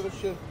 shit, oh, shit, oh,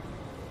 shit.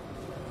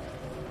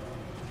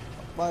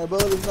 My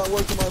ability's not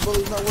working, my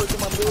ability's not working,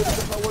 my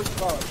ability's not working.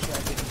 Oh, shit,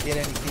 I didn't get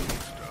anything.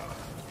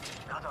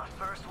 got our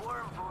first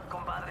worm food,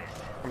 compadres.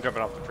 I'm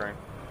jumping off the train.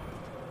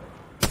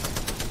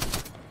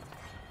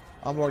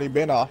 I'm already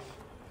been off.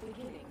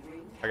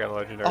 I got a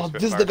legendary Oh, Spitfire.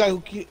 this is the guy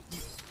who...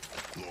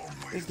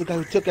 This is the guy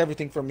who took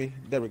everything from me.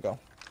 There we go.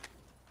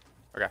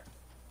 Okay.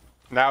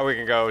 Now we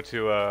can go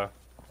to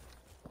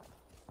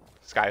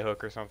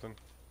Skyhook or something.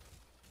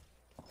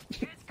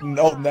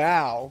 No,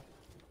 now.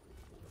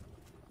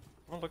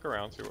 I'll look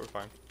around, see what we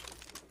find.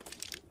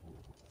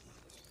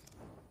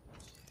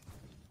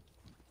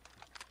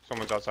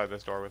 Someone's outside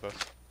this door with us.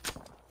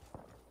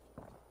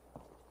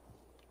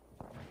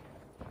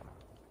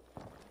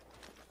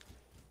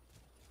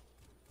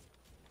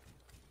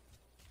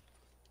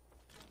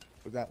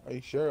 Was that? Are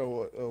you sure,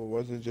 or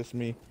was it just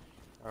me?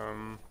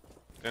 Then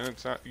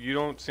it's not, you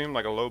don't seem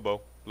like a Loba.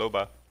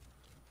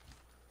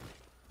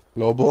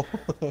 Lobo.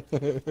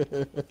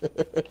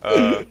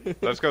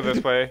 Let's go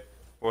this way.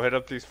 We'll hit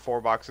up these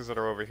 4 boxes that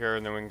are over here,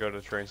 and then we can go to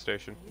the train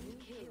station.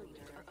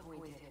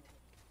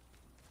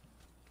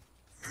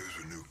 There's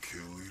a new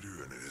kill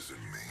leader, and it isn't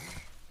me.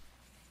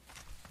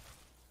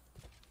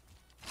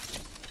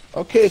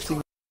 Okay,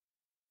 see.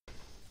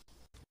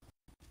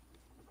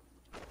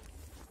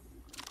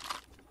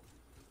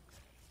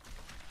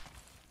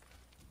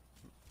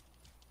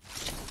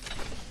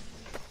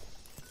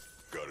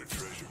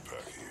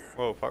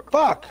 Whoa, fuck.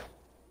 Fuck!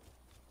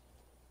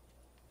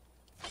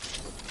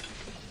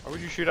 Why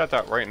would you shoot at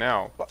that right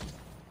now?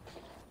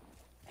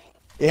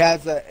 It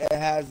has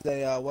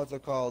a, what's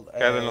it called?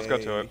 Yeah, then let's go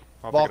to it.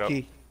 I'll pick it up.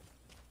 Valky.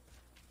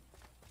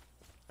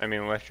 I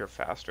mean, unless you're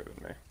faster than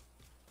me.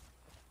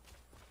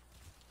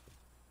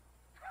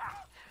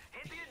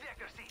 Hit the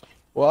ejector seat.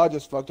 Well, I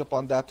just fucked up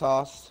on that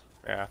toss.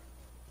 Yeah.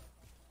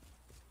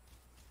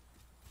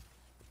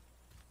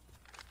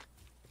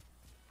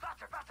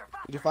 Faster, faster,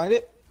 faster. Did you find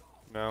it?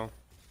 No.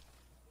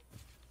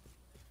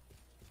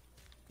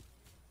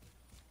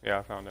 Yeah,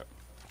 I found it.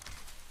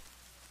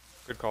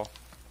 Good call.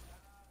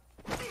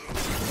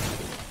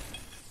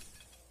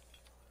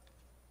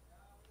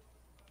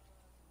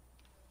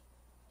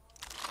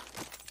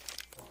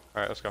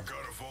 Alright, let's go. Got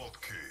a vault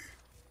key.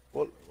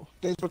 Well,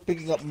 thanks for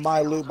picking up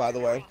my loot, by the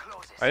way.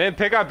 I didn't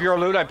pick up your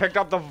loot, I picked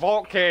up the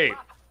vault key!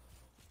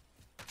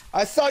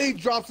 I saw you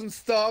drop some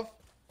stuff.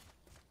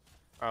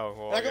 Oh,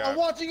 well, Like, yeah. I'm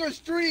watching your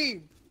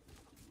stream.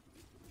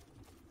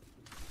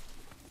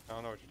 I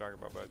don't know what you're talking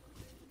about, bud.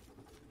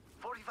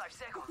 45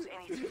 seconds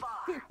and it's far.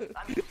 I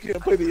mean, You gonna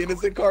play the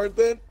innocent card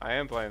then? I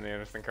am playing the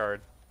innocent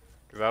card.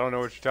 Because I don't know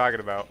what you're talking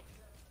about.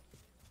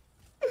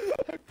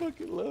 I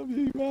fucking love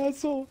you, you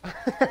asshole.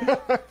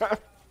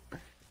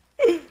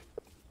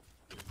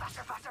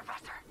 faster, faster,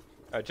 faster.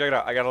 Alright, check it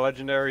out. I got a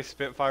legendary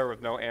Spitfire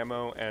with no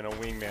ammo and a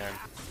wingman.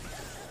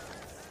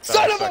 Son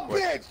I of a suck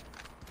with. bitch!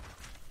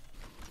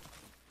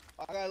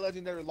 I got a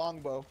legendary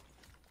longbow.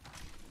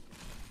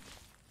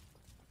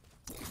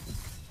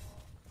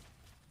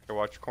 Okay,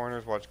 watch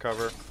corners, watch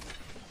cover.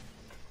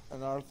 An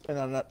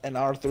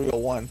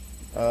R301.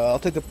 I'll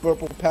take the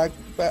purple pack.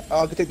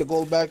 I'll take the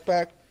gold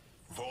backpack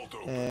Vault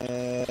open.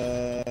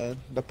 and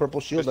the purple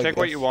shield. Just I take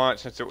what guess. you want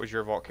since it was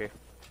your vault key.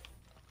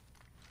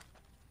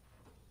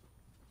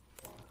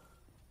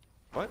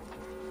 What?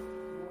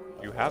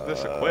 You have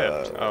this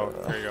equipped. Oh,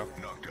 there you go.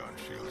 Knockdown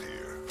shield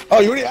here. Oh,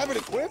 you already have it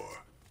equipped?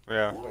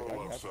 Yeah.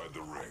 All outside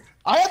the ring.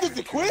 I have this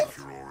equipped?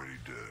 You're already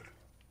dead.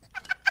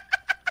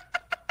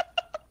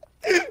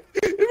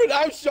 Even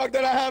I'm shocked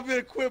that I have it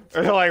equipped.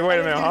 Like, wait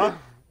a minute, huh?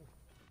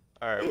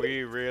 Alright,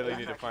 we really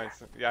need to find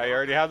some. Yeah, you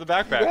already have the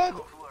backpack. Yeah.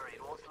 Don't worry,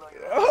 it won't slow you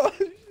down. Oh,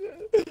 shit.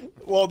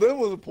 Well, that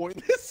wasn't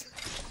pointless.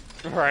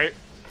 Right.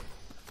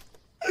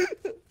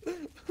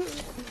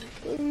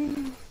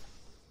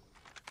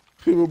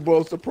 We were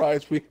both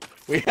surprised we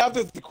have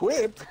this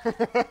equipped.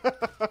 Package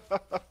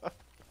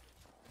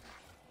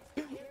being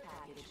delivered.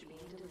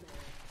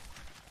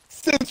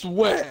 Since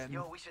when?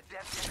 Yo, we should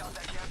definitely check out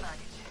that care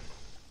package.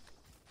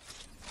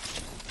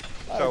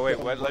 So, wait,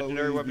 don't what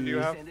legendary believe weapon do you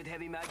have? Extended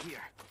heavy mag here.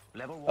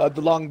 Level 1.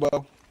 The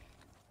longbow.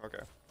 Okay.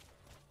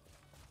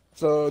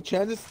 So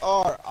chances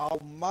are I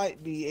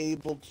might be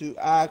able to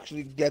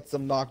actually get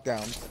some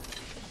knockdowns.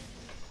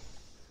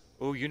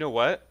 Ooh, you know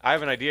what? I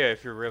have an idea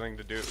if you're willing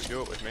to do it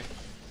with me.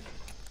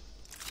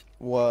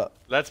 What?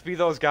 Let's be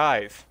those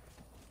guys.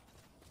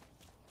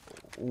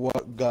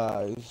 What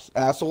guys?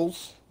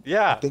 Assholes?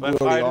 Yeah, think let's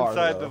we already hide are,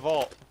 inside though. the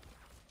vault.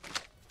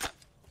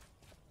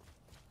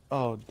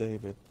 Oh,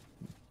 David.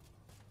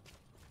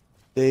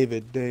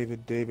 David,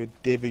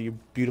 you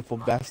beautiful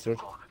bastard.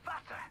 Go,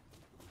 faster.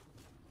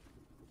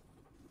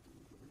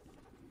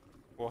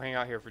 We'll hang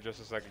out here for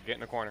just a second. Get in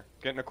the corner.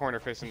 Get in the corner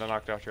facing the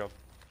knockdown shield.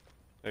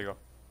 There you go.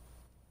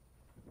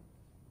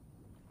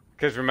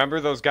 Because remember,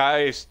 those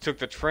guys took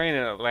the train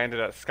and it landed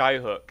at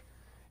Skyhook.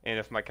 And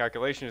if my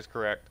calculation is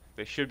correct,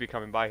 they should be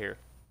coming by here.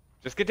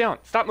 Just get down.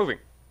 Stop moving.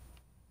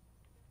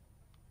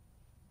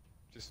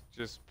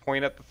 Just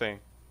point at the thing.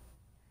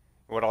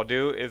 What I'll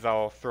do is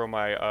I'll throw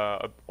my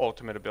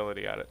ultimate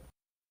ability at it.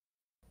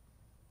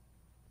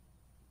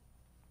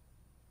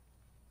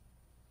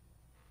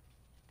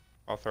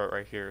 I'll throw it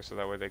right here so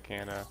that way they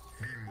can't Need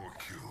more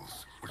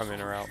kills. What's come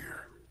in or over out.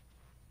 here?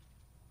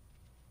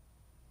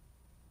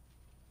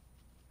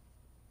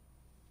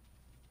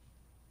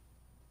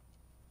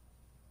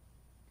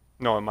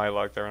 No, in my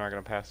luck, they're not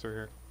going to pass through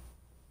here.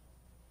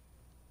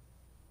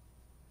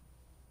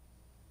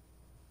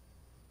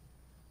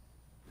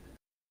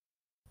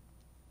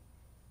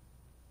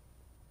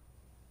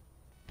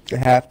 They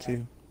have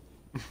to.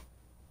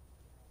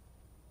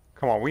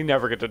 Come on, we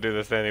never get to do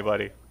this to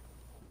anybody. Are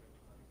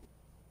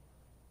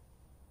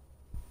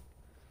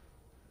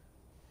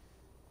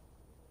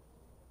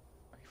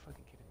you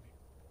fucking kidding me?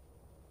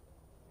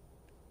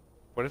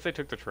 What if they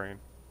took the train?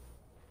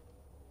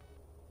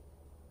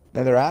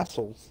 Now they're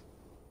assholes.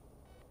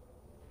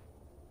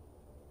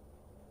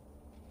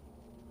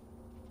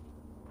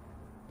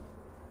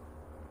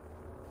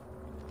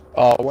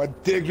 Oh,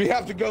 what digs? We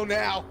have to go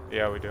now.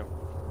 Yeah, we do.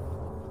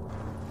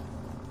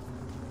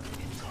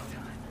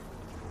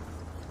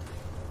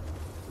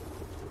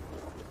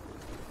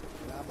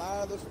 I'm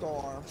out of the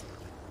storm.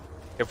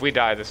 If we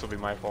die, this will be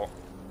my fault.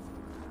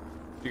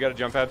 You got a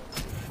jump pad?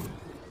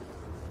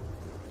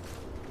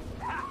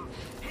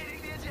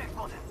 Hitting the eject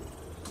button.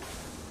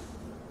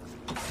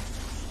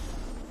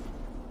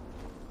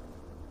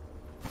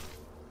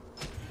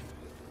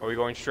 Are we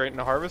going straight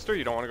into Harvester?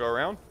 You don't want to go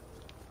around?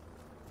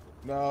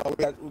 No,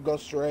 we go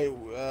straight.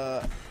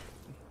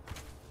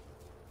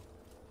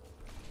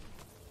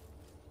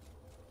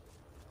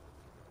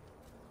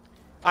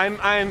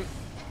 I'm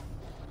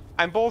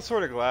both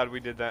sort of glad we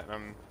did that, and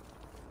I'm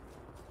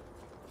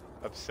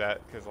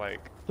upset because like.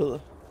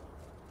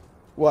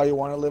 Why, you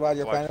want to live out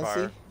your Watch fantasy?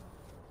 fire.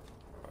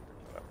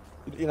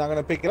 You're not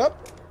gonna pick it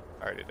up?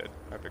 I already did.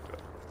 I picked it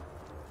up.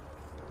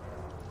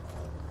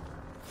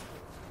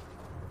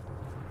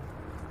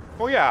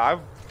 Well, yeah,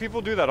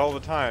 people do that all the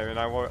time, and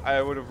I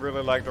would have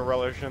really liked to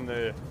relish in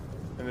the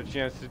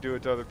chance to do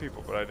it to other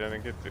people, but I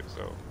didn't get to,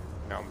 so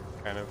now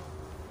I'm kind of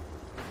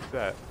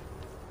upset.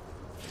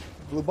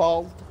 Blue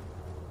balls?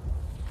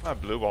 Not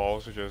blue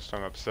balls, it's just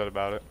I'm upset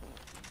about it.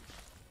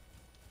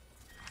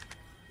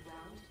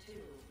 Round 2.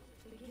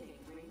 Beginning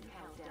ring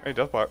countdown. Hey,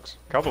 Deathbox.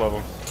 Couple of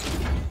them.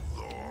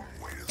 Long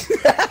way to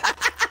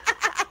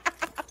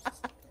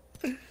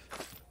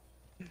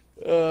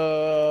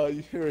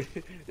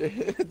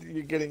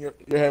You're getting your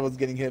head was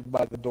getting hit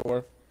by the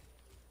door.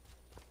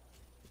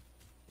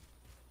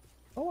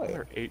 Oh wait.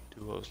 There are 8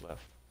 duos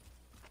left.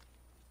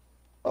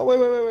 Oh wait.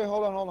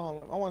 Hold on.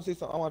 I want to see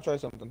something. I want to try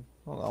something.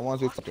 Hold on. I want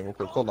to see something real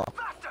quick. Hold on.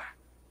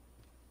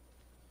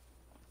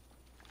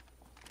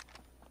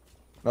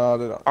 No,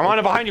 they don't. I'm on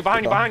it behind you.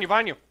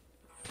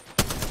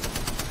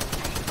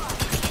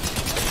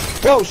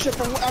 Whoa, shit!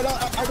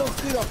 I don't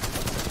see them.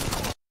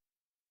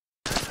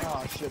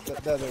 Oh shit!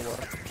 There they were.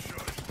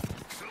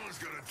 Someone's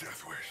got a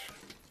death wish.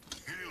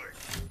 Healing.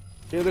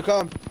 Here they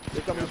come.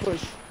 They're coming to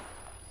push.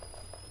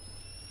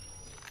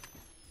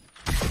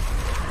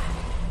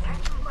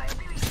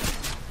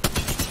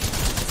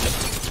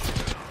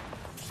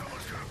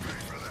 Someone's gonna pay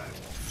for that.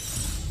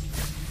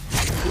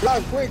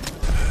 Live, quick!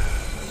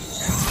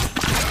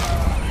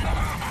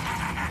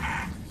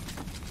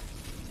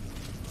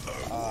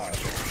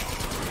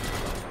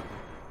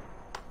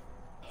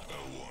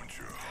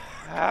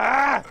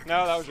 Ah!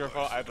 No, that was your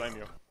fault. I blame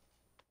you.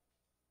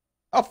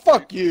 Oh,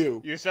 fuck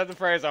you! You said the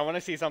phrase, I want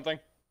to see something.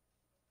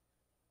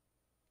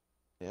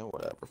 Yeah,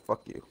 whatever.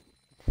 Fuck you.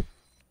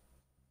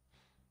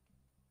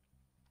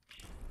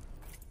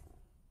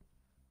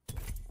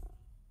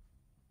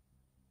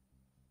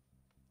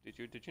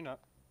 Did you not?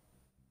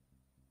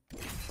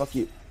 Fuck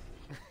you.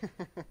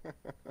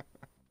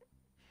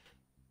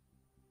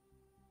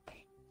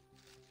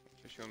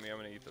 Just showing me I'm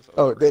gonna eat this.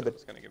 Oh, David.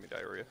 It's gonna give me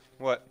diarrhea.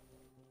 What?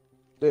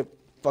 Dude,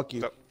 fuck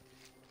you. Stop.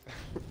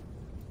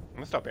 I'm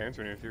gonna stop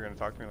answering you if you're gonna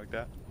talk to me like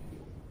that.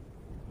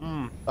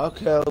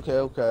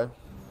 Okay.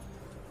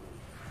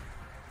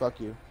 Fuck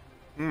you.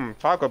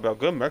 Taco Bell,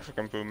 good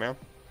Mexican food, man.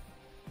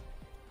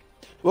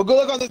 Well, good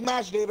luck on this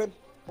match, David.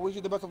 I wish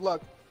you the best of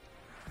luck.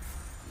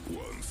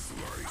 One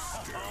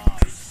slice down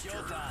to stern,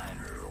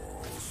 it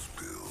all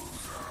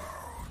spills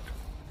out.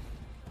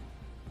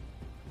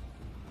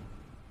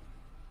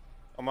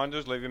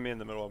 Amanda's leaving me in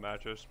the middle of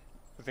matches.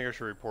 I think I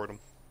should report him.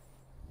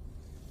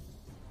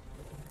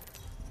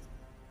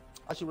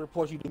 I should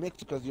report you to Mix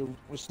because you're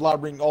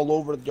slobbering all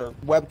over your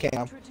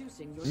webcam.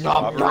 Introducing your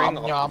Nom, Slobbering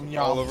nom, nom,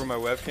 all nom. over my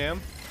webcam.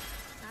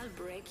 I'll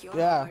break your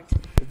Yeah, heart.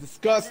 it's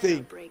disgusting.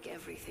 I'll break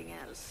everything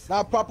else.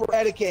 Not proper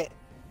etiquette.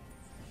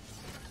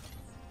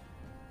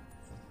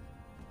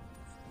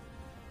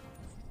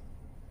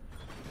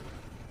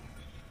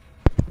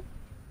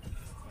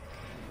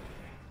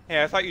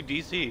 Hey, I thought you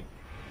DC'd.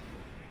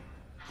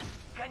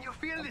 Can you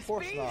feel the Of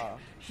course speed? not.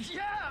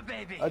 Yeah,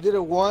 baby. I did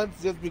it once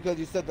just because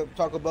you said the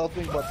Taco Bell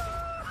thing, but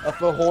I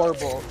feel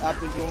horrible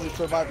after you only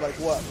survived like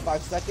what,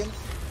 5 seconds?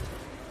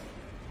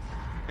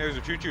 Here's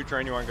a choo-choo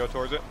train. You want to go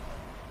towards it?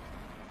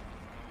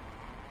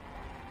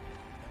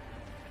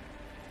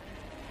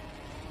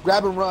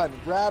 Grab and run,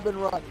 grab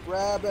and run,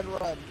 grab and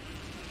run.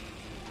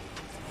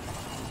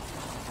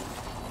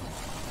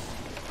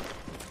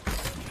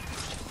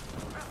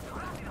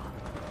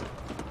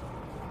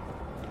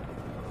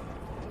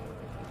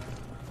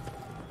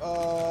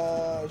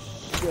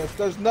 Shit,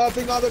 there's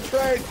nothing on the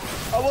train.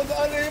 I was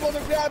unable to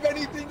grab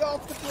anything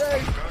off the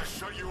train. Gotta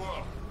shut you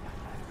up.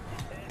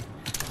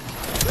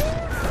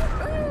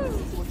 This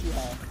is what you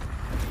have.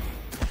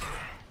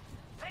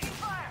 Taking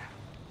fire.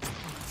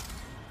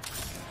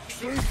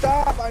 Please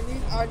stop, I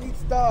need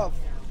stuff.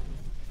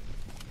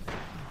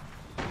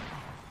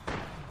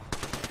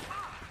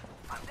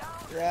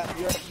 Yeah,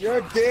 you're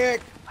a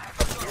dick.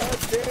 You're a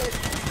dick.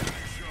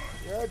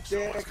 You're a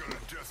dick.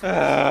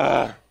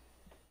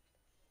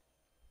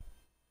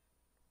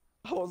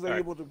 I wasn't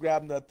able to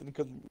grab nothing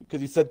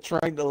because you said train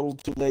a little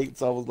too late,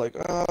 so I was like,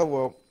 oh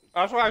well.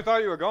 That's why I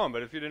thought you were going,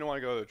 but if you didn't want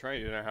to go to the train,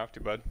 you didn't have to,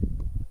 bud.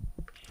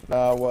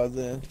 No, I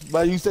wasn't.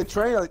 But you said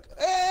train, like,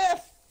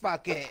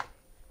 fuck it.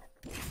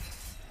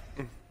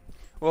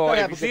 Well, Gotta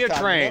if have you a see good a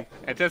time, train,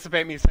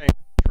 anticipate me saying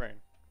train.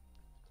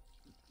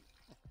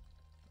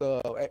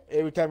 So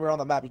every time you're on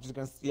the map, you're just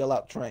gonna yell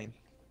out train.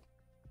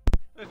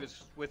 If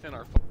it's within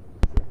our...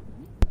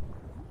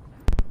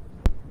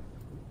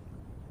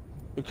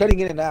 You're cutting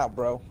in and out,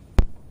 bro.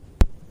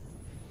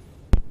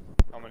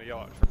 I'm gonna yell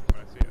out train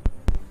when I see it.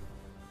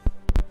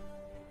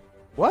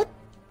 What?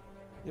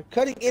 You're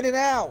cutting in and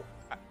out.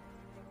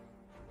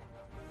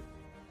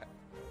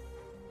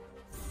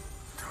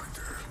 Time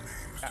to add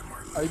names to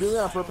my Are you doing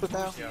that on purpose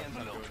now? Yeah, I'm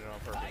not doing it on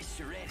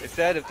purpose. It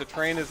said if the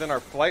train is in our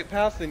flight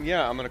path, then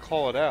yeah, I'm gonna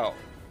call it out.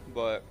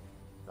 But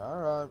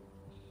Alright.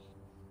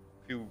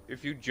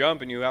 if you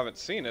jump and you haven't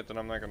seen it, then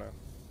I'm not gonna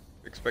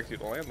expect you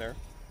to land there.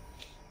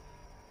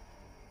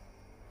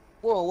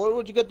 Whoa, where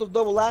would you get those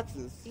double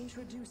axes?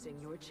 Introducing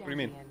your do you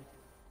mean? champion.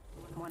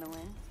 Wanna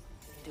win?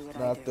 Do what I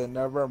do. Nothing,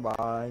 never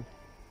mind.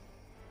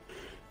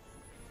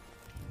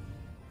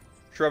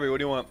 Shrubby, what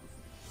do you want?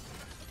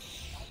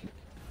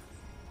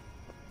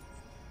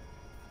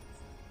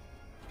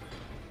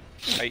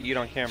 I eat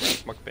on camera,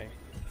 it's mukbang.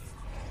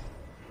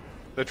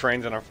 The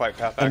train's in our flight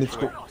path, And it's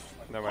actually. cool.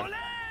 Never mind.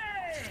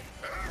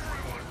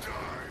 Everyone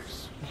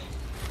dies.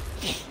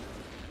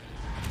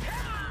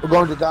 We're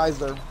going to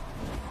Geyser.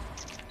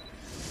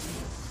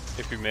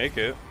 If you make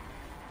it.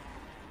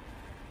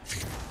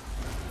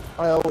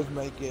 I always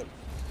make it.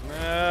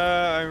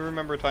 I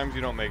remember times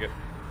you don't make it.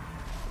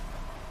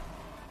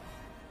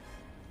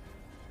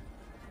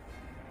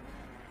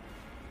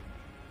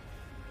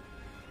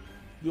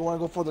 You want to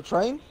go for the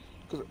train?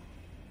 'Cause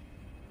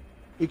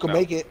you can No.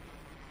 make it.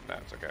 Nah,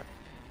 it's okay.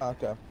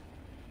 Okay.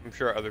 I'm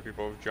sure other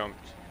people have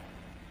jumped.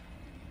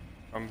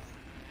 I'm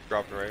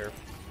dropped right here.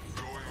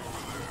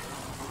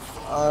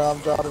 I'm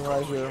dropping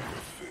right here.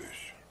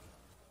 Fish.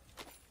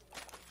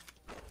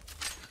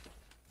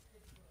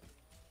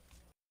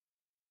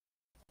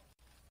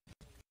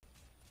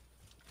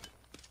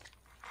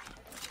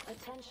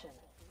 Attention.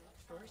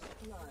 First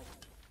blood.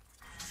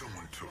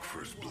 Someone took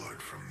first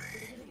blood from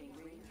me.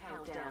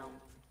 Countdown.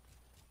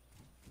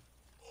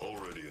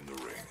 Already in the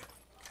ring.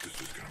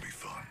 This is gonna be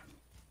fun.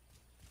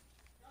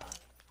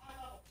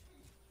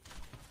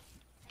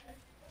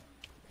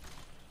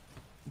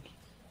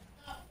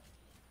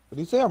 Did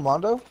he say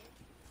Armando?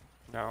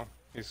 No,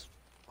 he's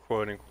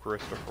quoting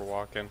Christopher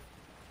Walken.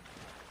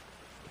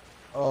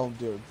 Oh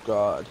dear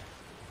God.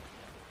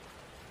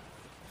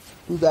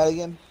 Who's that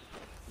again?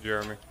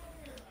 Jeremy.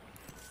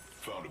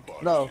 Found a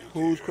body No, shield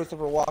who's here.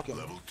 Christopher Walken?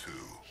 Level 2.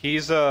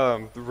 He's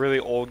the really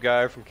old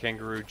guy from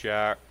Kangaroo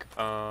Jack.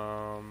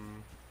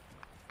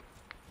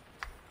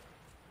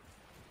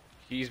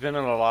 He's been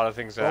in a lot of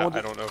things that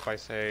I don't know if I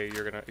say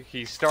you're gonna.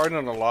 He starred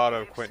in a lot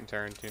of Quentin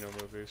Tarantino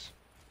movies.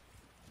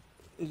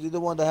 Is he the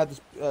one that had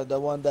this, the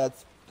one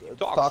that's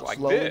Talks like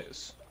slowly?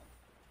 this.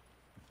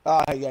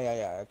 Ah,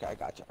 yeah. Okay, I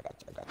got you.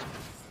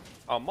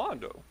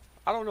 Armando,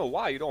 I don't know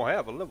why you don't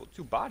have a level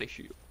 2 body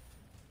shield.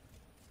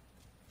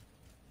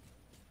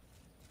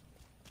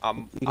 I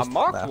just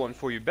marked laugh. one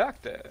for you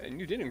back there, and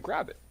you didn't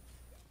grab it.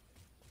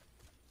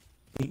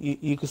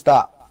 You can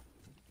stop.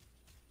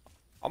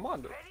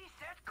 Armando, Ready,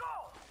 set, go!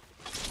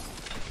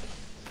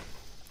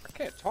 I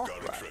can't talk Got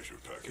a right. treasure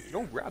pack You here.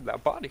 don't grab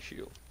that body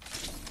shield.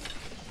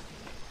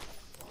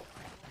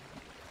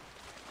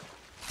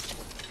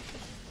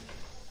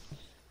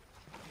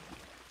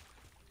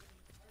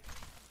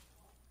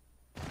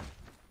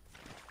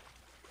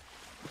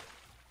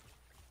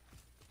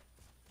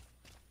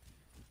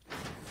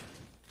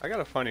 I got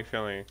a funny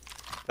feeling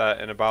that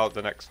in about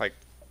the next like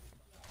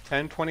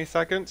 10-20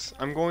 seconds,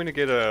 I'm going to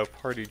get a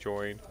party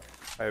join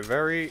by a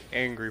very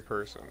angry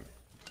person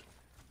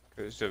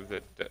because of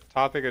the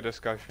topic of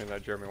discussion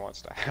that Jeremy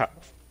wants to have.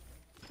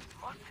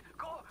 Must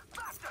go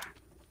faster!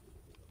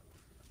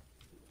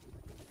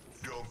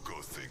 Don't go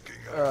thinking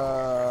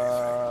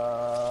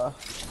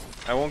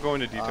I won't go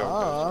into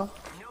detail.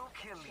 New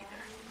kill leader.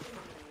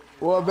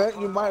 Well,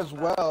 then you might as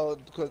well,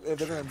 because if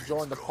they're gonna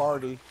join the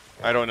party.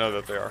 I don't know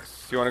that they are.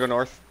 Do you want to go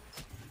north?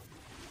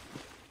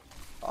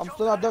 I'm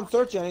still not done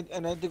searching,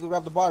 and I need to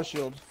grab the body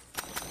shield.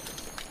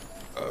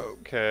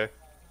 Okay.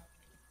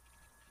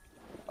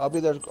 I'll be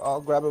there.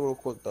 I'll grab it real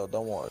quick though.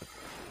 Don't worry.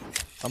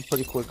 I'm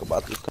pretty quick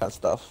about this kind of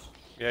stuff.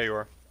 Yeah, you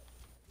are.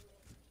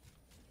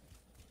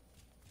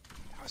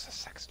 That was a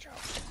sex joke.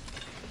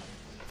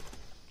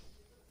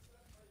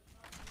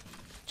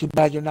 Too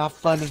bad you're not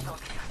funny. Level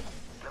 2.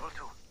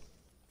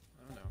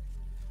 I don't know.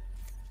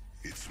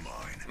 it's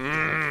mine.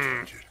 Mm.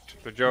 Touch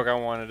it. The joke I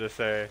wanted to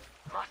say.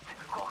 Must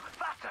go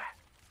faster!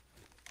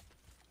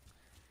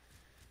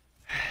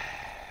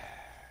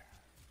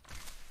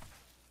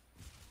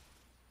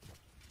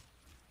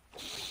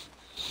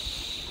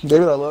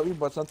 David, I love you,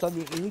 but sometimes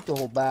you need to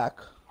hold back.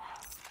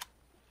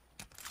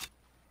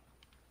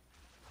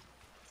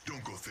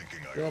 Don't go thinking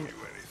I Yeah. owe you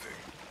anything.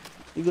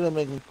 You're gonna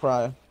make me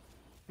cry.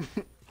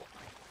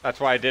 That's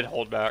why I did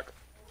hold back.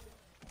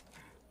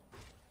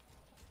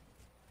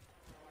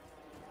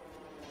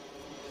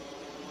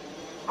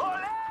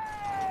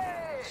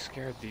 Olé!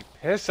 Scared the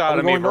piss out we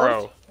of me, going bro.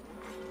 north?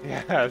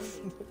 Yes.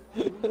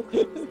 We're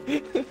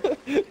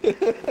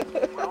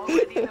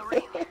already in the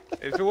ring.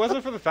 If it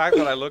wasn't for the fact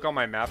that I look on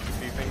my map to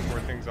see things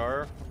where things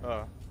are,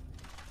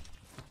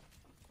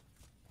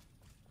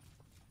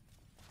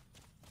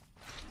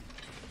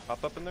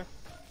 hop up in there?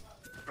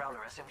 Prowler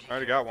SMG. I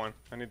already got one.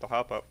 I need to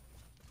hop up.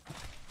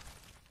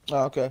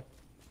 Oh, okay.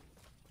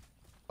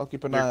 I'll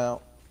keep an You're- eye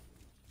out.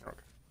 Okay.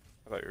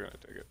 I thought you were gonna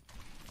take it.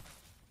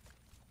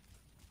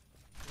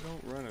 I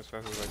don't run as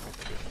fast as I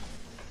think I do.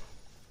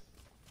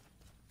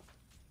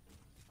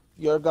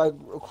 your guy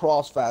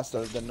crawls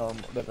faster than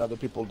than other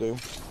people do.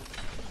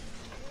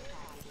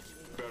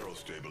 Barrel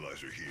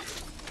stabilizer here.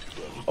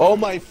 Oh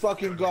my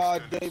fucking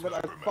god, David,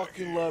 I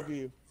fucking love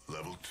you.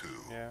 Level 2.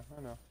 Yeah,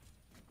 I know.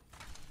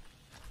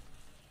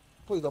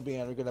 Please don't be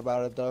arrogant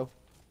about it though.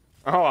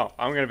 Oh,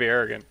 I'm gonna be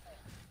arrogant.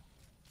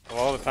 Of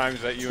all the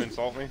times that you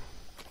insult me.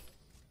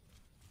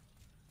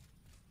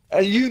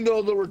 And you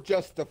know they were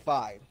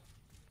justified.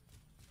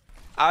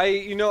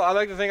 I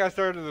like to think I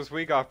started this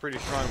week off pretty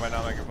strong by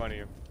not making fun of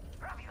you.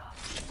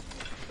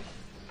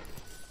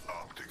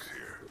 Optics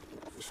here.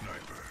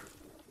 Sniper.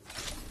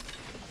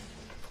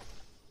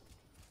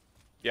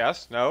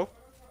 Yes? No?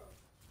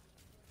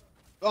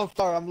 Oh,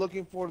 sorry, I'm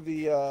looking for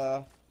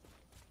the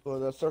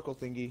circle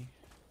thingy.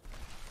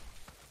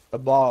 The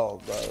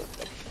ball, the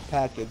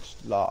package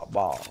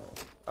ball.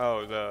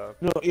 Oh, the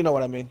You know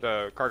what I mean.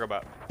 cargo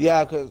bot.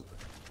 Yeah,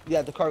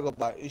 the cargo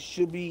bot. It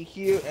should be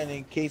here, and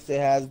in case it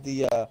has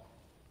the,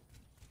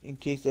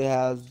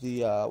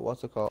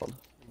 what's it called?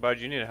 Bud,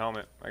 you need a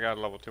helmet. I got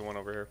a level 2 one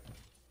over here.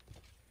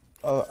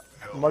 Helmet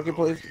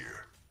Marketplace. over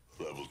here.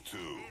 Level 2.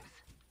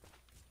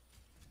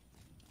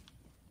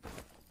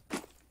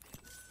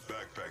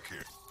 Backpack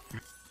here.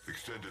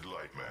 Extended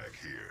light mag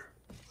here.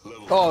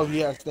 Level Oh 3.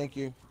 yes, thank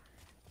you.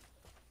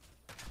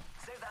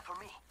 Save that for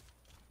me.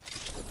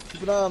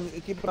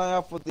 Keep an eye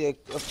out for the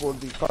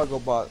cargo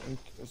bot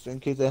in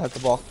case it has the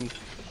ball key.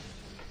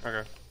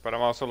 Okay. But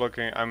I'm also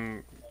looking,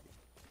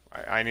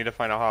 I need to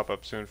find a hop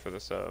up soon for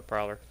this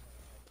Prowler.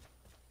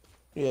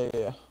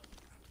 Yeah.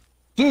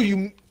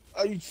 Dude,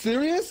 are you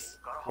serious?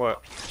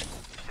 What?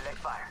 Select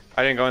fire.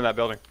 I didn't go in that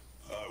building.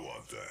 I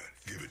want that.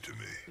 Give it to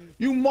me.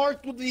 You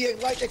marked with the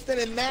light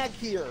extended mag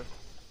here.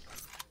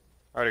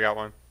 I already got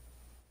one.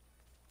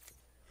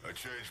 I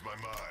changed my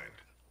mind.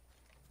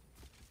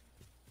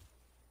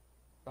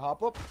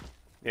 Hop up.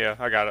 Yeah,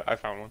 I got it. I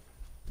found one.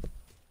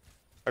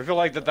 I feel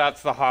like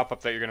that's the hop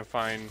up that you're gonna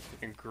find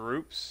in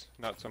groups,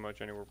 not so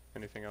much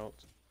anything else.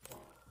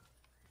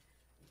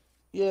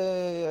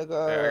 Yeah, I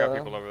got. Yeah, I got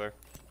people over there.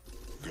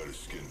 Got a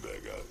skin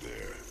bag out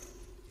there.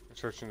 I'm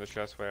searching the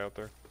chest way out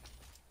there.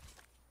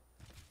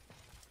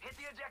 Hit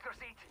the ejector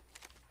seat.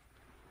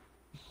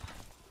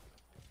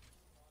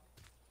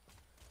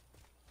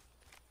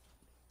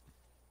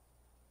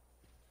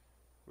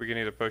 We can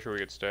either push or we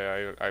could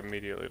stay. I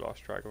immediately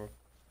lost track of them.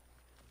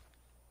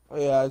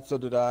 Yeah, so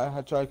did I.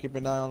 I try to keep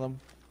an eye on them.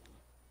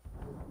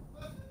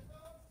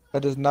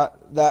 That does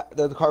not.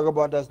 The cargo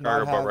bot does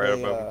Cargo not bot have right a.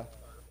 above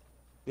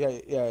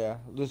Yeah.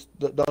 Just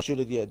don't shoot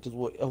it yet. Just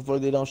wait. Hopefully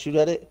they don't shoot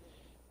at it,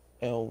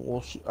 and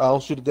I'll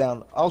shoot it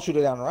down. I'll shoot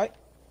it down, right?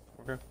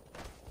 Okay.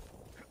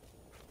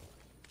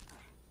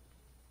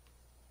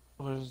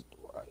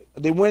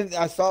 They went.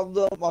 I saw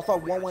them. I saw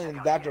one went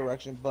in that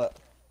direction, but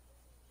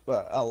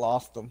I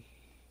lost them.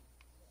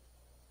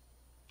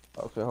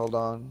 Okay, hold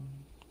on.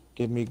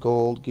 Give me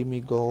gold. Give me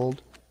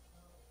gold.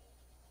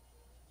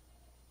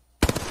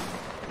 Took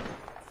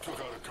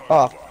out a cargo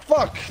Ah, box.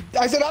 fuck!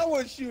 I said I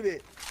would shoot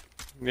it.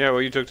 Yeah,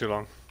 well, you took too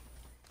long.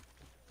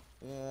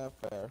 Yeah,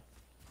 fair.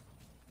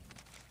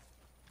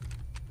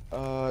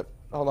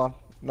 Hold on.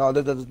 No,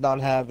 that does not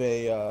have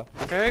a.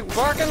 Okay,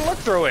 fucking look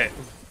through it.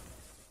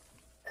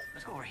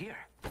 Let's go over here.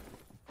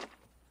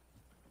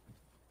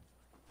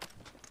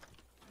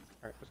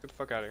 Alright, let's get the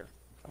fuck out of here.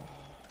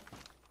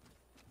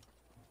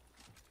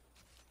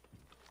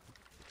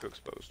 Too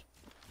exposed.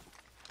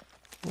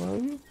 Where are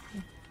you?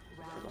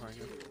 They're behind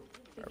you.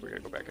 Alright, we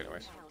gotta go back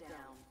anyways.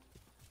 Countdown.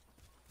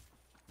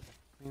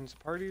 Means the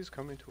party's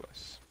coming to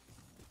us.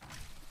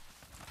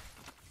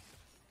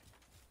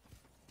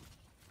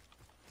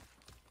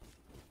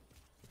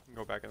 We can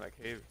go back in that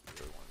cave if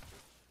you really want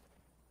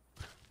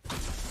to.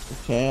 You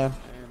can.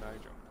 And I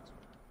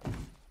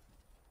jumped.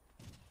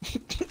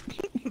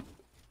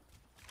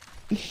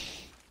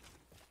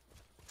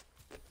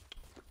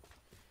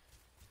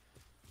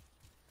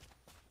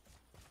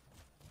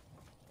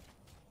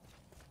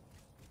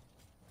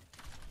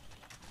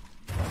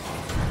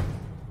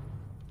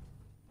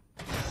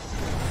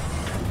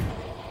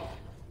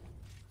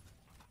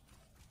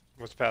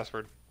 What's the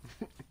password?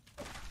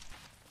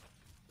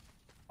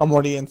 I'm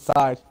already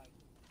inside.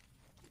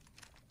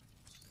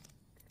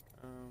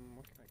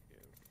 What can I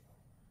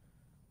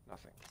give?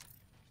 Nothing.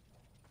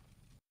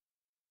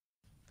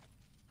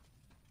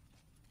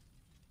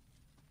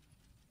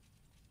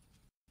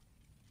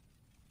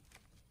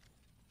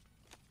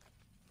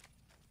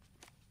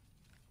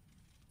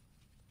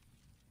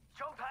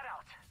 Jump pad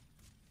out.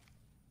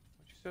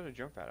 What you said a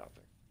jump pad out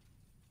there?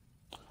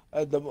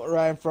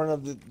 Right in front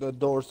of the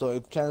door, so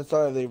if chances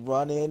are they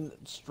run in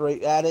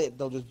straight at it,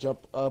 they'll just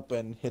jump up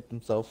and hit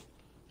themselves.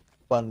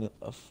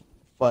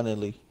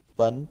 Funnily.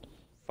 Fun.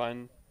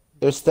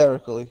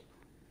 Hysterically.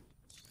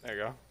 There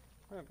you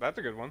go. That's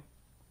a good one.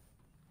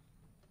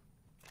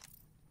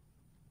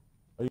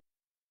 Are you-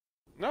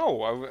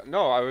 No,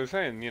 I was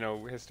saying,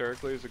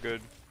 hysterically is a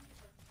good.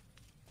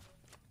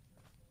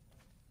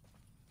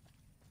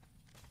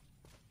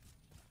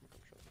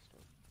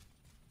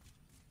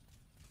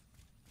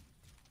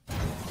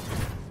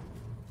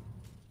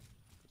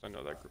 I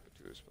know that group of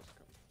two is supposed to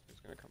come. Is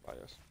gonna come by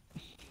us.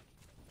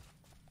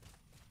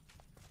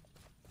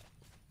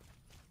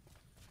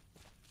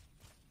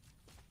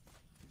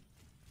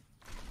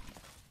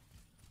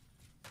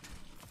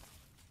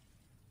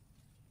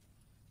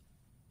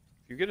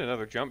 If you get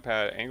another jump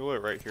pad, angle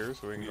it right here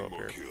so we can go up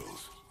More here.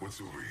 kills. What's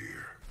over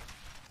here?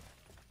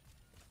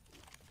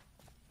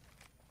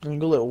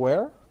 Angle it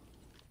where?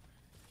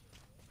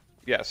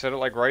 Yeah, set it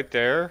like right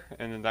there,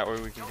 and then that way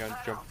we can kind of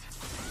jump.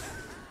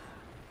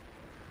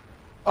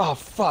 Oh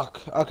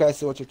fuck. Okay, I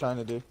see what you're trying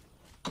to do.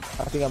 I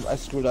think I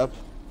screwed up.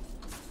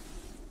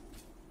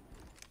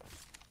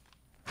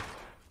 I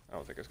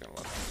don't think it's gonna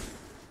let me.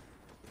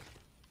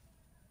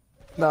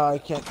 No, I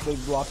can't. They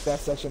blocked that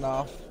section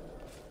off.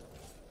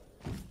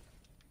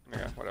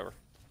 Yeah, whatever.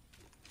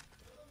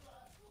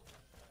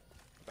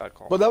 Bad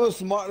call. But that was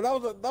smart. That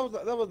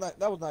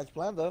was nice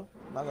plan though.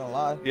 Not gonna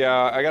lie.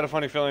 Yeah, I got a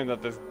funny feeling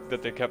that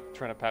they kept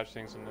trying to patch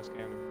things in this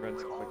game. Red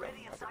stuff like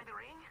Already that. inside the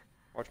ring?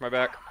 Watch my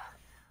back.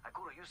 I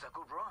could use a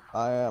good run.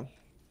 I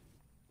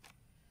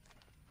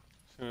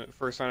am.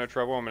 First sign of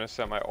trouble, I'm gonna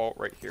set my ult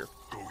right here.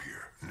 Go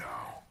here,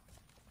 now.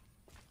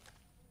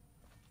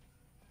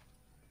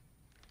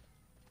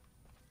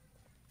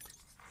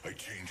 I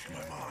changed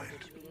my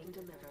mind. Being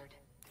delivered.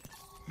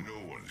 No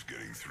one's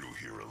getting through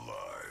here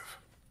alive.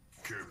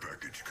 Care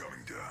package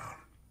coming down.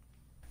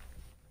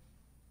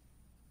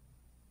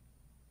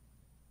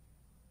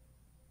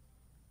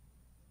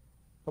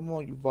 Come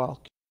on, you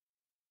Valk.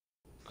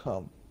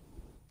 Come.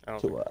 I don't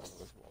To think us.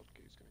 this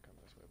Valky's gonna come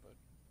this way,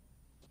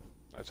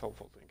 but that's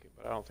hopeful thinking.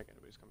 But I don't think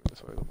anybody's coming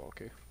this way with the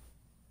Valky.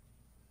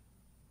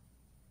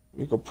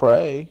 We could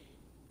pray.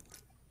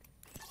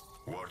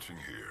 Watching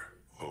here.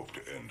 Hope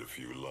to end a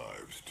few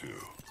lives too.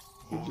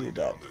 We Holding did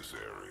down that. this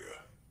area.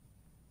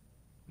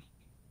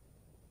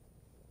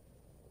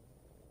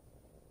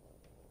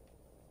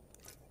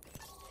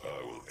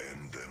 I will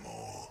end them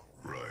all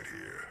right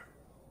here.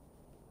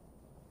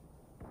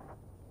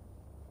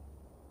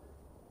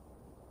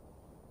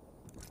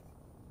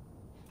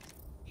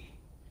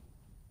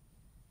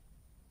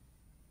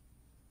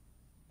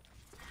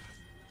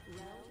 Round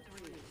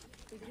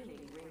 3. Beginning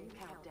ring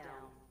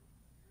countdown.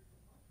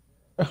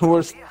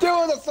 We're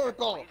still in the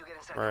circle. Need to get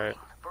inside the Right. ring.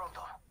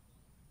 Pronto.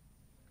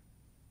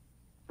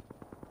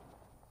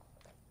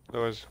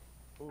 Those.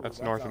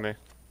 That's north of me.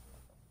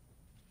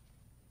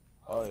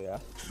 Oh yeah.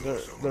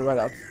 They're right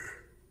out.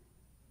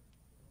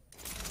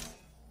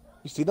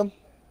 You see them?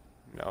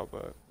 No,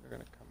 but they're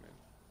gonna come in.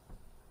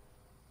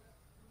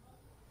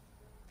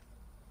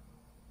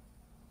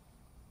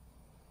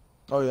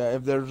 Oh yeah.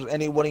 If there's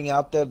anyone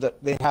out there,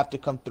 that they have to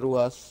come through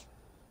us.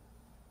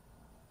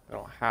 They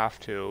don't have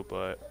to,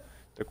 but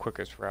the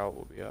quickest route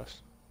will be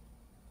us.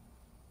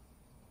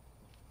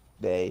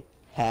 They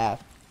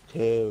have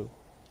to.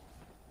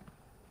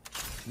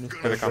 Here they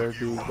Mr. come.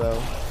 Verdugo. Join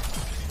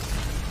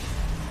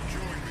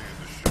me in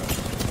the show.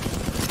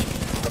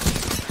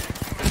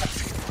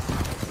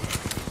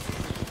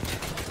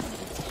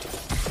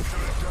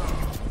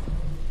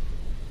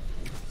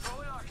 Throw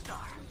an arc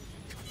star.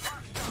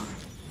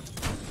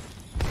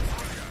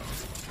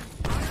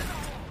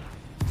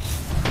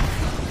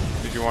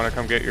 Did you want to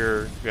come get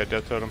your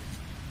death totem?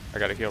 I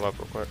gotta heal up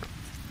real quick.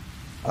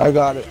 I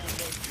got it.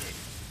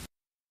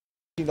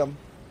 See them.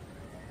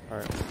 All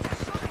right.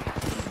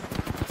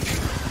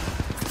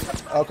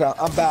 Okay,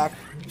 I'm back.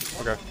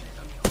 Okay.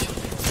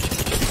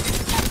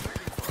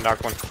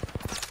 Knock one.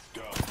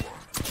 Down one.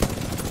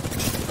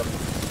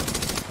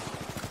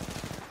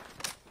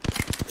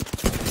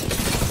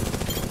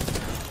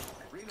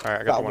 All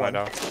right, I got Got the one I one.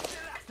 down. Last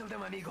of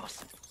them,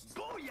 amigos.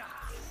 Booyah!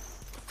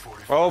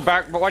 Oh,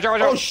 back! But watch out!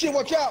 Watch Oh out! shit!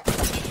 Watch out!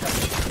 Death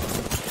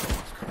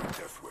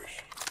wish.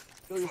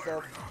 Kill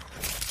yourself.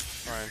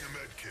 Alright. Using a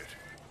med kit.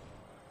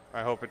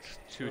 I hope it's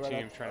two Right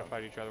teams up. trying to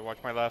fight each other. Watch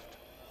my left.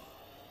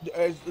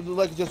 It's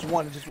like just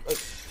one. Just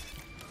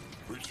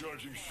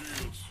Recharging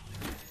shields.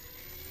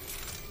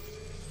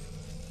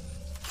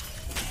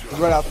 he's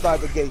right outside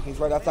the gate. He's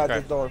right outside Okay.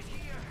 the door.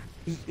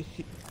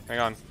 Hang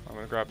on, I'm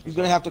gonna grab. He's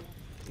gonna have to.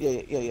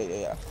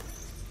 Yeah.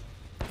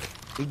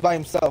 He's by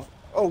himself.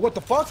 Oh, what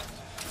the fuck?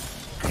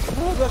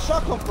 Where did that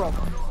shot come from?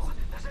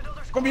 There's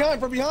another From behind!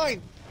 From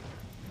behind!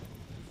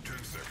 10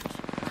 seconds.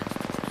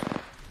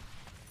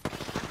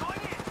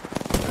 going in.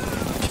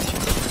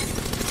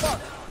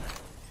 Fuck!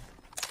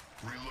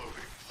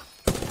 Reloading.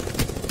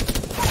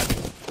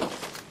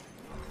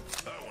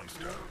 That one's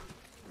down.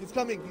 He's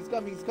coming! He's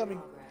coming! He's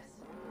coming!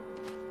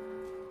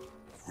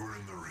 We're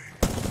in the ring.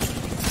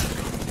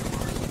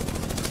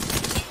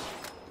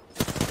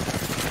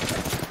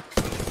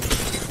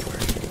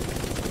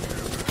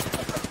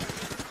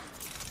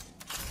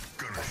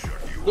 Gonna shut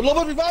you The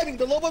Loba's reviving!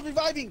 The Loba's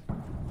reviving!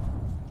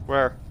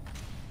 Where?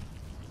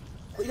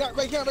 Right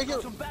here! Right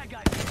here! Some bad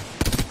guys.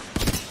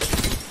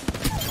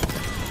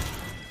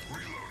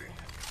 Reloading.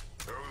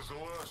 That was the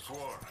last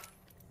one.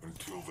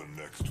 Until the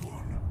next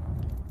one.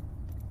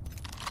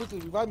 Quickly,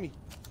 revive me!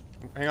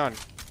 Hang on.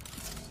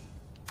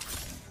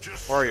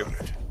 Just Where are you?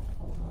 shut it.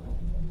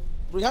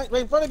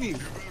 Right in front of you! You're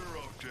better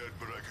off dead,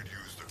 but I could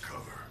use the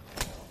cover.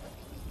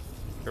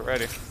 Get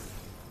ready.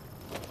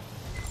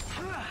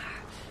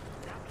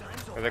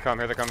 Here they come,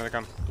 here they come, here they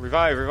come.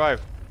 Revive, revive.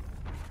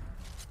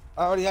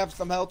 I already have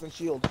some health and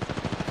shield. Fuck!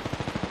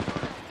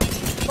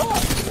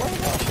 Where the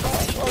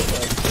fuck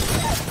was it?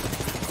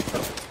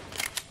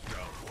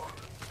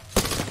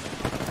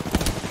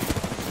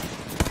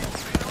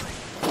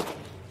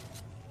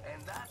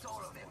 And that's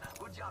all of them.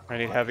 Good job. I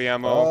need heavy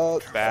ammo.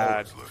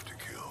 Bad. Left to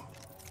kill.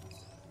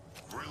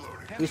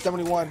 Reloading.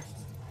 371.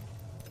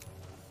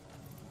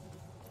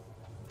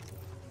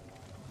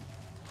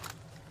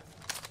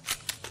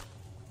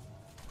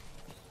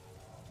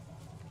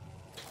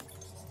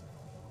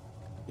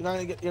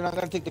 You're not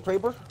gonna take the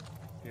Kraber?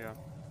 Yeah.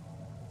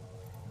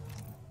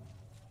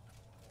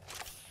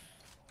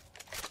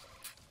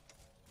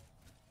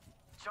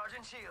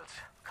 Sergeant Shields.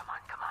 Come on,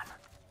 come on.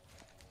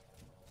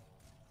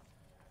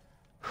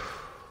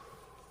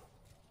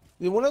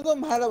 Did one of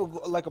them had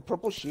like a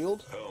purple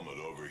shield? Helmet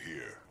over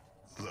here.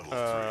 Level 3.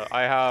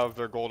 I have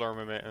their gold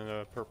armament and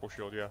a purple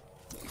shield, yeah.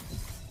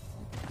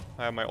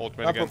 I have my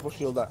ultimate Not again. purple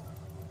shield. That.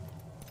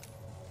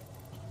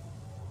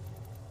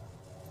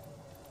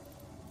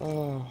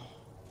 Oh.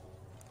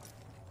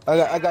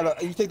 I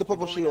got you take the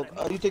purple shield.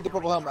 You take the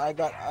purple helmet. I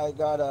got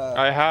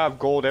I have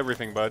gold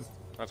everything, bud.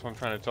 That's what I'm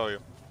trying to tell you.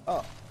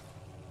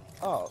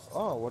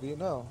 Oh, what do you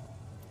know?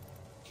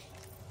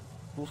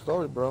 Cool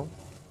story, bro.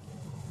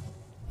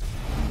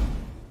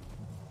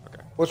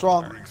 Okay. What's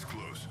wrong? Rings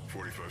close.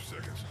 45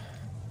 seconds.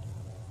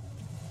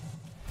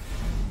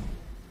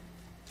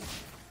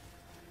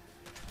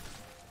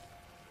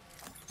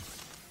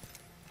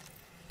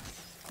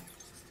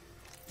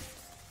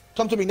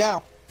 Come to me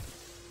now.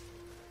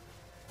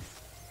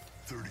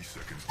 30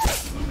 seconds.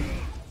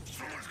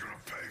 Someone's gonna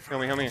pay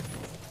for Help me.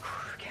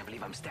 Can't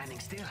believe I'm standing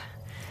still.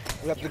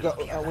 We have to go.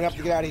 We have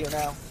to get out of here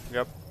now.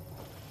 Yep.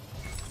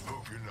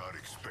 Hope you're not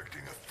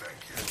expecting a thank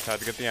you. Just had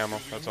to get the ammo,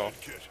 that's all.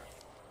 Kit.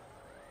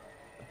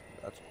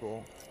 That's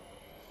cool.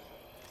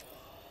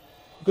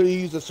 Could have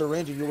used a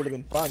syringe and you would have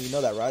been fine. You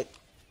know that, right?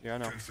 Yeah, I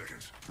know. 10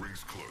 seconds.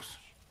 Rings close.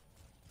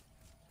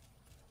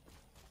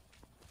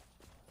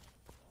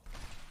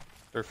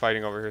 They're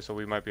fighting over here, so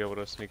we might be able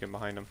to sneak in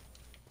behind them.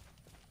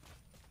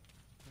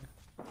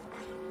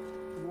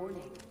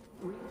 Warning.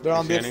 They're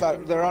on see this any?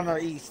 side. They're on our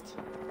east.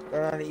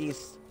 They're on our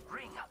east,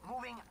 Ring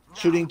moving. Now.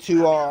 shooting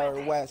to our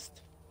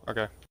west.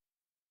 Okay.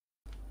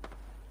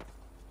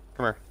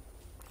 Come here.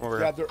 Come over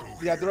Yeah,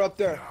 here. they're up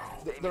there.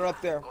 They're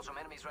up there. Got some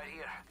enemies right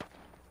here.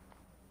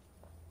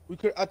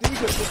 I think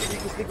we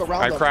could sneak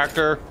around I them. cracked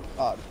her,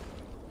 Uh,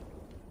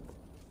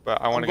 but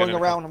I I'm want to get going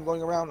in. around. I'm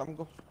going around.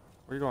 Where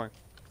are you going?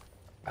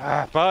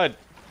 Ah, bud.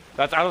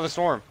 That's out of the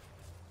storm.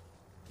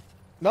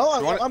 No,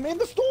 You want it? I'm in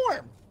the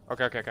storm.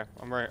 Okay.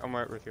 I'm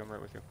right with you.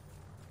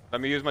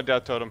 Let me use my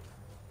death totem.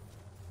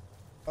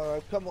 All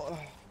right, come on.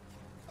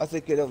 I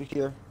think get over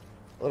here,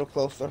 a little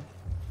closer.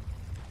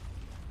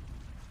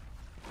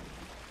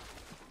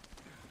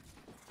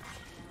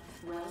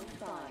 Round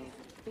 5.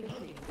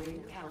 Beginning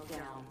ring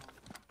countdown.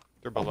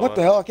 They're Oh, below what us.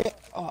 the hell? I can't.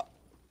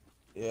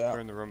 Yeah. They're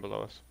in the room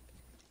below us.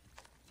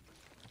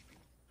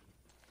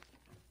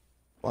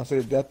 Want to say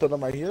the death to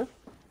them right here?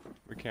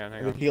 We can,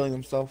 hang He's on. healing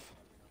himself.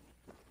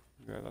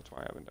 Yeah, that's why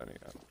I haven't done it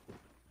yet.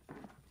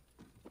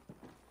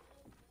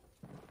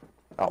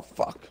 Oh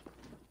fuck!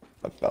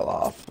 I fell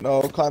off.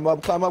 No, climb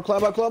up!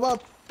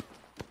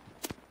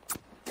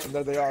 And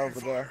there they are over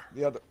there.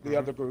 The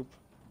other group.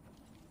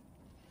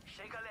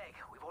 Shake a leg.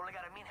 We've only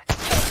got a minute.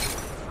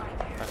 Right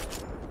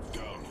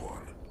there. Down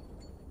one.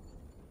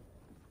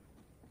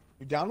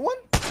 You down one?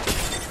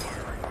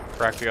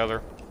 Crack the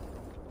other.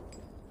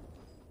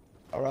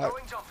 All right.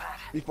 Throwing jump pad.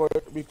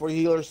 Before you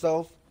heal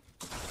herself.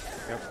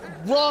 Yep.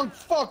 Wrong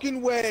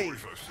fucking way.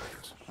 45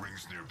 seconds.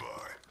 Rings nearby.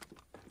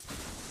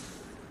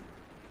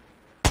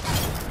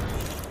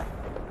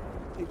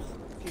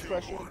 Keep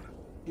pressuring.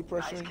 Keep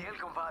Nice pressuring. kill,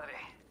 compadre.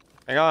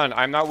 Hang on,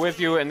 I'm not with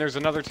you, and there's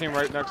another team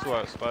right next to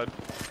us, bud.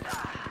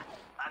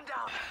 I'm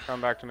down.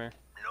 Come back to me.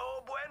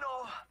 No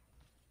bueno.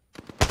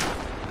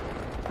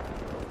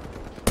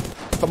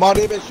 Come on,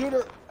 David, shoot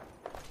her.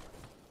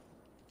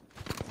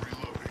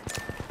 Reloading.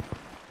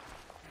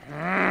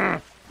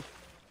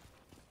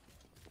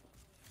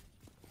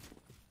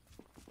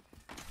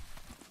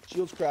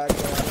 Shield's cracked.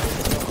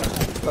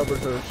 Covered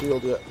her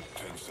shield yet.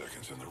 10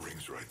 seconds and the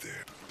ring's right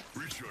there.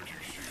 Recharging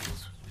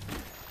shields.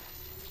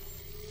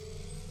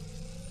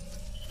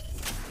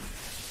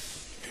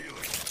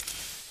 Healing.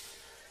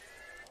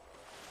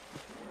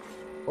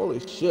 Holy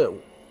shit.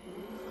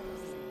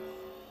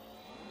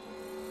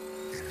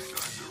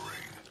 Inside the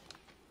ring.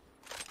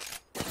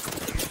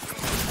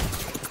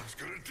 Someone's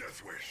got a death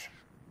wish.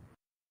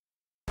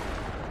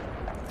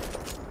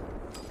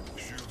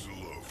 Shields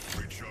are low.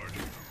 Recharging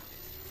them.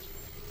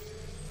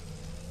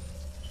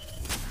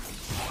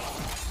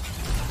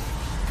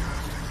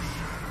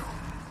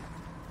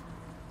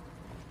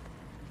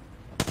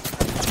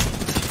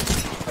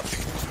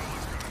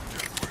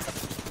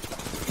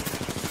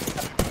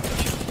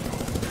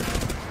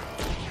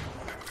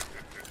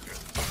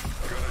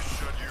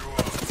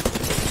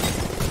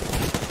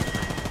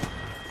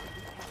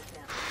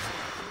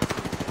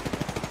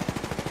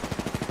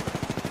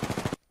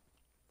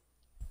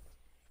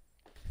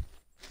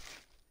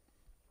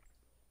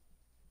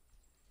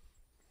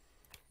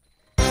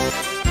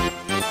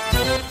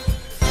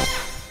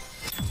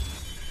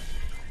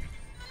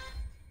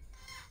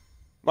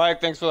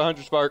 Mike, thanks for the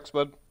 100 sparks,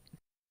 bud.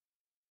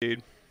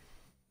 Indeed.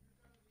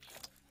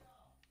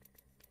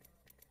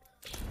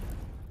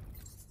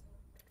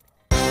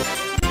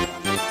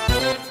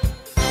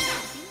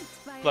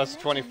 Plus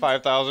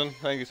 25,000.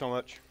 Thank you so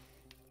much.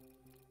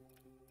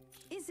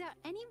 Is there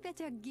any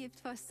better gift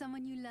for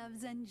someone you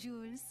love than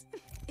jewels?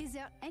 Is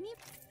there any...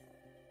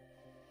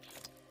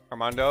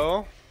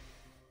 Armando?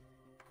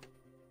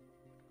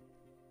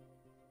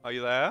 Are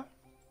you there?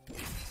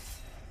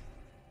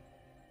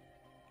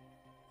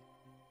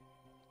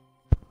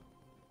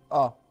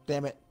 Oh,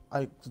 damn it.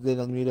 I did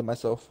unmute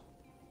myself.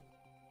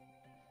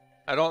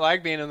 I don't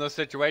like being in those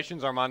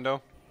situations,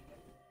 Armando.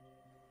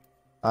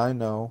 I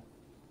know.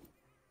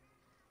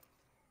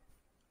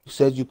 You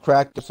said you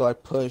cracked her, so I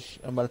pushed,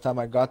 and by the time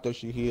I got there,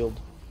 she healed.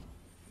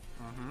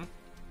 Mm-hmm.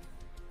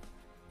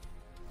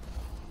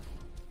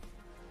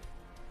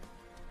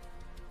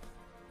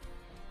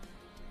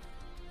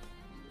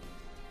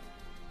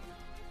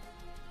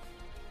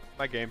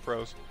 My game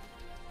froze.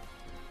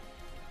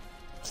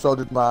 So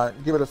did mine.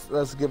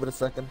 Let's give it a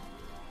second.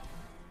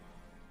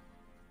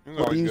 It's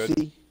What do always you good.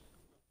 see?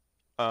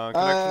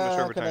 Connection to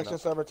server Connection time.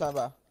 server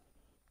time.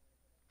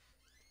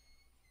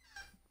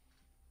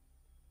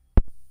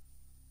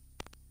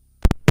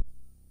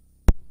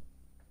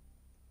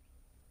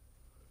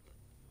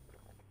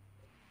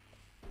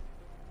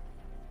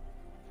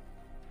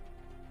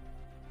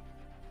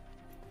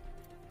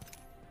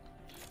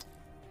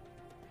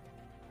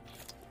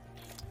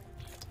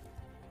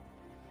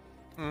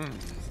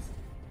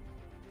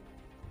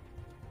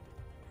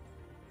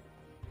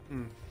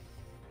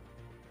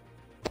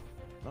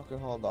 Okay,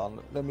 hold on.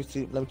 Let me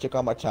see. Let me check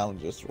out my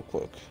challenges real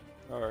quick.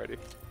 Alrighty.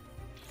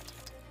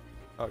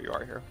 Oh, you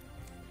are here.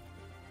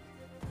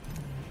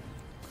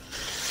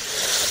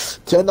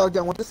 10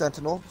 knockdown with the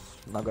Sentinel.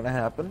 Not gonna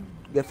happen.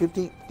 Get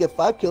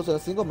 5 kills in a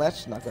single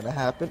match. Not gonna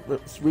happen.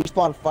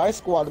 Respawn 5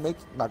 squad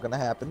mates. Not gonna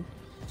happen.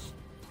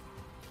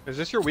 Is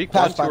this your week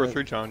 1, 2, or Pathfinder.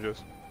 3 challenges?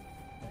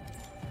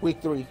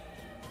 Week 3.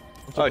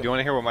 Oh, do you want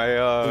to hear what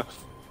my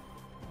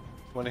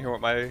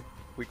Week-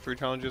 week 3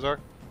 challenges are?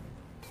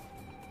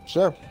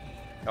 Sure.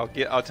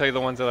 I'll tell you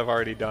the ones that I've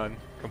already done,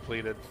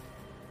 completed.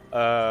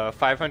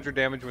 500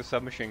 damage with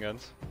submachine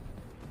guns.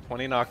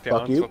 20 Fuck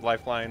knockdowns you. with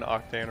Lifeline,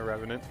 Octane, or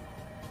Revenant.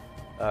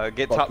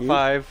 Get Fuck top you.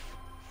 5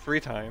 3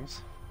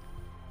 times.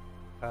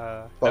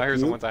 Now Fuck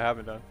here's the you. ones I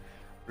haven't done.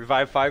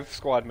 Revive 5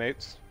 squad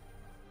mates.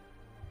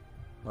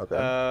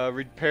 Okay.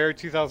 Repair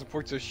 2,000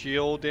 points of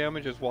shield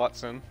damage as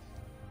Watson.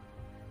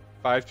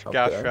 5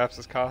 gas Okay. traps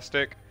as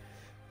Caustic.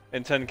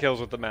 And 10 kills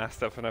with the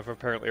Mastiff, and I've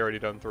apparently already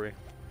done 3.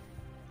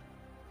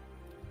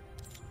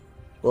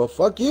 Well,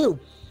 fuck you.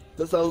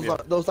 Those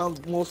Yeah.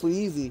 sound mostly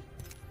easy.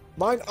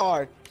 Mine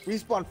are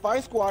respawn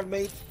 5 squad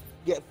mates,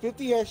 get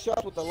 50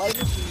 headshots with the light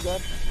machine gun,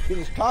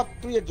 finish top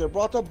 3 at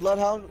Gibraltar,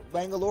 Bloodhound,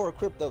 Bangalore, or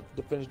Crypto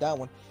to finish that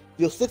one.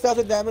 Deal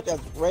 6,000 damage as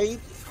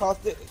Raid,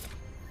 Caustic,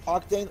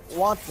 Octane,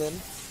 Watson.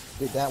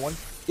 Did that one.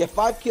 Get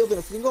 5 kills in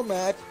a single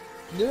match.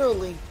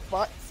 Neuralink,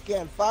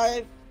 scan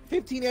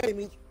 15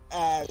 enemies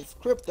as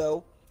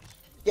Crypto.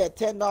 Get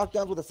 10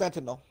 knockdowns with a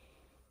Sentinel.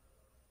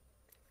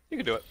 You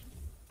can do it.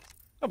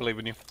 I believe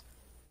in you.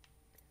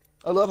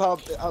 I love how,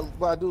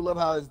 but I do love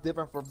how it's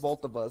different for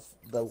both of us.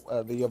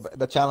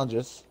 The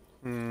challenges.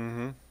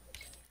 Mm-hmm.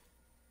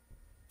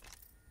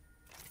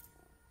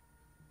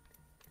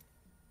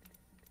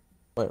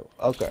 Wait,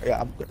 okay,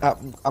 yeah,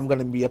 I'm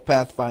gonna be a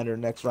Pathfinder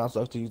next round, so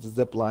I have to use the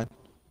zip line.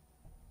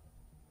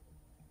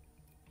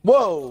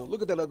 Whoa!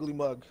 Look at that ugly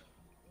mug.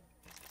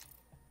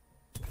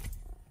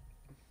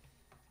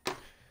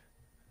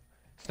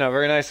 It's not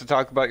very nice to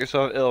talk about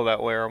yourself ill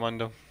that way,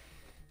 Armando.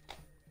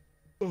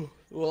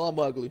 Well, I'm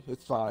ugly.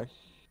 It's fine.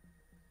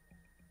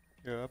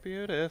 You're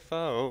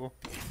beautiful.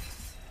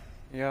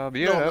 You're No,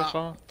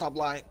 beautiful. I'm not. Top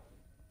line.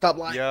 Top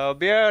line. You're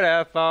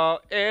beautiful.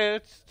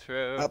 It's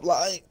true. Top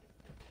line.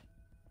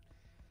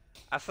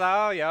 I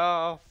saw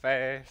your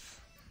face,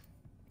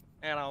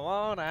 and I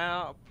want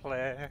out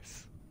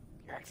place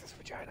your ex's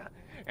vagina,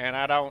 and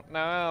I don't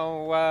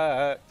know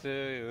what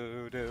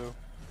to do.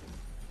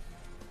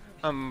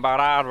 But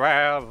I'd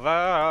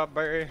rather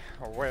be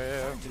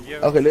with you.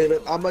 Okay,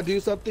 I'm gonna do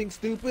something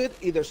stupid,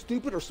 either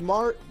stupid or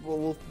smart.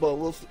 We'll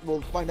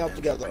find out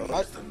together. All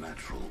right? Is the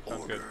natural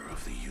Sounds good. order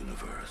of the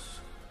universe.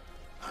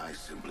 I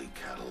simply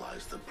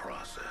catalyze the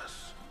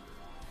process.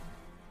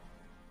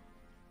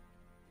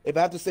 If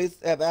I have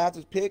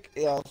to pick,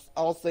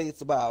 I'll say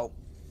it's about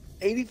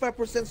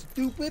 85%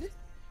 stupid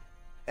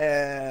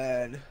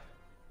and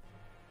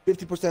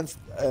 50%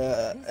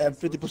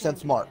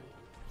 smart.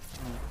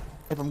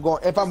 If I'm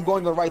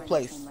going the right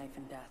place,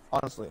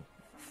 honestly.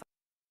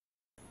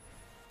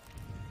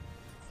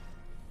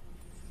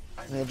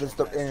 And if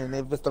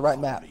it's the right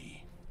map.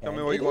 Tell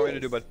me what you want me to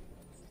do, bud.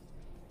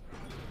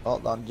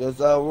 Hold on, just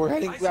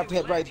we have to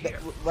head right there,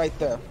 like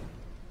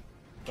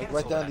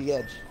right down the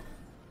edge.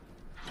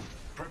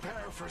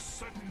 Prepare for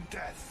sudden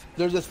death.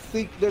 There's a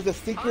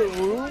secret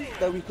room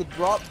that we could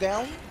drop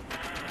down.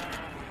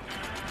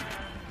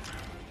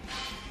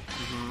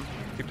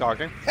 Keep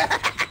talking.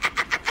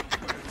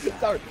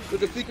 Sorry,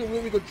 there's a secret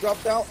room you could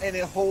drop down, and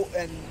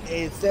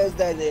it says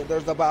that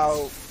there's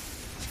about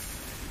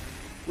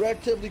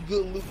relatively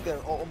good loot there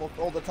almost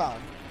all the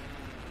time,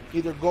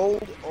 either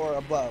gold or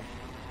above.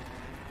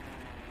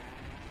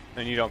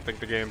 And you don't think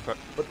the game? But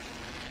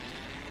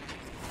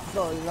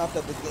no, it's not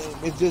that the game.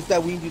 It's just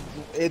that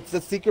it's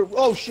a secret.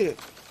 Oh shit!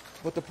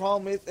 But the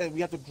problem is, and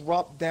we have to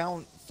drop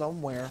down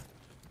somewhere.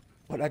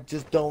 But I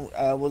just don't.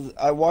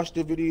 I watched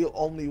the video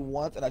only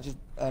once, and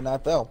I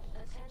fell.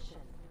 Attention.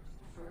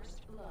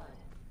 First blood.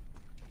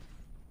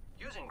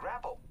 Using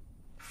grapple.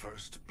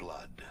 First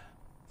blood.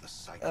 The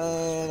cycle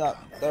And has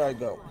begun. there I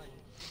go.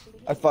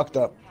 I fucked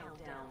up.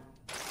 Countdown.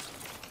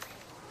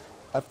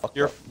 I fucked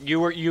up. You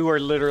were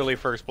literally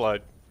first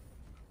blood.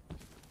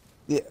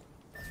 Yeah.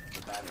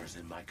 The banner's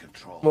in my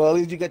control. Well, at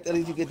least you get to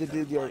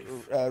do your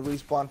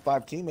respawn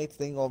 5 teammates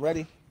thing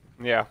already.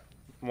 Yeah,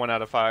 1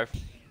 out of 5.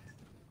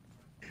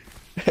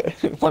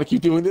 Want to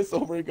keep doing this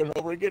over and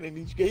over again in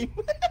each game?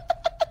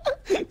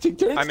 Take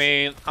turns. I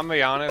mean, I'm gonna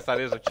be honest, that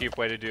is a cheap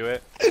way to do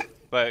it.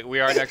 But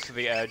we are next to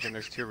the edge, and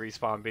there's 2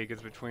 respawn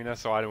beacons between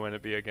us, so I don't want to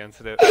be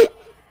against it.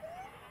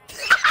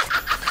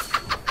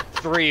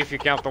 3 if you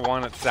count the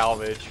one at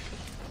salvage.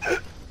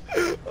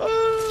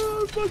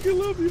 Oh, I fucking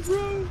love you,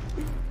 bro.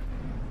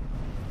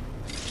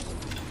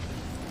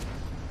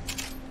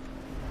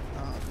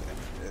 Oh,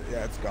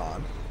 yeah, it's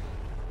gone.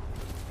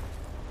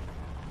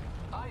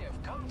 I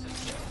have come to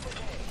save the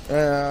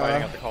day.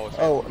 Fighting at the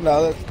Coliseum. Oh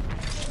no,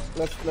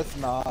 let's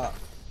not.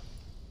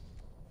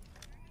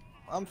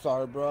 I'm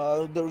sorry,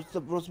 bro. There was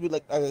supposed to be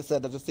like I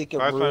said, there's a secret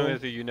If I was playing room.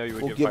 with you, you know you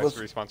would will give give fights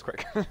us- respawns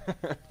quick.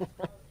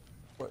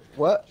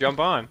 What? Jump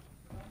on.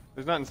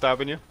 There's nothing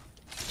stopping you.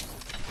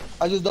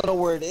 I just don't know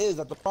where it is.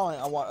 That's the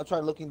problem. I tried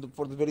looking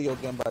for the video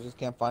again, but I just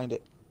can't find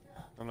it.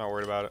 I'm not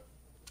worried about it.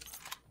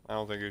 I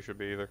don't think you should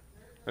be either.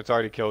 It's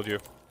already killed you.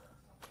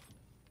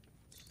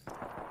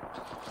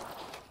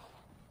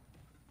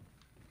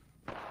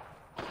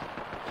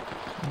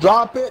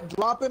 Drop it,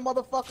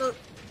 motherfucker.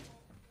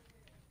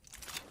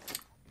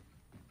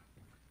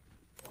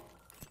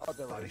 Oh,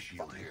 there it Body is.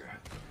 shield here.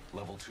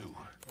 Level 2.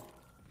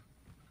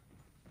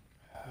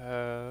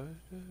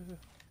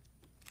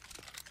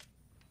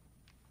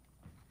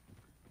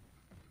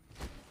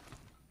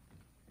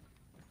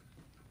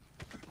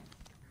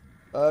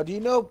 Do you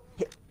know?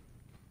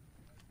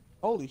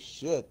 Holy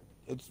shit!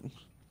 It's.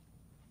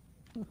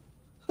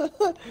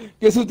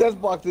 Guess who death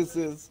box this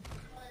is?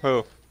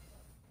 Who?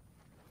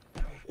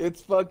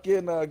 It's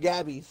fucking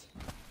Gabby's.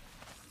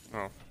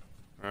 Oh.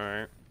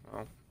 Alright.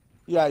 Well.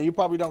 Yeah, you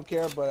probably don't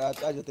care,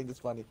 but I just think it's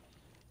funny.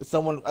 It's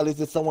someone, at least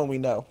it's someone we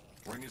know.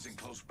 Ring is in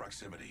close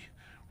proximity.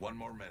 1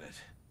 more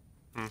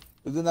minute.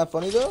 Isn't that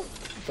funny though?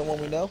 Someone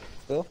we know,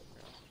 still.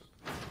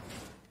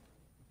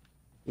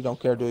 You don't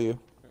care, do you?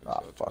 Ah,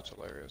 fuck. That's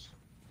hilarious.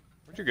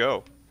 Where'd you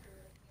go?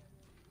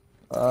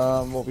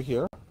 Over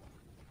here.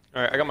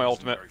 Alright, I got my Isn't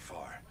ultimate. Very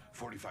far.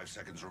 45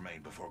 seconds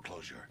remain before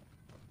closure.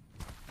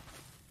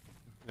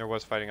 There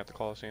was fighting at the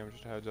Coliseum,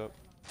 just a heads up.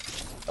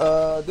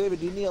 David,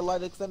 do you need a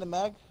light extended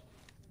mag?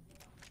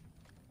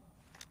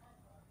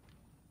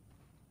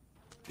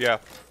 Yeah.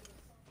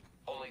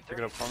 Only Pick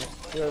it up for me.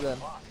 Here then.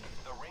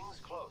 The ring's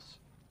close.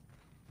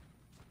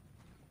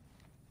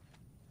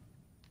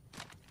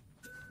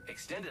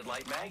 Extended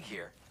light mag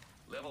here.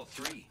 Level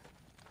 3.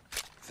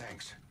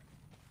 Thanks.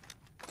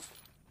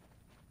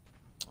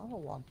 I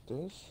don't want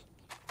this.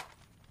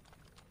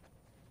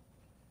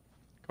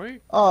 Can we?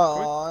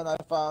 Oh, and I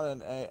found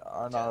an 10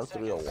 RNR seconds.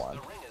 301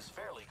 The ring is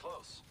fairly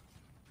close.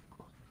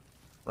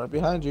 right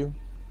behind you.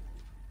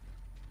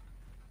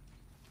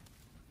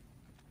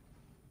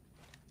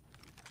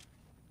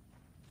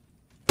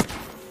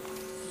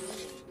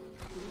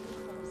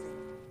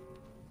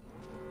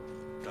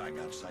 Dying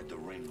outside the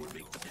ring would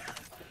be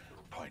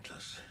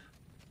pointless.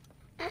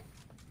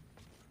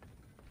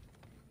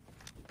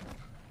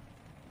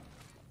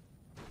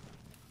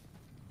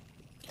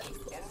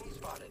 Enemy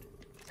spotted.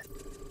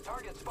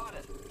 Target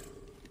spotted.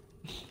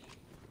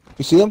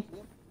 You see him?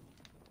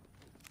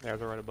 Yeah,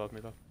 they're right above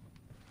me though.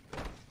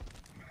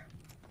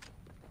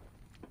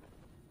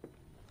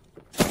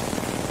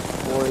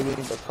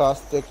 Avoiding the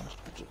caustic.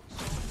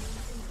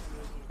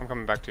 I'm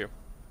coming back to you.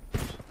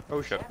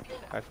 Oh shit.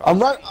 I fell. I'm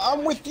right.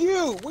 I'm with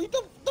you. What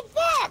the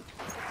fuck?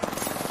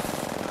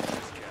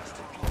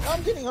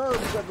 I'm getting hurt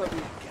because of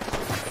you.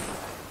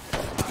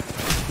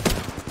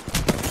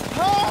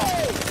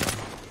 Hey!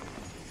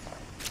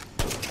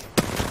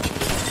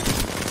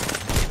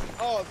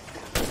 Oh,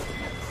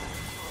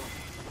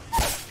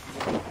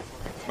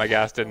 My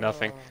gas did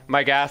nothing.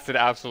 My gas did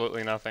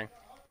absolutely nothing.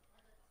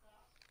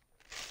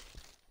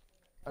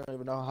 I don't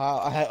even know how.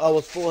 I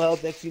was full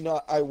health. Next, you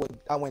know, I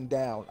went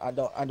down. I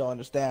don't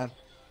understand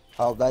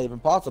how that even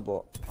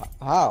possible.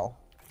 How?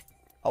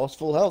 I was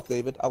full health,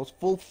 David. I was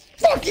full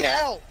fucking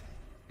health.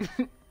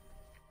 Wait,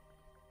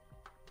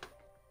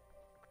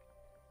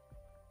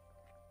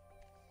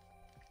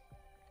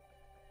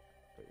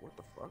 what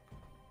the fuck?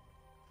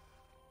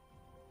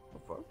 The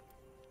fuck?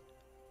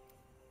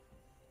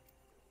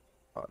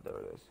 Oh, there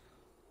it is.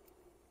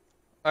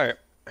 Alright.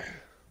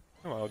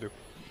 Oh, I'll do.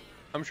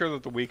 I'm sure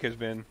that the week has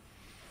been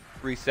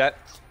reset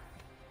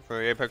for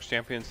the Apex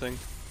Champions thing.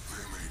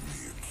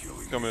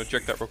 So I'm gonna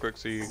check that real quick,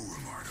 see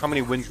how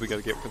many wins we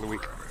gotta get for the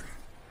week.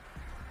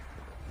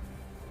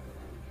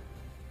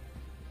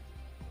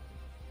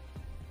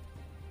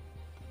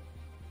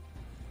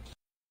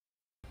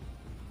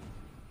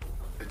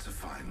 It's a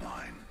fine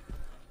line.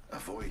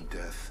 Avoid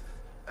death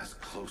as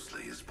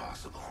closely as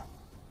possible.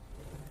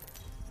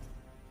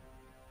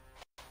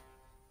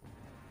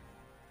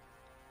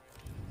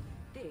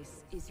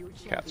 This is your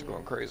champion. Cat's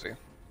going crazy.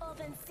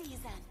 Open season.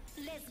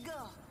 Let's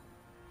go.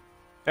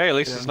 Hey, at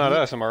least it's not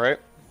us, am I right?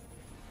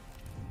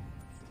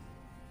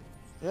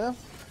 Yeah.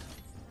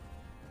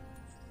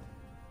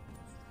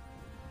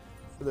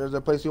 There's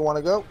a place you want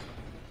to go?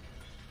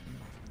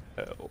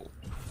 Hell.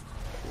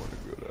 I wanna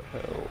go to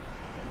hell.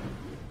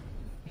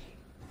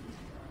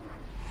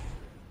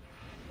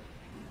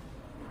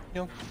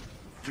 You know,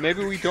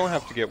 maybe we don't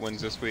have to get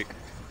wins this week.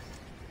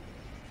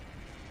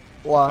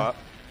 Why?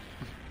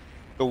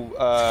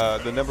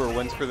 The number of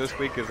wins for this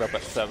week is up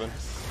at 7.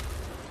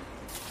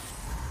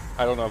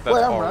 I don't know if that's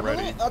Wait, I'm already.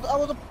 running? I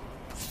was a...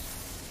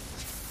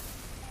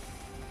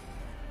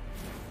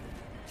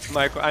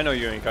 Mike, I know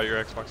you ain't got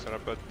your Xbox set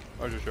up, but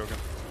I was just joking.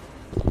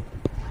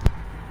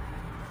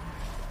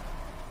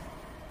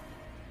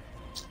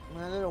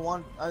 Man, I didn't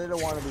want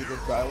to be this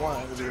guy. I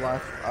wanted to be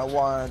I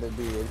wanted to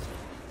be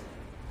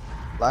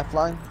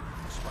Lifeline?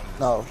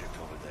 No.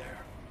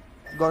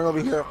 Going over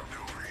here.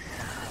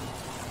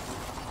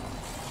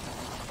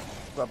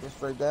 Dropping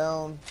straight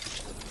down.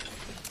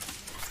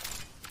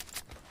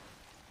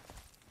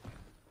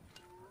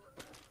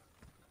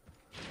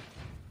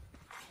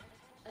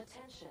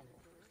 Attention.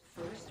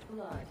 First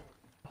blood.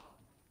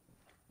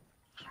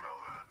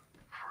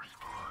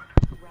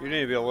 You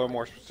need to be a little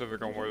more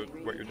specific on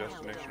what your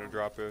destination of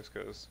drop is,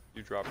 because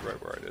you dropped right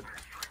where I did.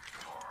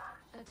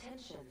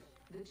 Attention.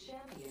 The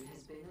champion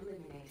has been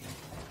eliminated.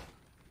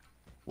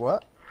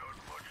 What?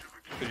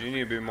 Because you need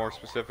to be more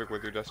specific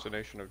with your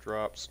destination of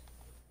drops.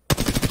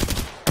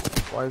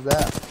 Why is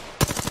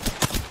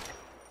that?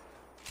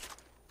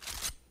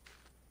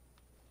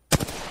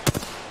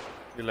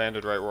 You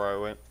landed right where I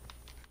went.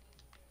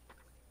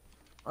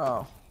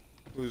 Oh.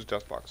 Whose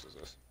dust box is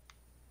this?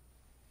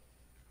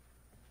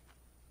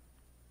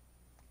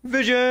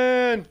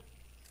 Vision!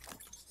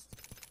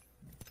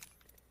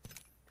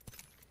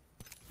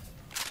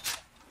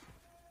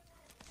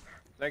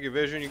 Thank you,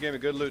 Vision. You gave me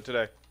good loot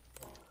today.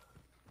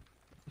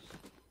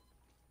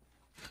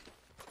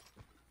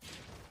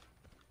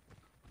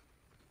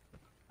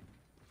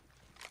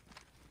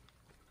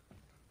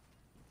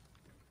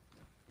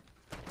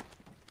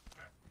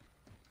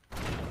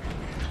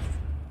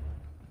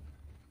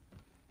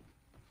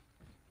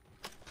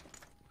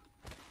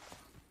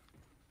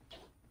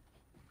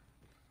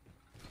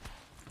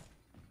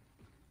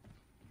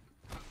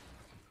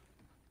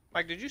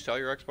 Mike, did you sell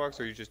your Xbox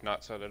or you just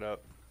not set it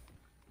up?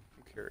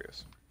 I'm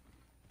curious.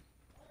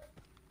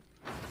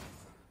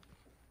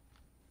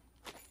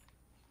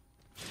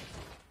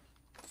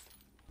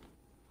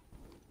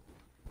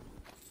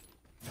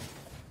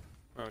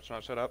 Oh, it's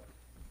not set up?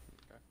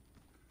 Okay.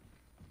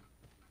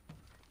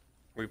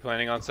 Were you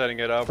planning on setting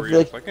it up or you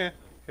just like, eh,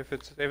 if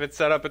it's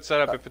set up, it's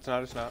set up. If it's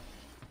not, it's not.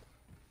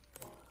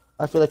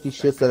 I feel like you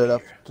should set it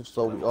up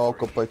so we all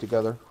can play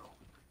together.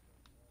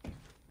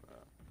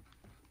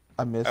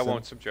 I miss I him.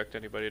 won't subject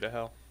anybody to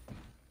hell.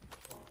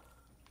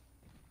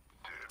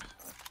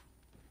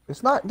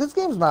 It's not. This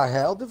game's not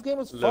hell. This game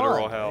is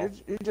Literal fun. hell.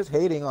 You're just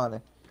hating on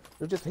it.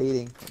 You're just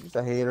hating. You're just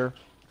a hater.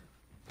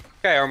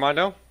 Okay,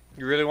 Armando,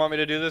 you really want me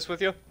to do this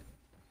with you?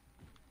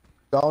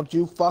 Don't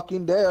you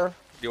fucking dare. Do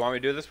you want me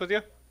to do this with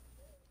you?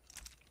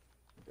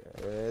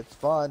 It's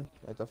fun.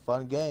 It's a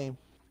fun game.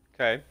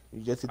 Okay.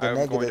 You just see the I'm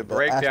going to negative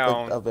break aspect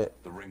down. of it.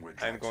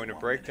 I'm going to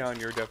break down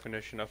your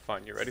definition of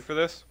fun. You ready for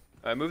this?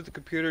 I moved the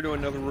computer to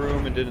another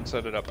room and didn't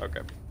set it up. Okay.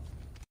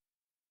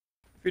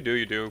 If you do,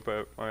 you do.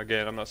 But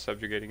again, I'm not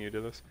subjugating you to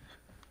this.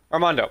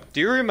 Armando, do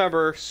you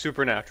remember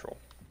Supernatural?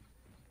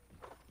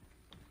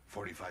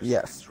 45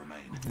 Yes. seconds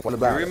remain. What Do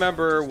about you it?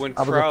 remember when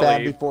I was a fan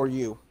Crowley... before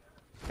you.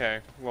 Okay,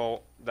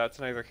 well, that's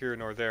neither here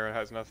nor there. It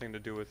has nothing to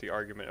do with the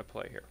argument at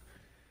play here.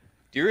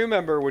 Do you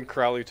remember when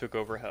Crowley took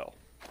over Hell?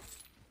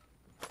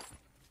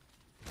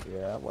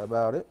 Yeah, what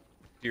about it?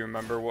 Do you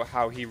remember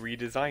how he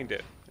redesigned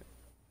it?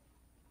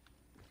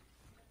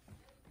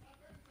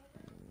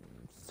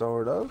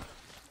 Sort of.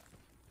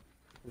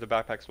 The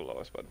backpack's below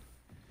us, bud.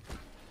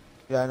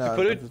 Yeah, I know.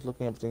 put I'm it- just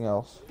looking at everything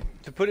else.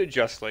 To put it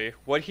justly,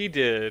 what he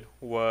did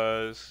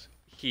was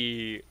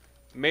he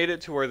made it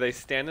to where they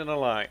stand in a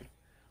line,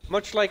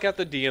 much like at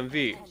the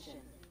DMV,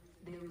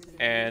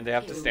 and they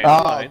have to stand in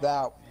Oh, line.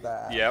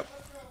 that. Yep.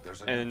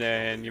 And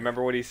then you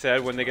remember what he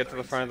said when they get to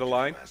the front of the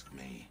line? Ask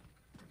me.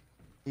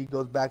 He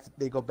goes back.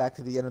 They go back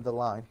to the end of the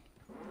line.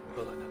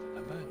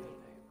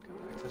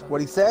 What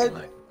he said?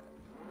 That ring's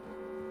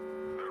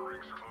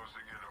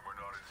closing in and we're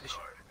not inside.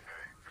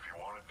 Hey, if you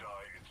want to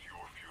die, it's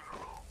your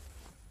funeral.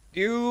 Do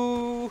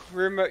you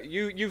remember?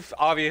 You've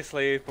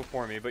obviously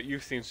before me, but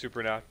you've seen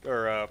Supernatural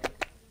or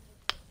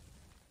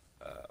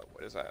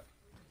what is that?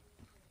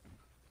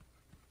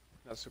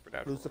 Not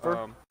Supernatural.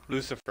 Lucifer?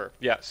 Lucifer,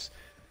 yes.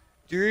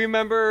 Do you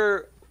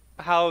remember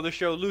how the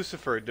show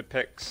Lucifer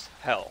depicts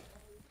hell?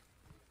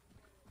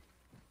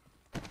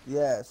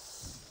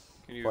 Yes.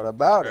 Can you What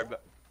about describe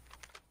it? that?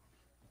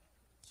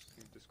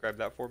 Can you describe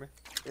that for me?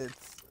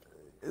 It's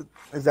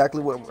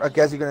exactly what I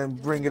guess you're gonna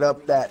bring it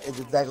up. That is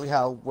exactly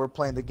how we're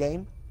playing the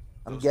game.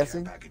 I'm Those care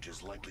guessing.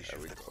 packages likely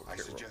shift the- I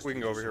suggest We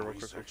can go do over here some real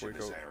quick research before we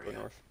in go, this area.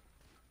 north.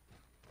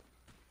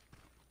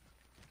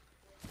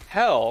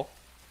 Hell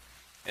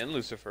in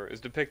Lucifer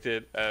is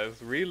depicted as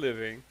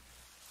reliving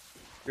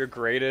your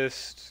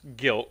greatest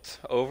guilt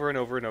over and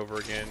over and over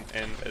again,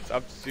 and it's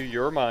up to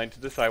your mind to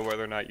decide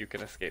whether or not you can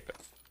escape it.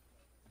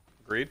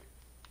 Agreed?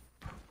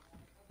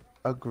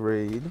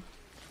 Agreed.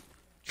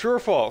 True or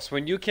false?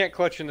 When you can't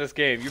clutch in this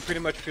game, you pretty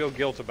much feel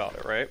guilt about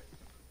it, right?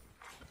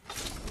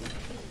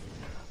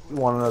 You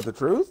want to know the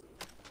truth?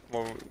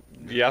 Well,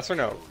 yes or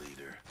no?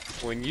 Leader.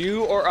 When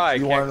you or I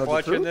You wanna can't know the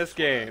clutch in truth? this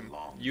game,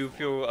 you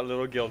feel a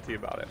little guilty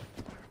about it.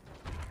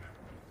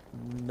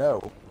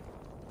 No.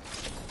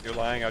 You're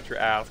lying out your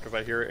ass because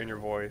I hear it in your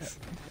voice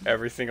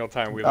every single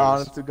time we lose.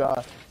 Honest to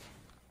God,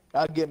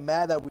 I get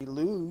mad that we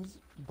lose,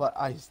 but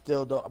I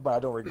still don't. But I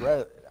don't regret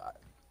it.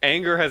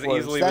 Anger has For a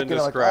easily been second, I'm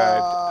like,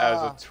 described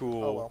as a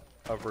tool oh well.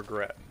 of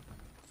regret.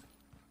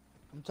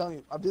 I'm telling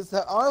you.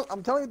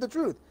 I'm telling you the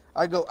truth.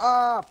 I go,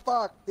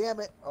 fuck, damn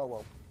it. Oh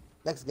well.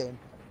 Next game.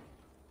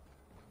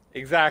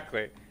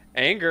 Exactly.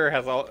 Anger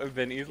has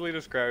been easily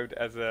described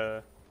as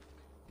a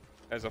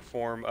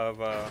form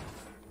of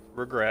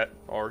regret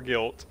or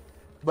guilt.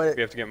 But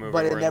We have to get moving.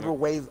 But We're it in never the-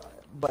 weighs.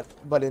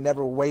 But it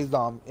never weighs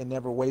on. It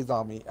never weighs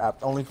on me.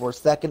 Only for a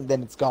second,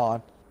 then it's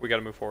gone. We got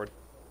to move forward.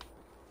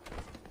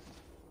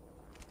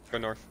 Go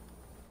north.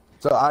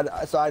 So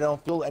I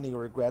don't feel any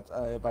regrets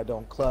if I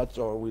don't clutch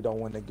or we don't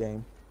win the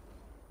game.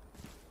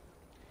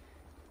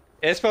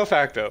 Ispo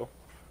facto,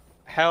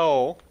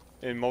 hell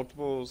in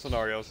multiple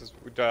scenarios is.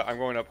 I'm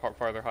going up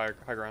farther high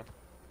ground.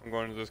 I'm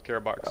going to this care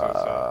box.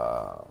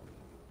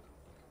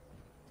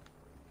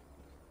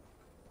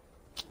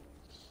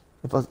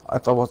 If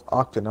I was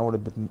Octon, I would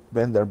have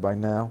been there by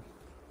now.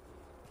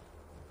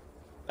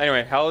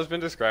 Anyway, hell has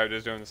been described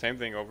as doing the same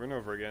thing over and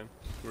over again,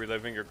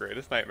 reliving your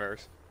greatest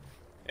nightmares.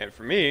 And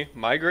for me,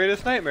 my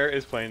greatest nightmare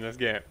is playing this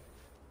game.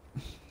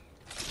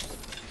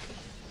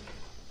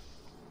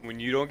 When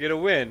you don't get a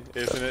win,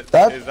 isn't it?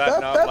 Is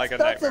that not like a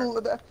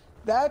nightmare?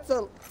 That's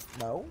a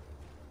no.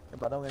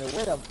 If I don't get a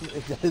win,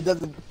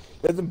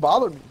 it doesn't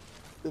bother me.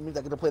 It means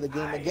I get to play the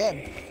game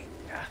again.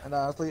 And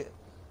honestly,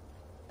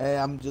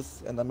 I'm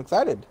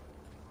excited.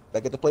 I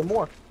get to play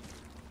more.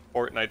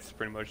 Fortnite's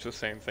pretty much the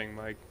same thing,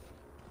 Mike.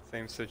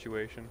 Same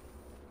situation.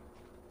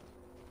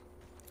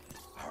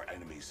 Our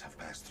enemies have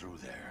passed through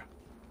there.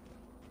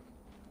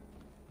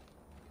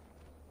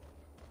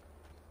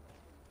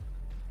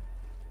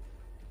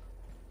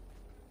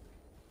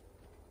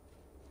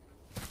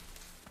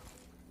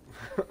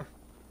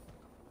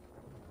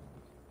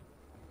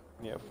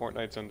 Yeah,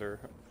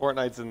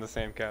 Fortnite's in the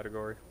same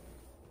category.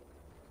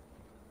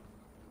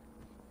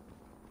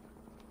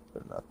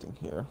 There's nothing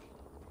here.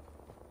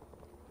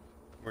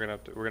 We're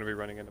gonna be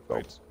running into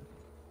fights.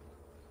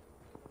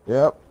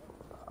 Yep,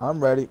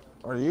 I'm ready.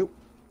 Are you?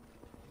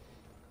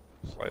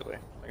 Slightly.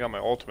 I got my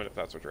ultimate if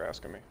that's what you're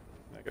asking me.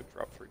 I could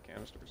drop 3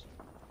 canisters.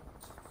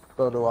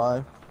 So do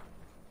I.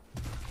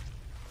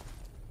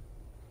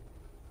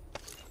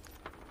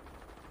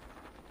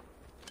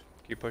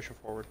 Keep pushing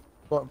forward.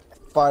 But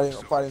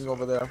fighting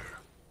over there.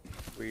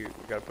 We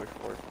gotta push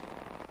forward.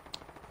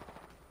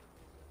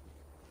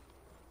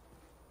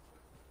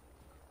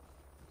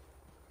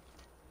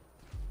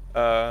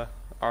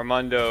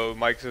 Armando,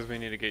 Mike says we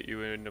need to get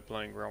you into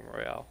playing Realm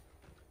Royale.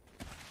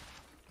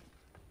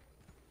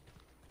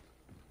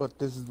 But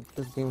this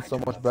game is so I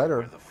do much not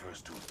better. think we're the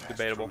first to have passed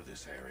Debatable. through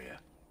this area.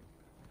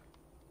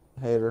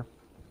 Hater.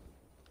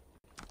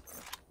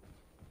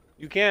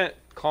 You can't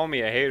call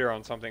me a hater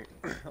on something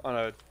on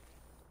a.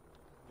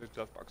 There's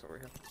death box over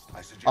here.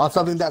 I suggest On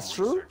something we do that's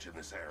some true? research in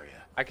this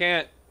area. I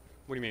can't.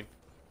 What do you mean?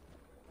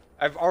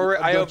 I Don't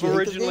have you hate this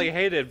originally game?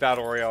 hated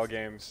battle royale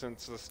games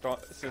since the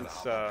start. Gonna Since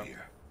hop up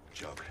here.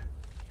 Jug.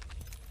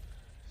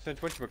 since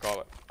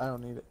whatchamacallit. I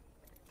don't need it.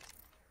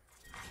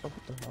 Oh,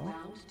 what the hell?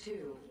 Round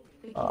 2.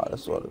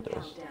 That's what it is.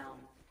 Countdown.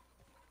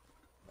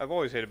 I've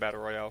always hated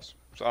battle royales.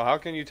 So how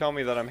can you tell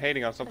me that I'm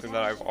hating on something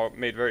that I've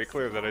made very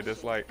clear that I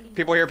dislike?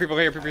 People here, people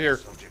here, people here.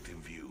 Subject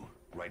in view,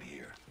 right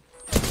here.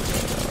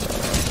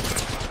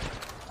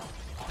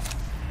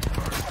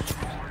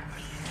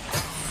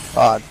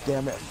 Ah,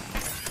 damn it.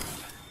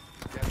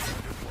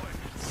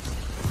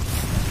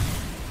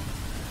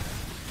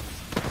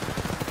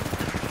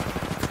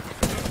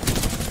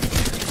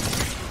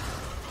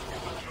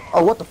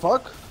 Oh, what the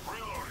fuck?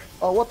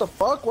 Oh, what the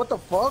fuck? What the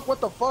fuck?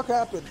 What the fuck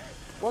happened?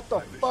 What the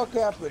fuck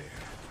happened?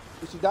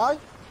 Did she die?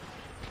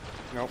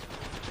 Nope.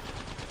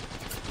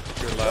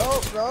 You're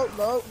left. No.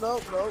 What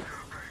the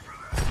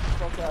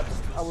fuck happened?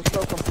 I was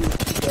so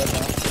confused. She's dead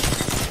now.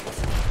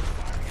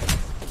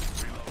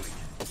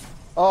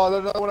 Oh,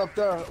 there's another one up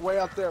there. Way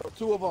up there.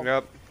 2 of them.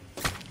 Yep.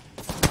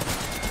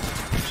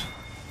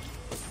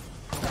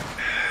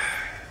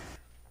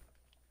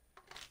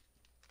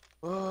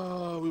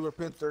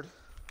 pincered.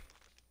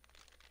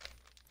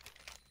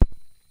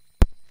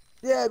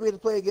 Yeah, we had to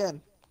play again.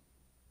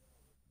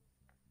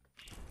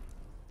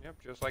 Yep,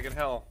 just like in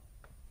hell.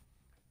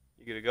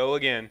 You get to go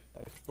again.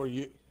 For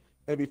you,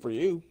 maybe for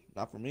you,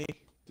 not for me.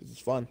 This is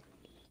fun.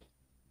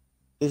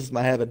 This is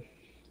my heaven.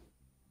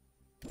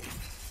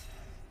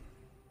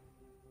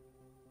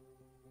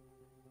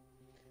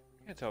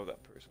 Can't tell if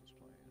that person's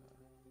playing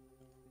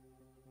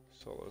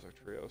solos or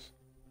trios.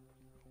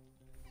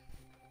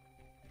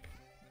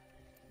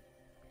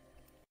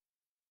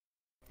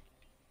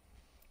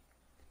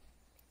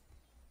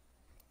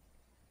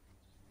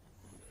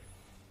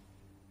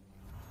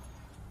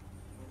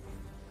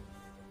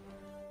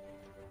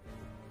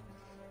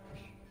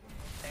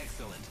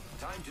 Excellent.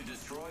 Time to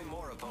destroy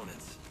more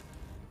opponents.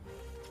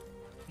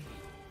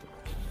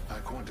 I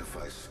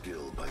quantify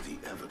skill by the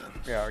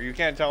evidence. Yeah, you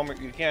can't tell me.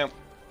 You can't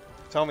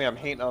tell me I'm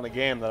hating on a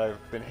game that I've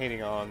been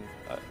hating on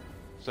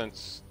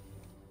since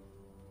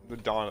the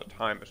dawn of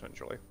time,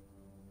 essentially.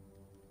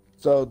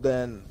 So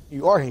then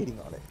you are hating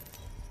on it.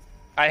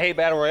 I hate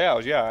battle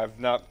royales. Yeah, I've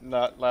not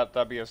let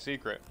that be a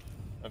secret.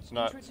 That's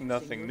not Introducing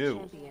nothing your new.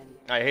 champion.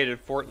 I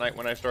hated Fortnite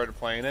when I started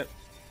playing it.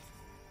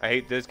 I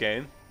hate this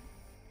game.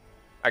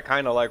 I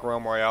kind of like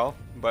Realm Royale,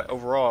 but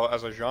overall,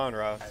 as a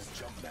genre, As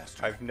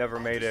Jumpmaster, I've never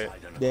made it.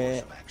 decide on a Yeah.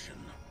 course of action.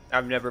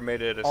 I've never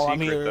made it a All I'm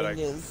secret that hearing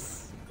I.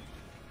 is,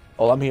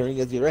 all I'm hearing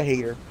is you're a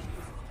hater.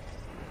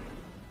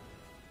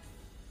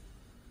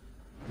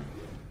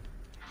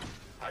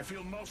 I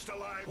feel most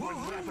alive when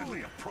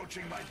rapidly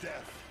approaching my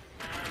death.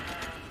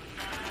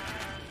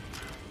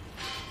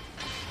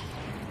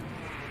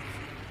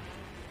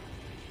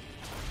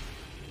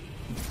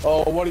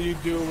 Oh, what are you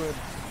doing?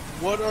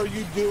 What are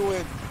you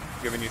doing?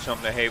 Giving you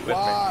something to hate with me.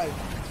 Why?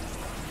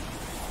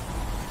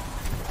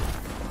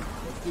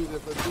 Let's do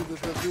this. Let's do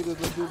this. Let's do this.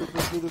 Let's do this.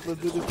 Let's do this.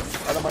 Let's do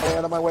this. Out of my way.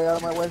 Out of my way. Out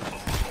of my way.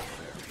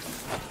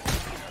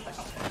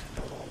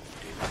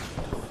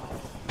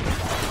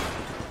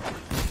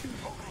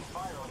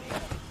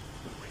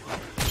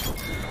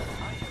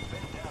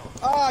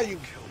 Ah, you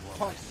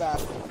punk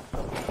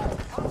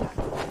bastard.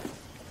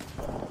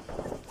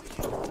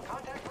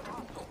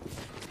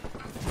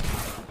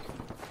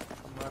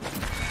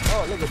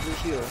 Oh, look at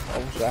this here. I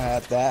wish I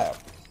had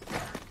that.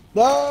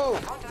 No!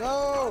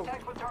 No!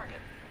 Contact with target.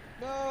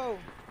 No!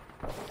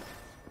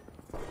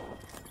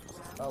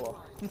 Oh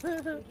well.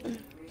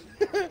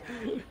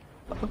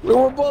 We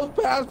were both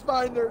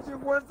Pathfinders. You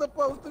weren't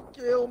supposed to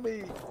kill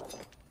me.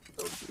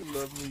 Don't you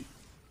love me?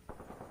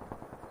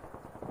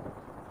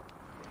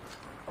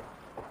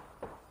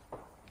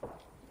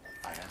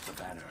 I have the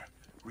banner.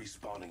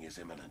 Respawning is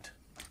imminent.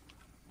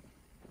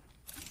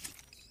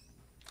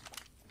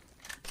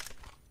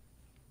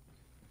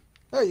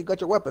 Hey, you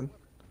got your weapon.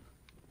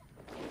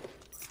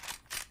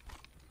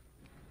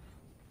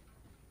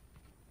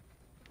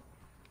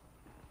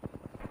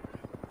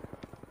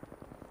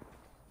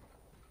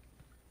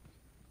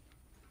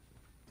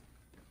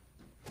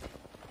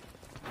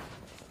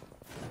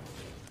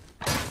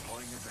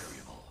 Deploying a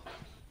variable.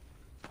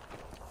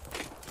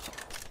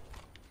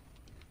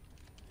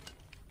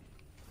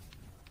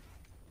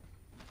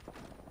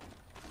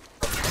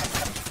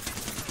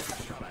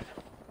 Shot it.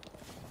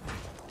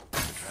 The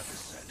trap is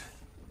set.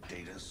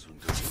 Data soon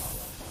to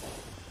follow.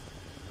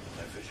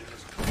 My vision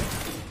is clear.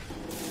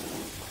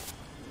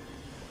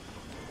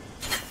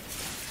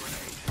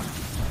 Grenade.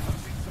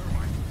 Tossing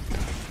thermite.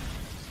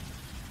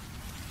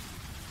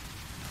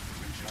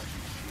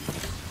 Recharging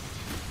shields.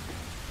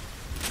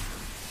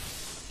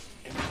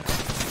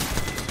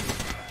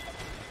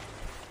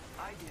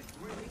 I did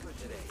really good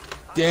today.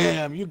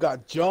 Damn, you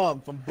got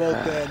jumped from both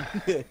ends.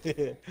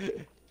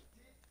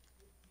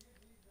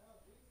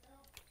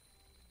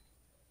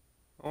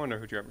 I wonder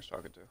who Jeremy's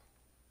talking to.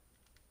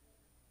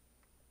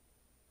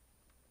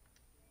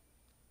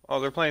 Oh,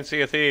 they're playing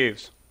Sea of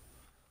Thieves.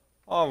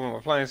 All of them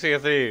are playing Sea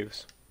of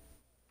Thieves.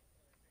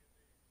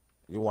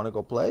 You want to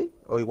go play?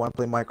 Or you want to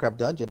play Minecraft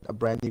Dungeon, a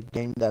brand new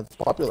game that's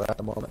popular at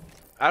the moment?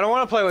 I don't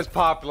want to play what's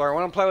popular. I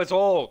want to play what's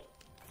old.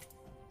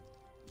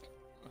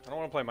 I don't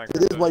want to play Minecraft.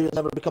 This is why you'll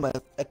never become a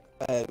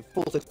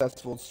full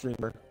successful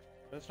streamer.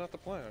 That's not the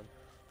plan.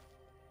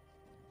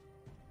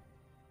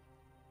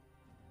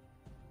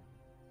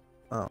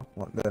 Oh,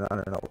 well, then I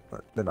don't know.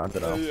 Then I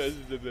don't know.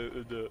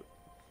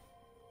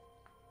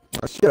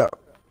 Oh, Shut up.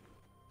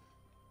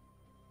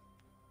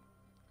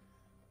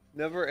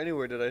 Never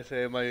anywhere did I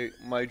say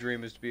my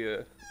dream is to be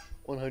a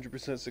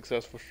 100%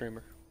 successful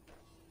streamer.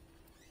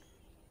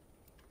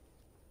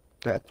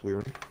 That's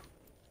weird.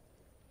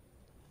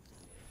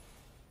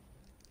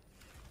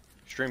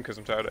 Stream because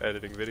I'm tired of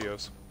editing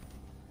videos.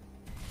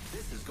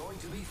 This is going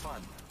to be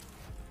fun.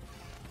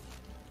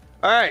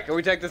 Alright, can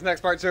we take this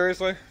next part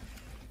seriously?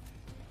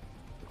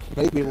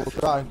 Maybe we'll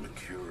try.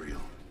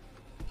 Mercurial.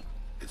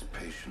 It's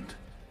patient.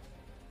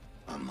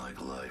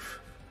 Unlike life.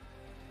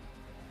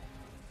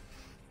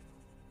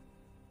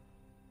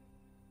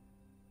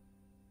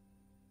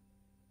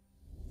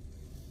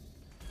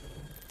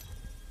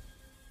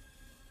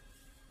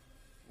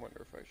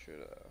 Wonder if I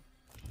should,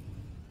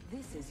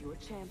 This is your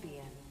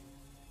champion.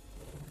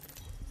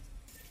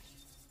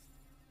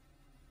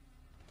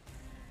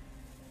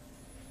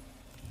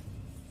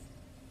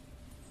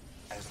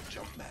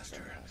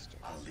 Master,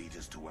 I'll lead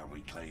us to where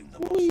we claim the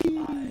most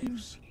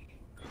lives.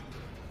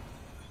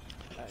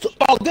 So,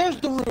 oh, there's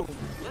the room.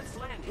 Let's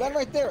land. Land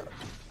right there.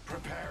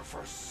 Prepare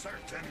for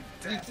certain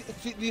Do you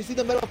death. do you see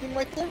the metal thing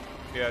right there?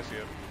 Yeah, I see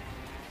it.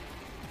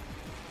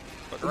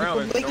 Look If you around,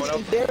 can there's make no one it in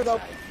else. there,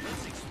 that'll,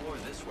 Let's explore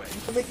this way. if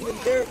you can make it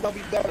in there, that'll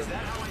be better. Is that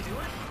how I do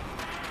it?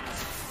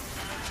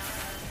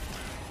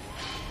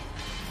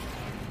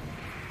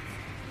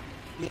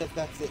 Yes,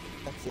 that's it.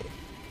 That's it.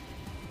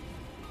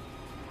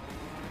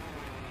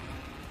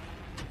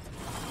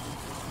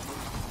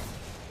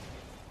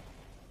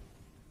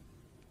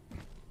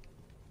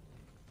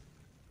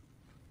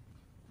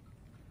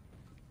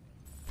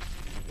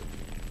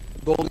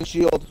 Golden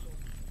shield.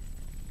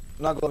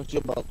 Not golden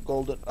shield, but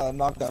golden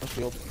knockdown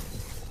shield.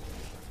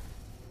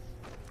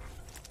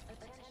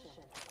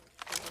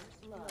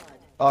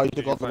 Oh, you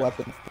took all the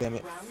weapons. Damn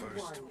it.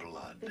 First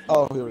blood.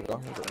 Oh, here we go.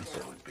 Here we go. So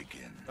it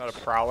begins. Not a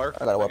prowler.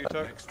 I got a that you weapon.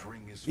 took? Next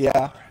ring is Yeah.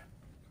 far.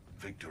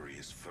 Victory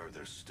is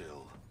further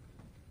still.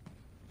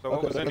 So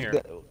what was in let's here?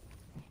 get-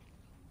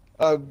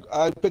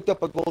 I picked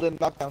up a golden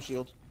knockdown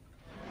shield.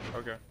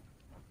 Okay.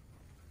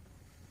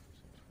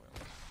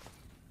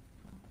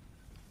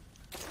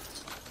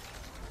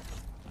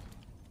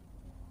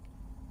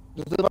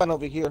 There's a one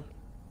over here.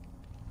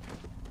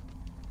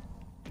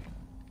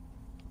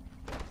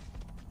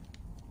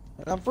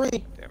 And I'm free.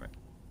 Damn it.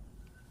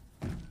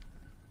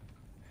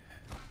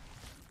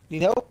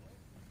 Need help?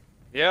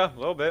 Yeah, a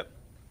little bit.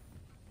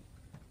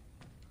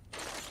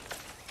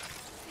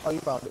 Oh, you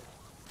found it.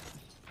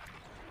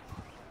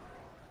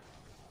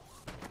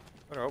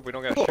 I hope we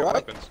don't got Cool, shit right?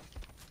 weapons.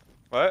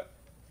 What?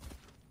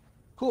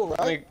 Cool, right?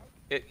 I mean,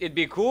 it'd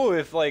be cool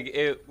if like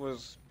it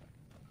was,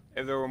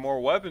 if there were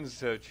more weapons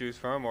to choose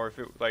from, or if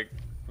it like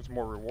was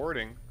more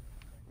rewarding.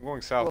 I'm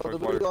going south well, the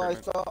towards water video I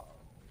treatment.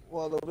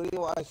 saw, the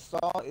video I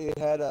saw, it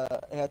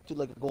had to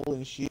like a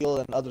golden shield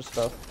and other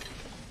stuff,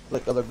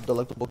 like other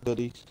delectable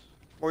goodies.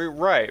 Well, you're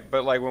right,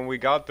 but like when we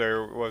got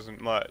there, it wasn't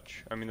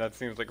much. I mean, that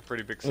seems like a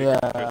pretty big secret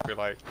to Yeah. just be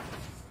like,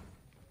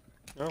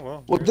 oh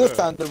well. Well, here's this that.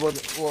 time there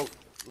wasn't.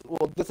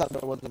 Well, this time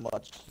there wasn't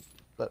much,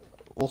 but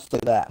we'll say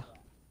that.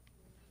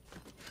 Do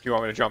you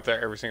want me to jump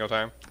there every single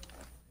time?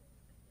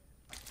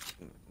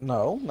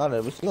 No, not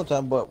every single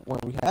time, but when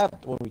we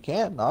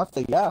can, I'll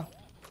say yeah.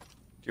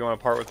 Do you want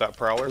to part with that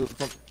prowler? You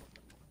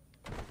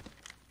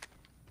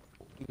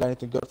got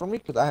anything good for me?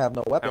 Because I have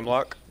no weapon.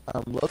 Hemlock?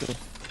 I'm looking.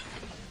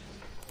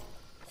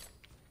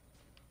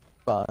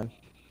 Fine.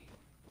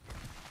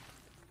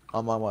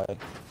 On my way.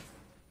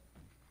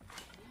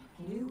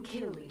 New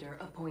kill leader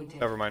appointed.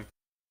 Never mind.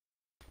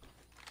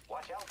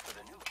 Watch out for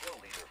the new kill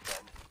leader,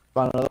 friend.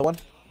 Find another one?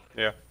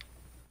 Yeah.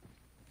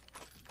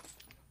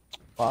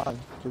 Fine.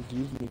 Just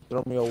use me.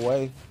 Throw me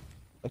away.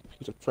 Like a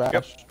piece of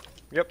trash.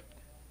 Yep.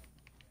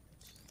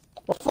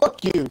 Well,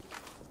 fuck you.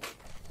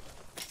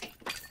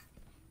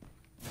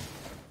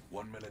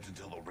 1 minute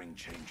until the ring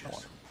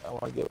changes. I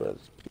want to get rid of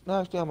this.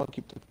 No, actually, I'm going to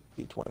keep the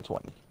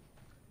P2020.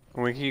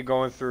 And we keep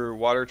going through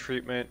water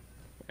treatment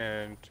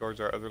and towards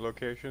our other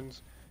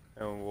locations,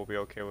 and we'll be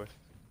okay with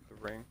the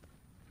ring.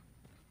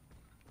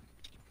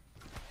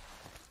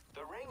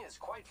 The ring is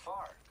quite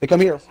far. Hey,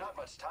 come here. There's not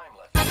much time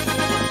left.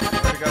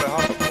 We got a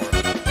hopper for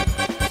it.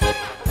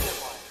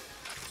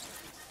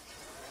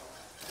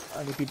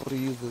 I need people to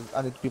use this.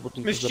 I need people to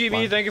use Miss the zip GB,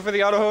 line. thank you for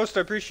the auto host.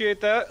 I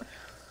appreciate that.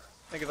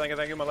 Thank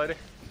you, my lady.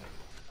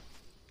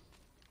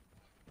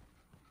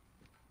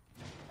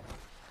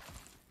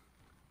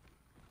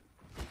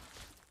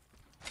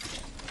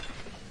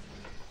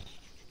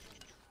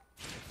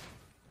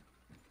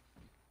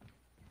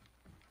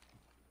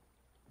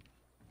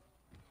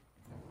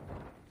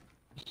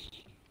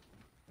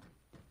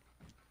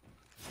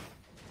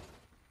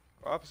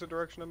 Opposite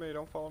direction of me,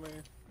 don't follow me.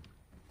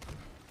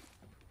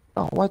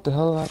 Oh, what the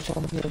hell? I saw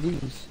many of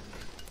these.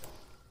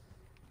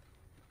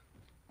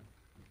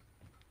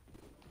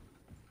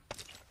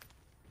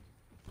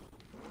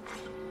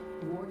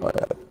 Warning. Oh,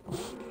 yeah.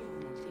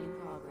 Movement in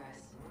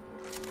progress.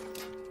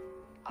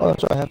 Oh,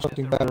 that's right. I have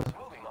something better.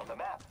 Moving on the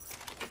map.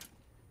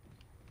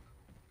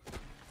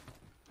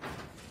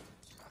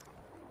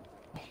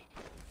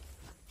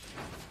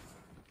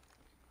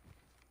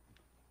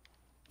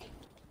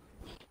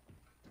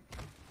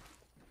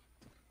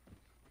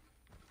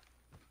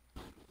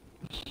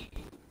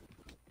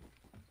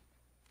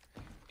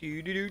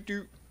 Do do do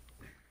do.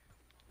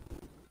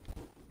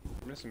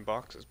 I'm missing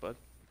boxes, bud.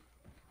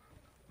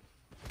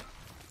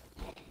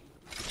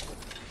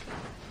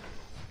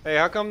 Hey,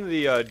 how come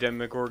the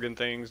Demogorgon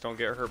things don't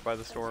get hurt by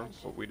the storm?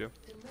 What we do?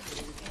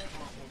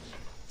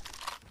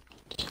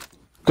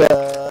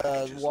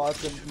 Because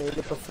Watson made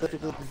it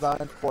specifically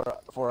designed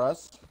for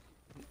us.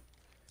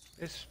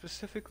 It's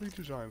specifically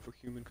designed for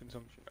human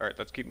consumption. All right,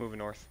 let's keep moving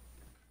north.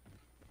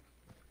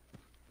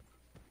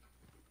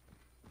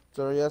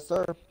 Sir, yes,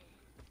 sir.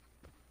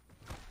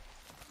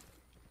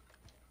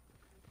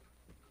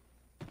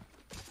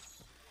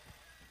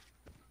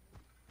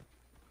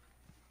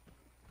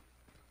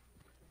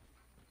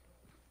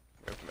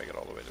 We have to make it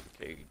all the way to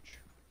the cage.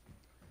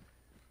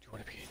 Do you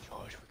want to be in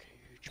charge of a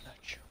cage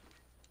match?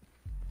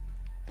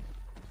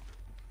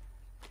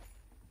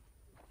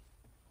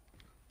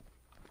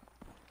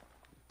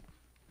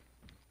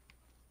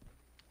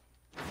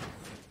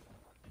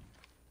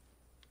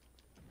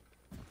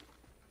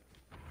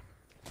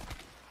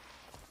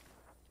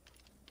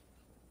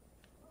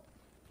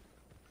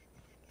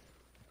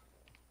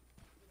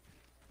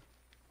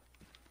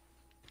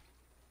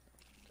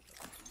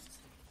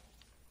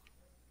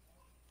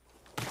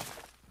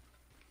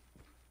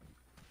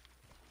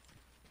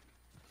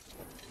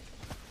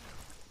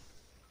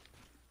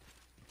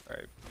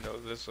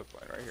 this zip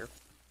line right here.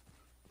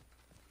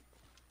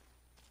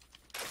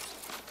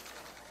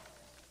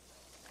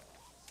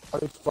 Are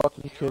you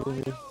fucking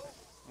kidding me?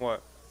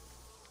 What?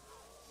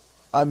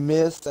 I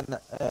missed and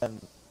I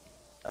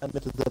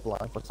missed a zip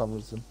line for some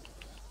reason.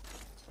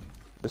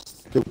 It's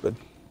stupid.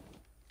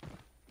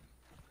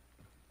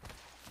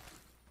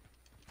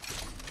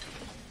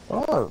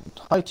 Oh,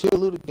 high tier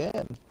loot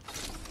again.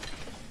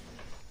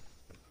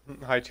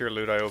 High tier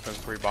loot. I opened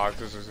 3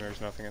 boxes and there's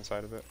nothing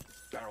inside of it.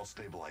 Barrel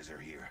stabilizer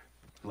here.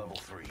 Level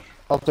 3.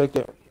 I'll take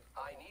it.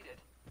 I need it.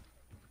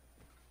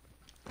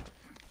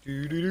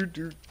 Do do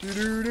do do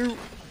do do.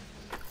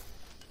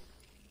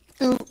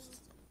 Dude.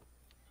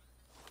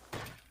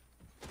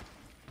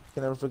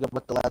 Can never forget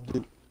about the lab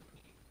dude.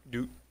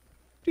 Doop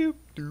doop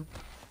doop.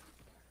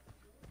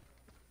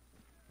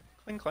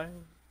 Cling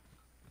clang.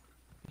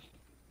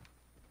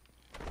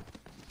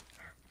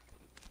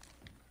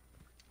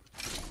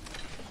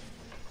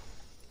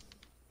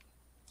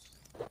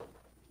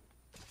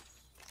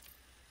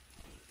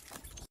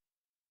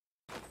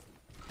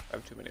 I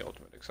have too many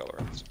ultimate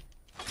accelerants.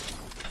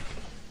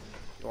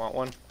 You want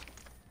one?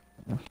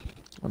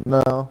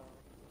 No.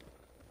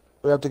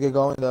 We have to get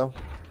going though.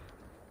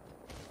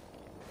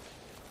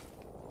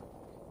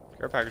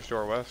 Care package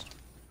door west.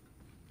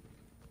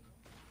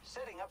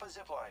 Setting up a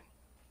zipline.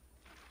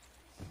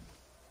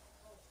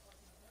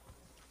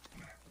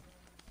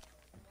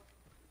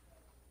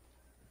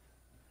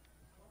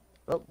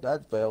 Oh,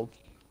 that failed.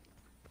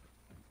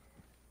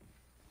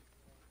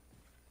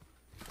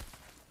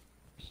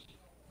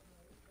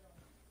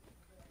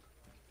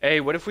 Hey,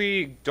 what if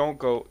we don't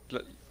go?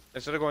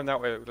 Instead of going that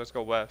way, let's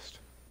go west.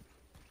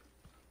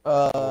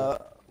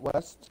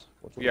 West?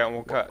 Yeah, and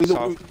we'll cut Either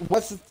south.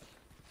 west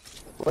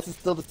is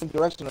still the same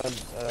direction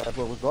as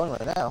where we're going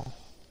right now.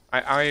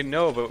 I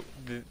know, but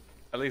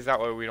at least that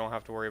way we don't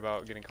have to worry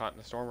about getting caught in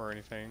the storm or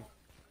anything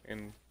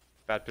in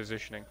bad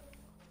positioning.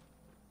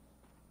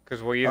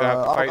 Because we either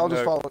have to fight I'll in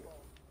just the... follow.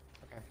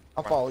 Okay,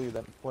 I'll fine. follow you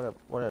then.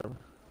 Whatever.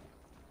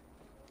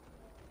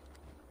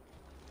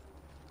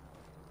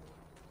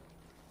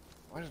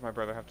 Why does my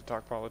brother have to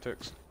talk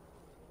politics?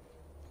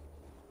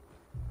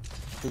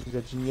 He's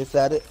a genius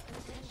at it.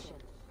 Attention.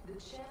 The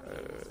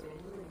champion has been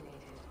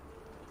eliminated.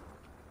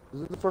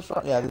 This is the first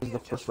round. Yeah, this is the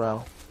first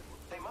round.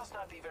 They must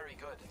not be very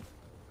good.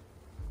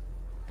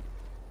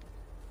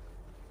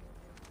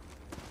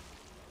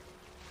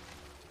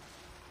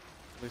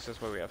 At least this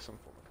way we have some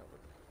form of cover.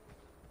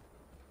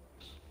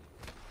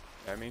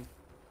 Yeah, I mean,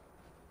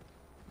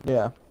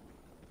 Yeah.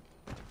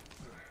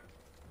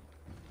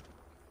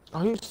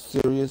 Are you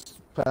serious,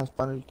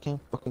 Pathfinder? You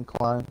can't fucking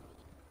climb.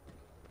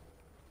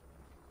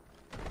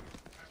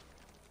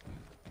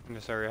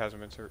 this area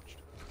hasn't been searched.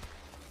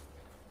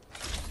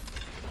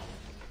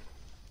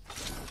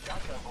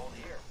 Shotgun bolt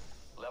here.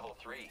 Level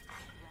 3.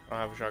 I don't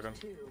have a shotgun.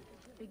 2.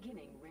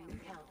 Beginning ring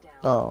countdown.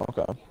 Oh,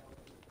 okay.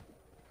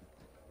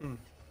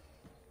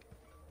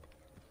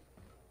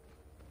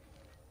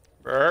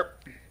 Burp.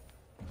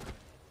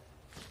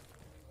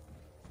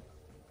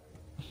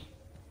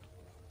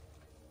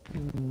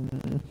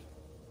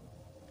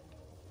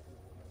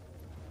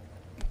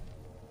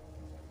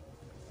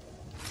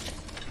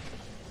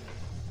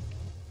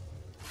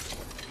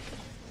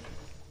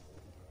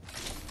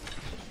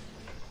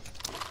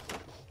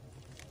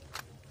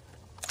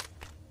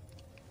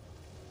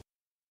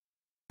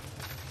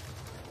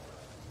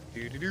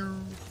 Do do do.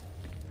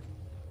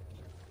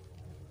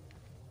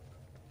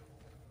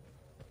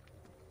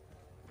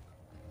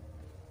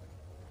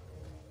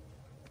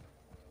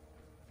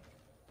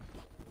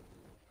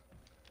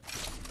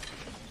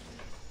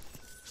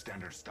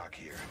 Standard stock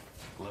here.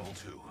 Level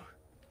 2.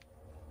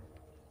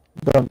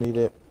 Don't need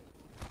it.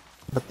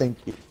 But thank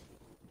you.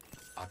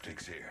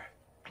 Optics here.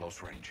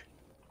 Close range.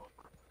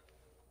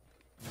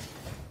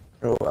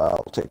 Oh,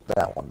 I'll take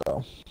that one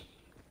though.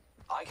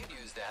 I could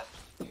use that.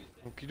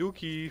 Okie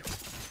dokie.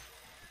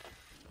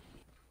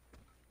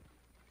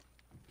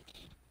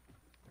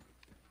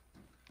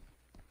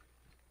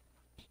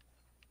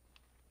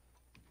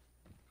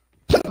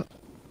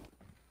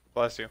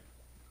 Bless you.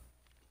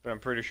 But I'm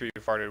pretty sure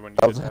you farted when you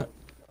That did was that.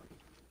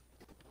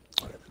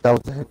 That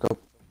was a hiccup.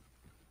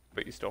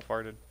 But you still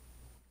farted.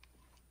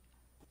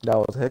 That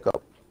was a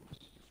hiccup.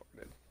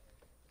 Farted.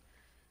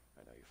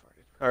 I know you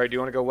farted. Alright, do you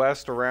want to go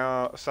west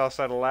around south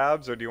side of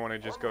labs, or do you want to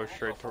just go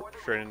straight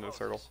into the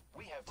circle?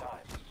 We have time.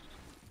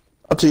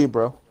 Up to you,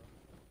 bro.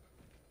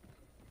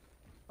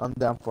 I'm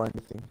down for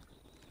anything.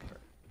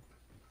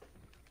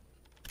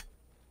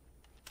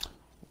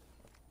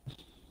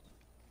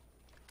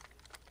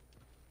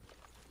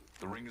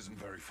 The ring isn't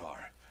very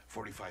far.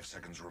 45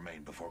 seconds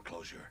remain before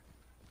closure.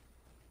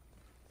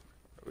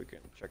 We can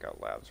check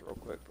out labs real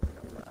quick.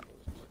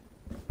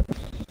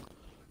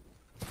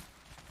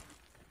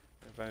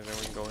 If anything,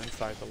 we can go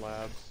inside the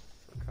labs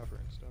for cover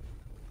and stuff.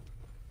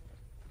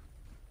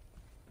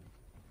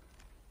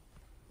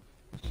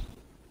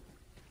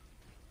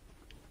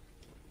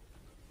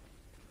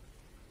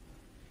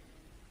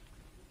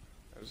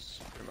 It's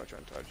pretty much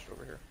untouched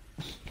over here.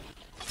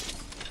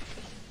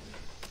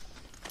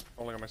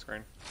 Only on my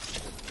screen.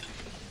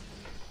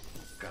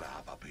 Gotta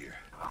hop up here.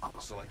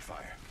 Select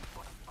fire.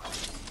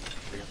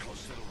 Bring it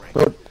close to the ring.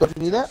 Don't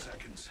you need 10 that?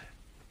 seconds.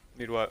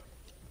 Need what?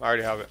 I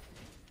already have it.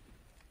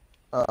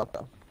 Okay.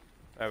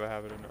 I have a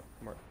habit of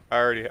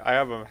I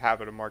have a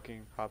habit of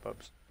marking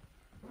hop-ups.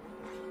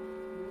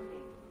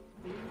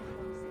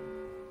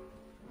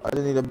 I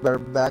just need a better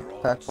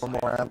backpack for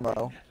more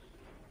ammo.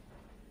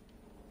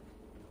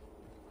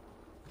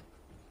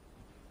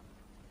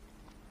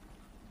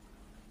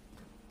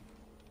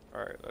 All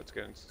right, let's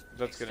get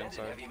Extended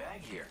inside. heavy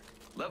mag here.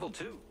 Level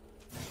 2.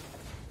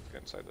 Let's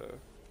get inside the.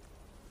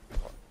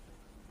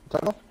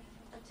 Tunnel?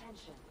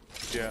 Attention.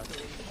 Yeah.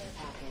 Care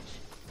package.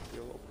 Be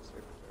a little bit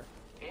safer there.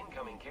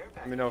 Incoming care Let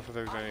package. me know if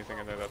there's anything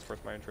in there that's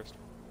worth my interest.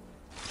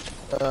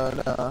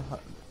 Nah.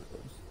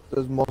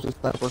 There's mostly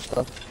sniper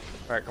stuff.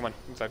 All right, come on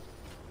inside.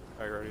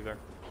 Oh, you're already there.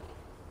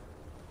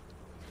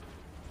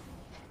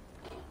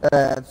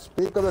 And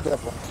speak of the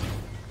devil.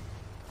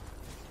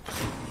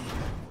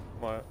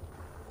 What?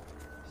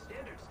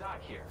 Standard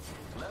stock here.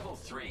 Level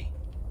 3.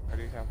 I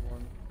already have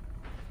one.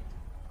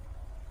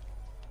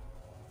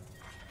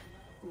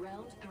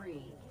 Round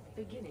 3.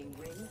 Beginning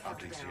ring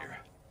Optics countdown. here.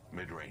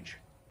 Mid-range.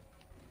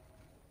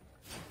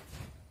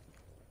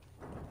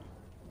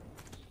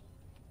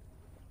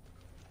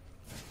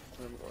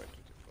 I'm going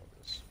to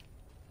defocus.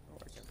 Oh,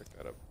 I can't pick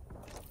that up.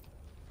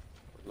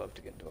 Would love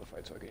to get into a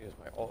fight so I can use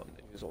my ult and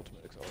then use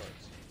ultimate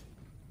accelerants.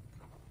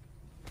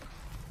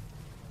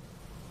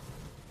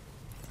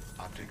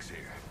 Optics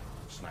here.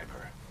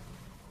 Sniper.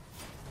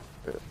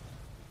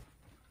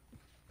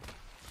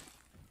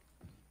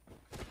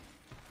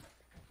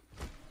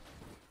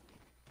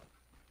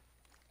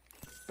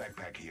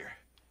 Backpack here.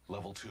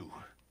 Level 2.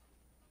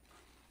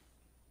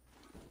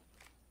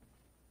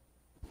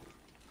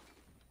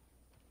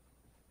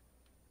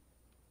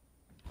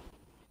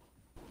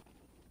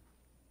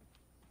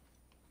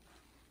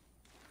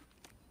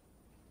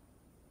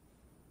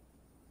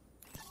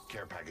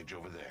 Care package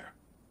over there.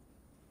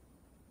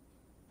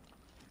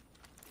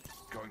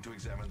 Going to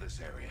examine this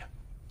area.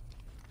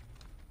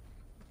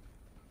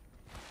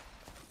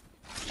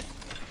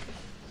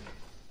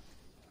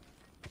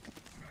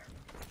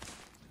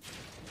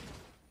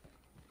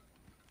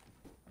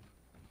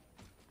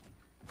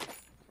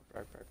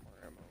 Backpack, more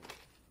ammo.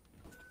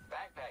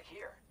 Backpack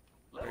here.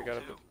 I Level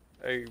got 2.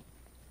 Hey,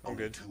 I'm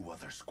Only good. 2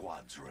 other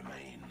squads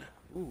remain.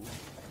 Ooh.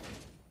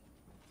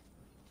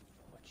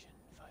 Fortune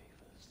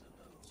favors the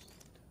bold.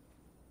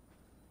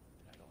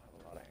 I don't have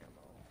a lot of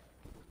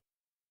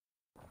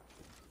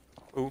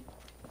ammo. Ooh.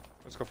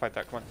 Let's go fight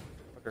that. Come on.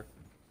 Okay.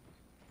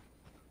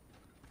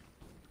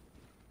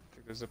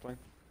 Take the zipline.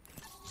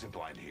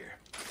 Zipline here.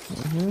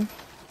 Mm-hmm.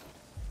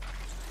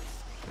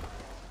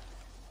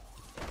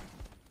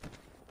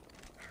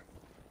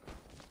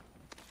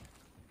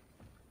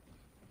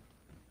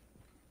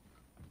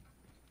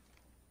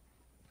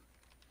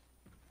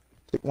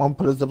 Take one,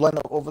 put a zipline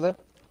over there.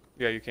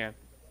 Yeah, you can.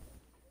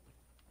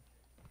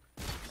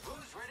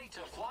 Who's ready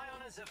to fly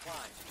on a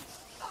zipline?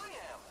 I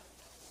am.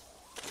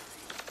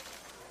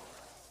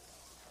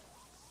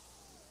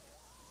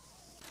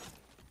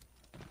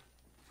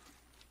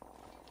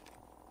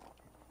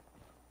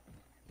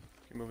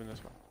 Keep moving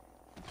this way.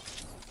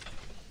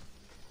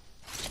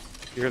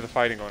 You hear the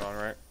fighting going on,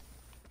 right?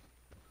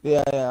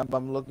 Yeah,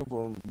 I'm looking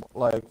for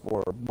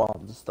for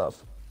bombs and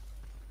stuff.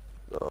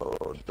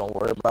 So don't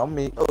worry about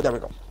me. Oh, there we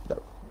go. There.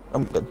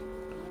 I'm good.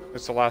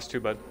 It's the last 2,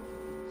 bud.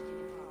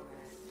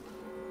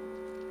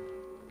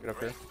 Get up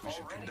here. We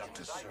should conduct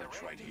a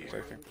search right here. So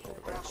I think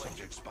over there.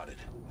 Subject spotted.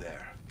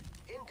 There.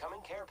 Incoming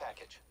care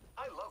package.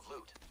 I love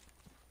loot.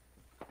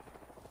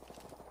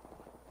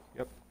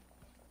 Yep.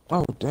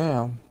 Oh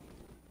damn.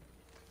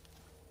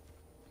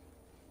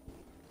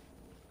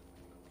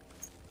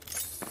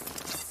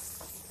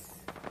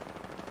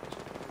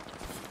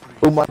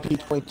 Oh, my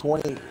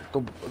P2020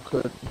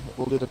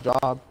 will do the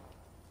job.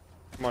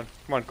 Come on,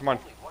 come on, come on.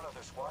 Only one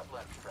other squad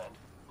left, friend.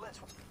 Let's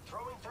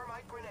throwing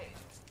thermite grenade.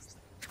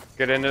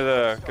 Get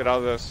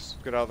out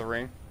of the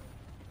ring.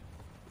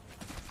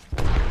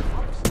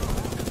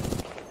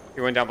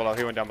 He went down below,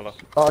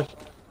 Oh,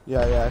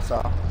 yeah, I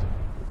saw.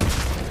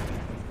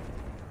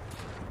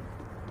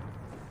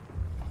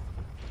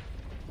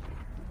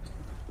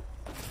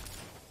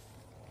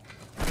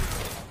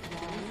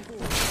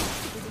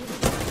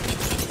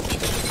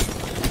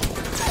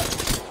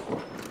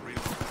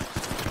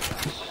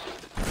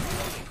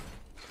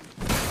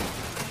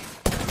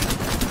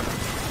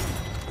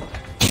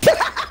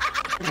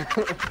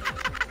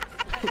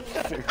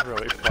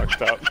 Really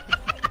fucked up.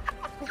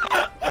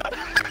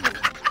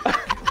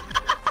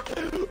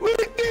 We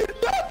did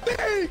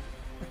nothing!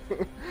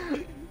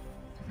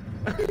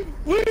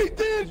 We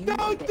did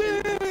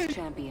nothing!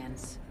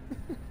 Champions.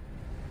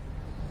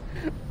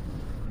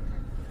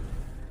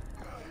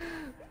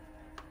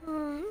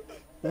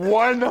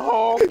 One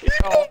whole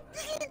kill.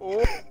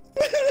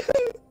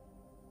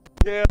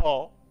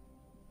 Kill.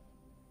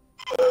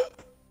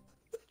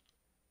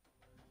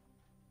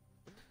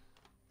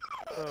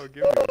 Oh,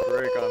 give me a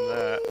break on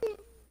that.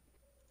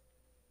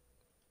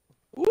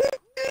 We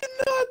did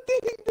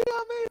nothing,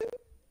 damn it!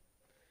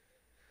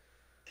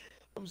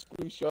 I'm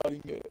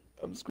screenshotting it.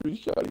 I'm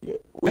screenshotting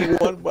it. We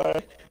won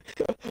by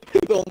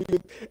it's only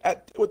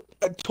with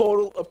a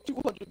total of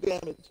 200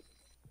 damage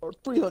or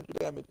 300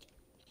 damage.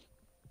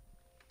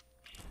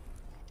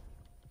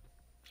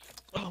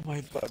 Oh my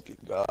fucking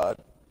god.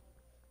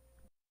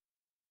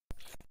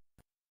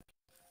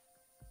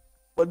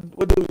 What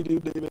do we do,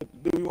 David?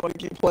 Do we want to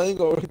keep playing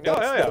or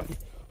Yeah.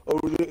 or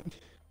we did?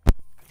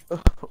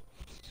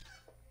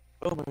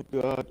 Oh my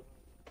god.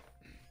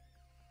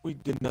 We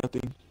did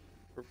nothing.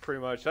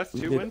 Pretty much. That's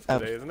We 2 did wins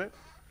today, isn't it?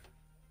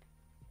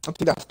 I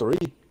think that's 3.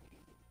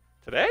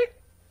 Today?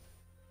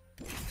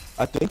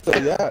 I think so,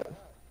 yeah.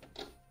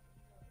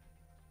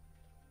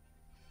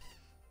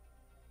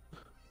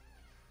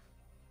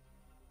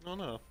 Oh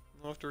no.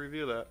 I'll have to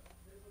review that.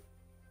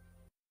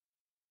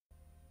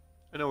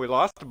 I know we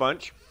lost a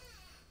bunch.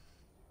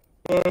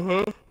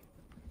 Uh-huh.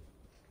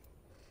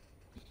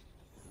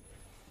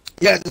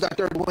 Yeah, this is our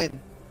 3rd win.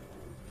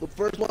 The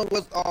first one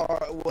was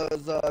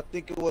I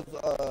think it was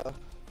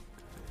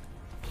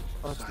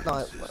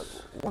not,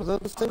 was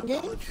it the same game?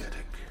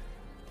 Apologetic,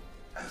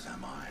 as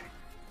am I.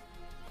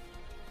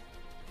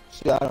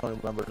 Yeah, I don't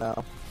remember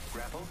now.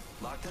 Grapple,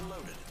 locked and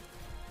loaded.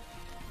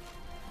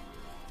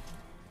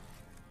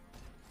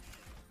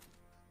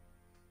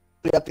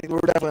 Yeah, I think we're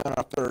definitely on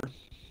our 3rd.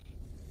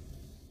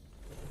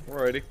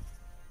 Alrighty.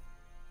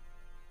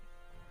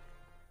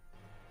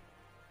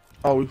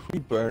 Oh, we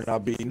better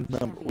not be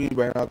we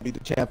better not be the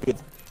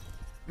champions.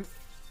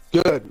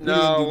 Good. We No,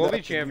 didn't do we'll be nothing.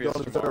 We champions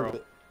don't deserve tomorrow.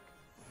 it.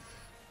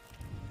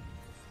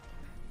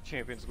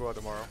 Champions go out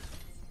tomorrow.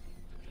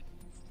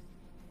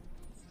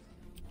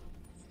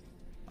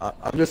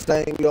 I'm just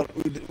saying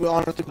we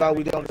honestly God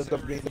we don't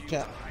deserve being the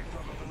champ.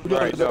 We don't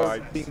Right, no,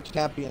 deserve being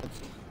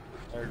champions.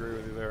 I agree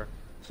with you there.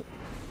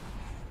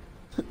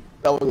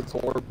 That was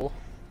horrible.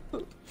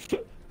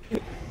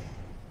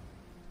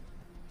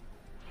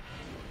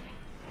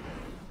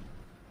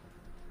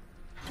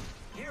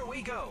 Here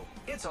we go.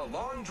 It's a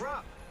long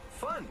drop.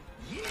 Fun.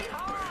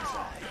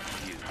 Yeehaw!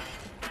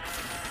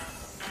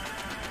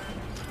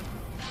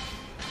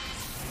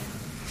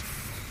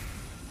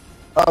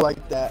 I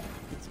like that.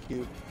 It's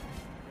cute.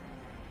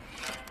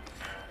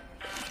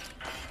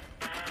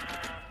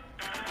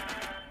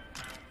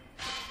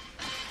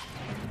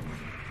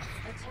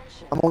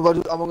 Attention. I'm gonna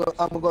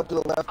go to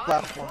the left I'm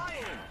platform.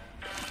 flying.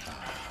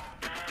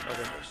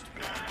 Okay.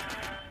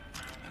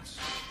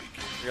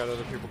 We got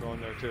other people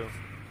going there too.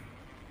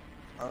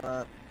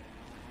 Alright.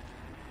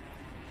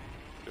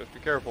 Just be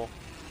careful.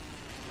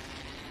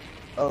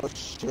 Oh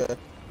shit.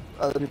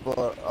 Other people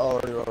are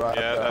already right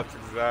Yeah, there. that's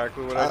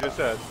exactly what I just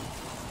said.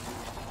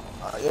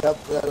 Yep.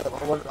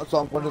 So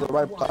I'm going to the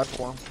right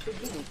platform.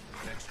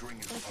 Next ring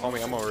is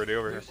Homie, I'm already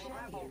over here.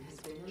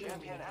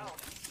 Champion out.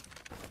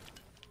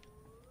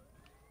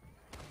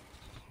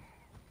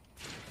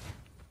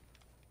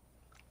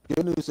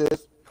 Good news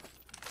is.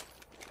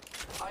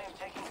 I am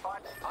taking fire.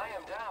 I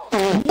am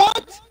down.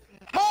 What?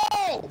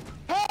 How?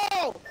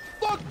 How?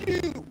 Fuck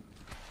you!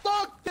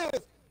 Fuck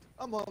this!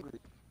 I'm hungry.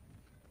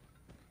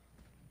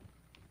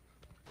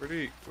 Where did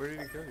he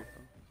kill you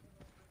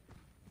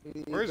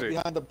from? Where is He's he?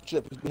 behind the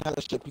ship. He's behind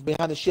the ship. He's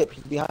behind the ship.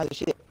 He's behind the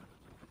ship.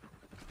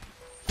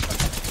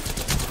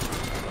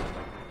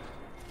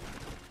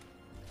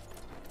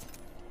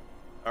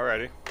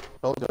 Alrighty.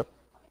 Told you.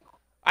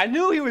 I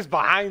knew he was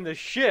behind the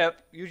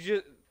ship.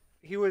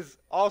 He was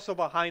also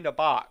behind a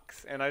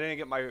box, and I didn't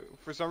get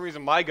for some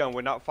reason my gun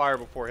would not fire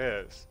before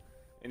his.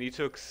 And he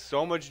took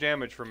so much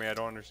damage from me, I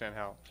don't understand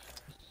how.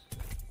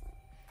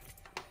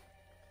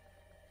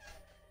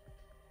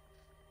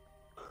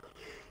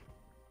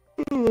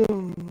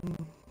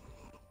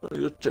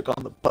 Let's check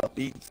on the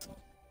puppies.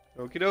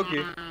 Okie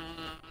dokie.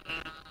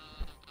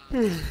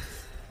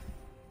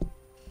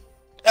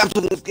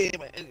 After this game,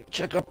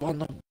 check up on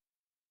them.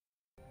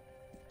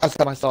 Last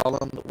time I saw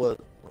them,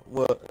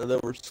 they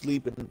were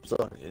sleeping, so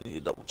I need to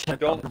double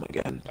check on them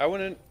again. I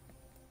wouldn't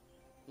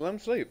let them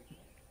sleep.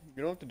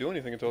 You don't have to do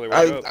anything until they wake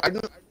up.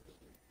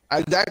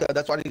 Exactly.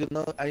 That's why I need to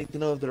know. I need to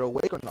know if they're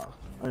awake or not.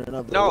 I don't know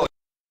if they're No, awake.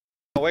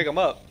 I'll wake them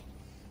up.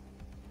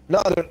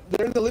 No,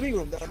 they're in the living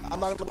room. I'm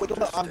not gonna wake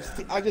them up.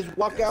 I just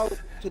walk out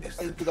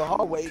into the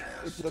hallway,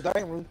 into the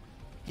dining room,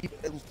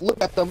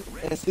 look at them,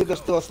 and see if they're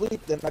still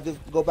asleep. Then I just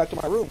go back to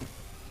my room.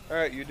 All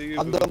right, you do you.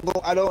 I don't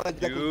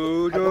exactly.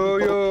 You I don't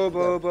do go- you,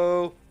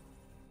 Bobo.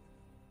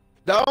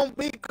 Don't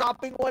be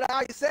copying what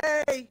I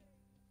say.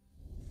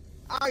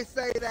 I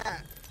say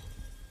that.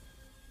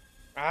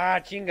 Ah,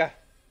 chinga.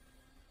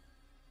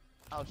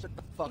 Oh, shut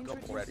the fuck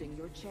up already. Introducing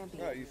your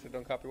champion. Right, you said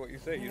don't copy what you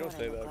say. You don't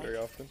say that very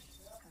often.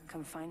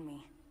 Come find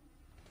me.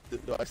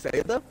 Do I say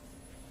it though?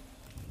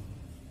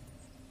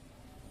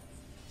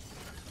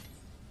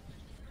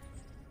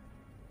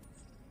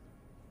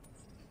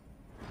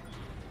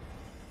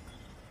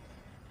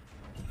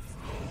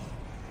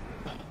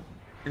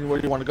 Anywhere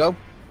you want to go?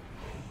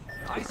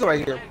 Let's go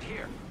right here. Land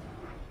here.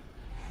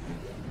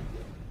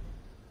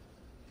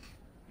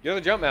 You're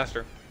the jump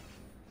master.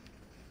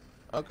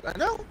 Okay, I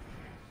know.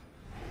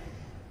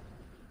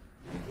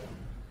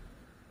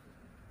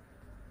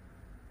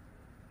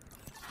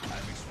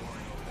 I'm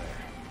exploring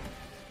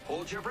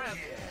Hold your breath.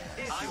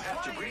 If you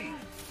have to breathe.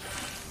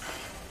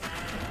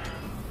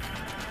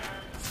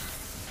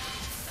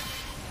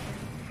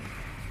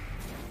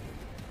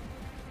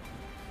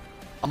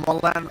 I'm gonna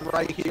land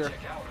right here.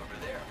 Check out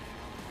over there.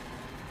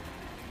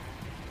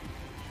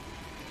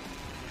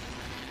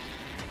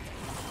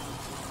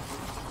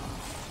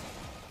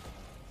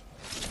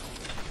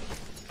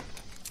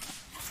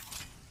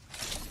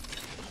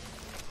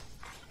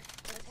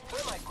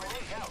 Thermite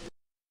grenade out.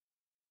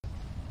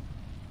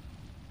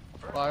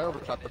 I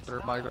overshot the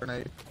thermite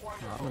grenade.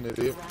 I'm an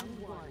idiot. Round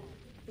one.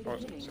 Oh,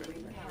 Beginning sorry.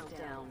 ring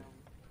countdown.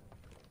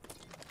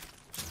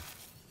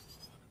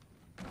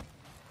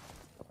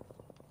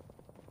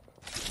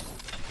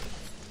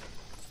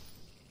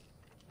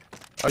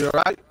 Are you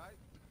alright?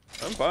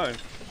 I'm fine.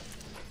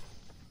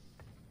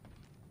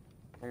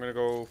 I'm gonna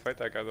go fight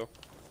that guy though.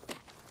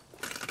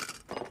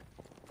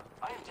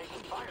 I am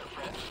taking fire,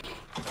 friend.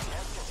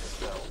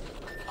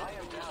 I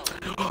am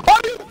down.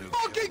 Are you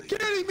fucking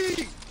kidding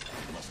me?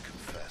 I must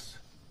confess,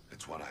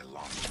 it's what I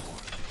long for.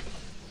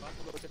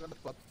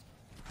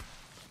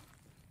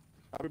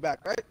 I'll be back,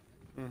 right?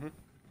 Mm-hmm.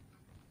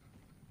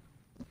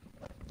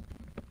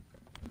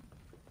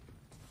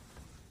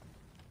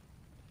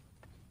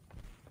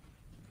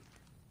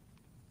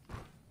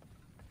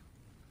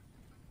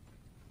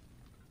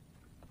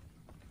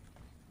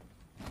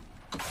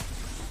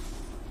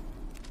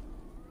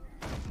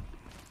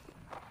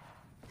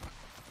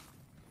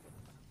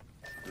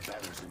 The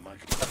batteries in my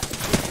gas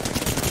tank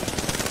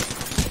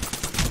deployed.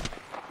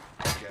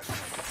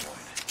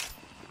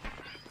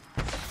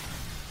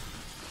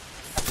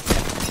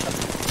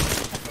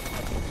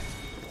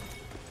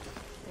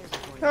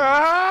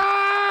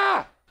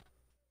 Ah!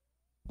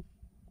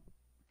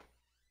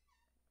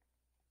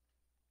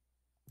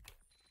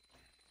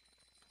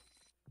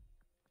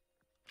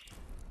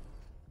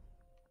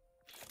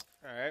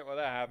 Alright, well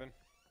that happened.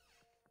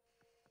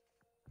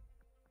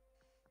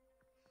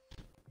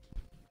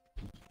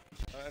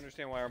 I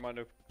understand why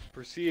Armando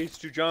proceeds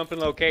to jump in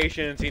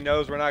locations he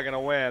knows we're not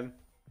gonna win.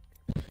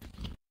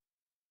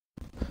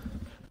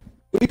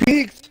 We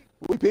peaked!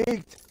 We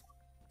peaked!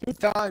 2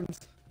 times!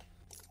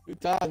 2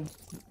 times!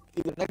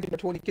 Either 19 or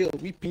 20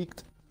 kills. We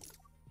peaked.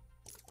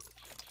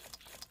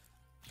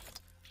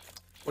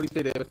 What do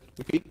you say, David?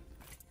 We peaked?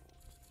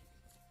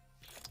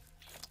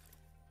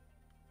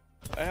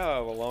 I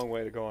have a long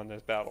way to go on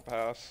this battle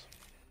pass.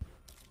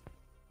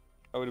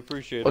 I would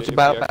appreciate What's it your if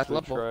battle you pass actually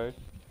level? tried.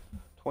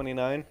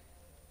 29.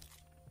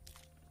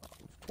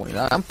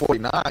 29. I'm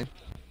 49.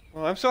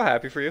 Well, I'm so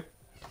happy for you.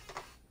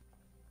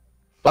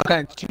 But I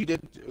kinda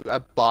cheated. I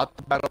bought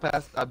the battle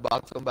pass. I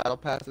bought some battle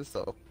passes,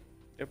 so.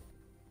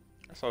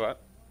 I saw that.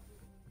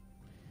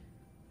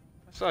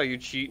 I saw you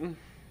cheating.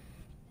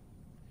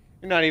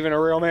 You're not even a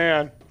real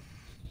man.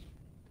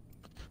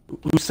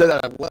 Who said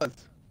that I was?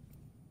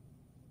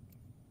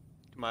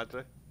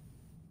 Tomate.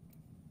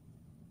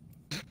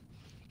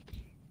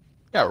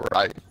 Yeah,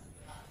 right.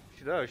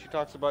 She does. She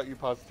talks about you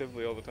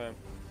positively all the time.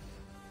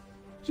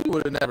 She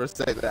would have never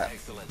said that.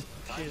 Excellent.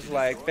 She's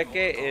like,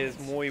 Peque is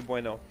muy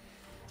bueno.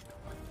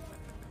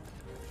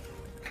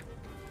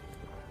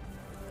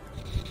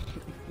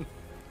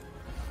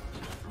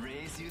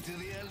 Race you to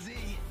the LZ.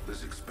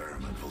 This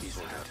experiment will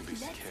sort out to be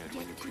scared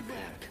when you're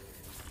prepared.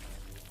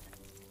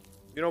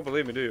 You don't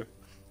believe me, do you?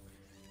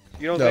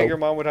 You don't No. think your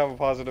mom would have a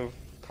positive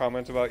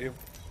comment about you?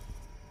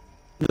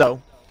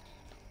 No.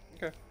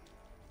 Okay.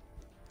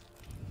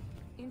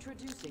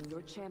 Introducing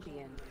your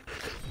champion.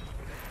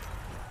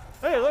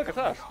 Hey, look, it's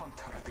us.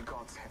 Hunter the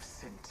gods have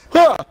sent.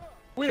 Huh!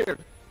 Weird.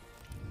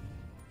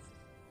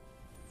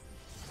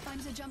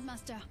 I'm the jump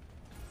master.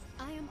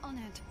 I am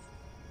honored.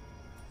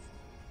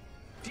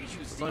 Did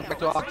you see Going how back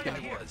to excited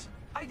Octane. I was?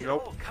 I did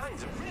Nope. all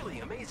kinds of really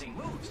amazing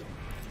moves.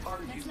 Are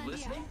Let's you land here.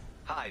 listening?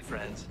 Hi,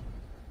 friends.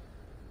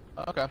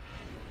 Okay.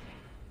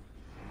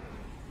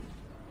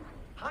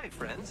 Hi,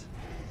 friends.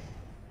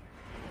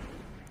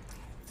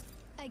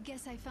 I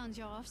guess I found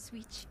your off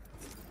switch.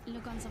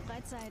 Look on the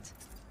bright side.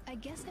 I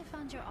guess I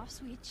found your off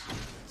switch.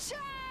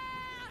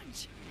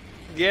 Charge!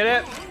 Get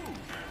it?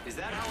 Is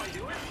that how I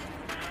do it?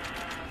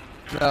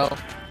 No.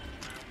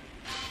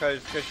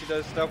 Because she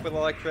does stuff with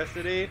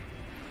electricity.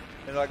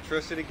 And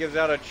electricity gives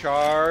out a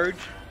charge.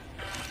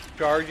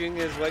 Charging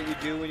is what you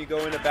do when you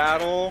go into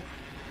battle.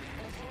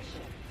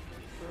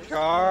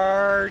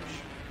 Charge!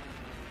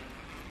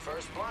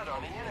 First blood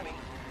on the enemy.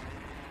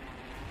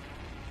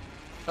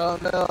 Oh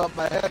no,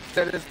 my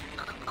headset is.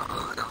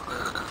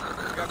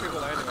 You got people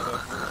landing on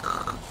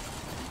this.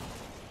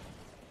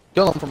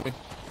 Kill him for me.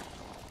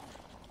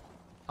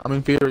 I'm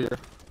inferior.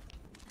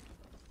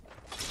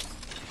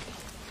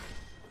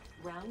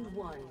 Round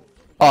one.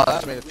 Oh,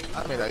 I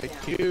made a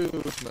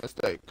huge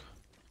mistake.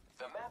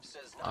 The map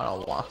says I don't not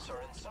all want- of us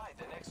are inside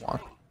the next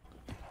want. ring.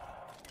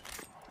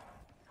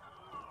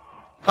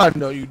 I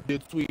know you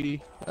did,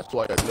 sweetie. That's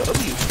why I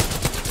love you.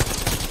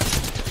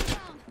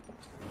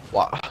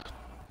 Wow.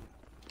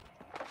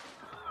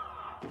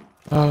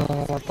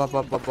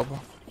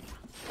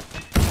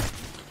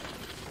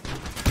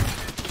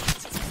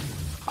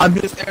 I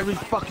missed every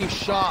fucking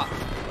shot.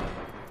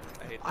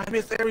 I hate I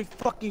missed every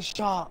fucking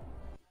shot.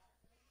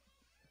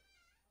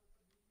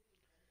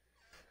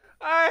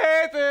 I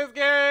hate this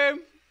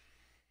game.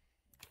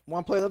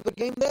 Want to play another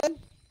game then?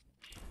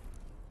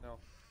 No.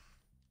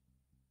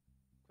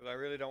 Because I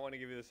really don't want to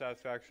give you the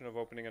satisfaction of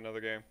opening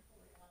another game.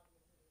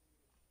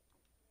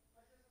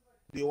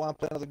 Do you want to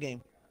play another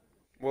game?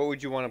 What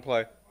would you want to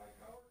play?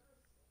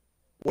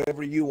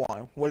 Whatever you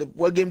want.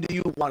 What game do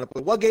you want to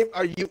play? What game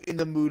are you in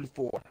the mood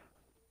for?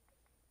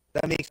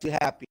 That makes you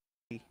happy.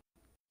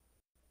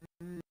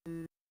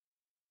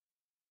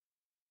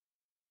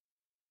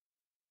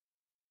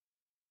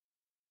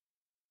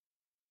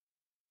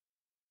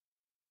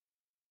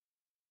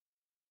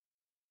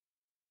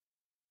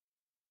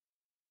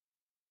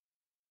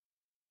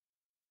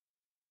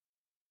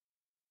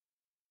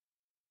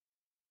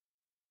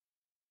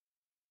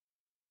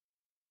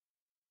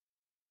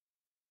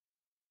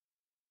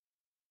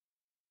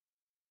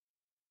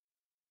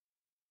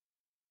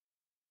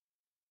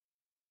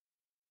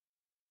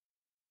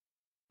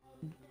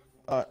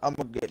 I'm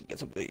gonna get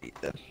something to eat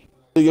then.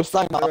 Do your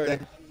sign off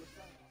then.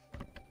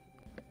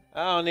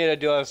 I don't need to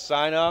do a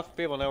sign off.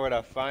 People know where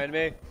to find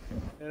me.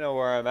 They know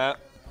where I'm at.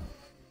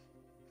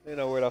 They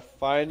know where to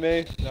find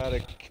me, know how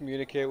to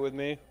communicate with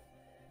me.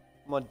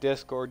 I'm on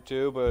Discord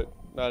too, but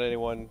not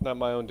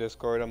my own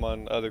Discord. I'm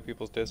on other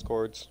people's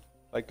Discords.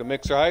 Like the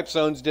Mixer Hype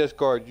Zone's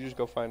Discord. You just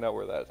go find out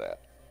where that's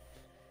at.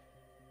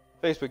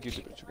 Facebook,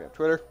 YouTube, Instagram,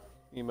 Twitter.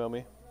 Email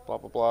me. Blah,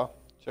 blah, blah.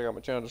 Check out my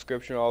channel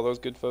description. All those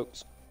good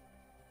folks.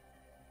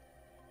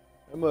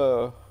 I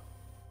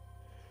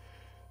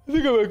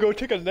think I'm gonna go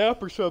take a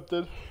nap or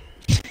something.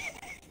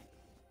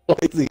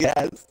 Lazy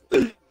ass.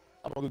 I'm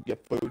gonna go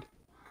get food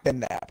and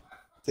nap.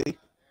 See?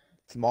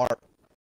 Smart.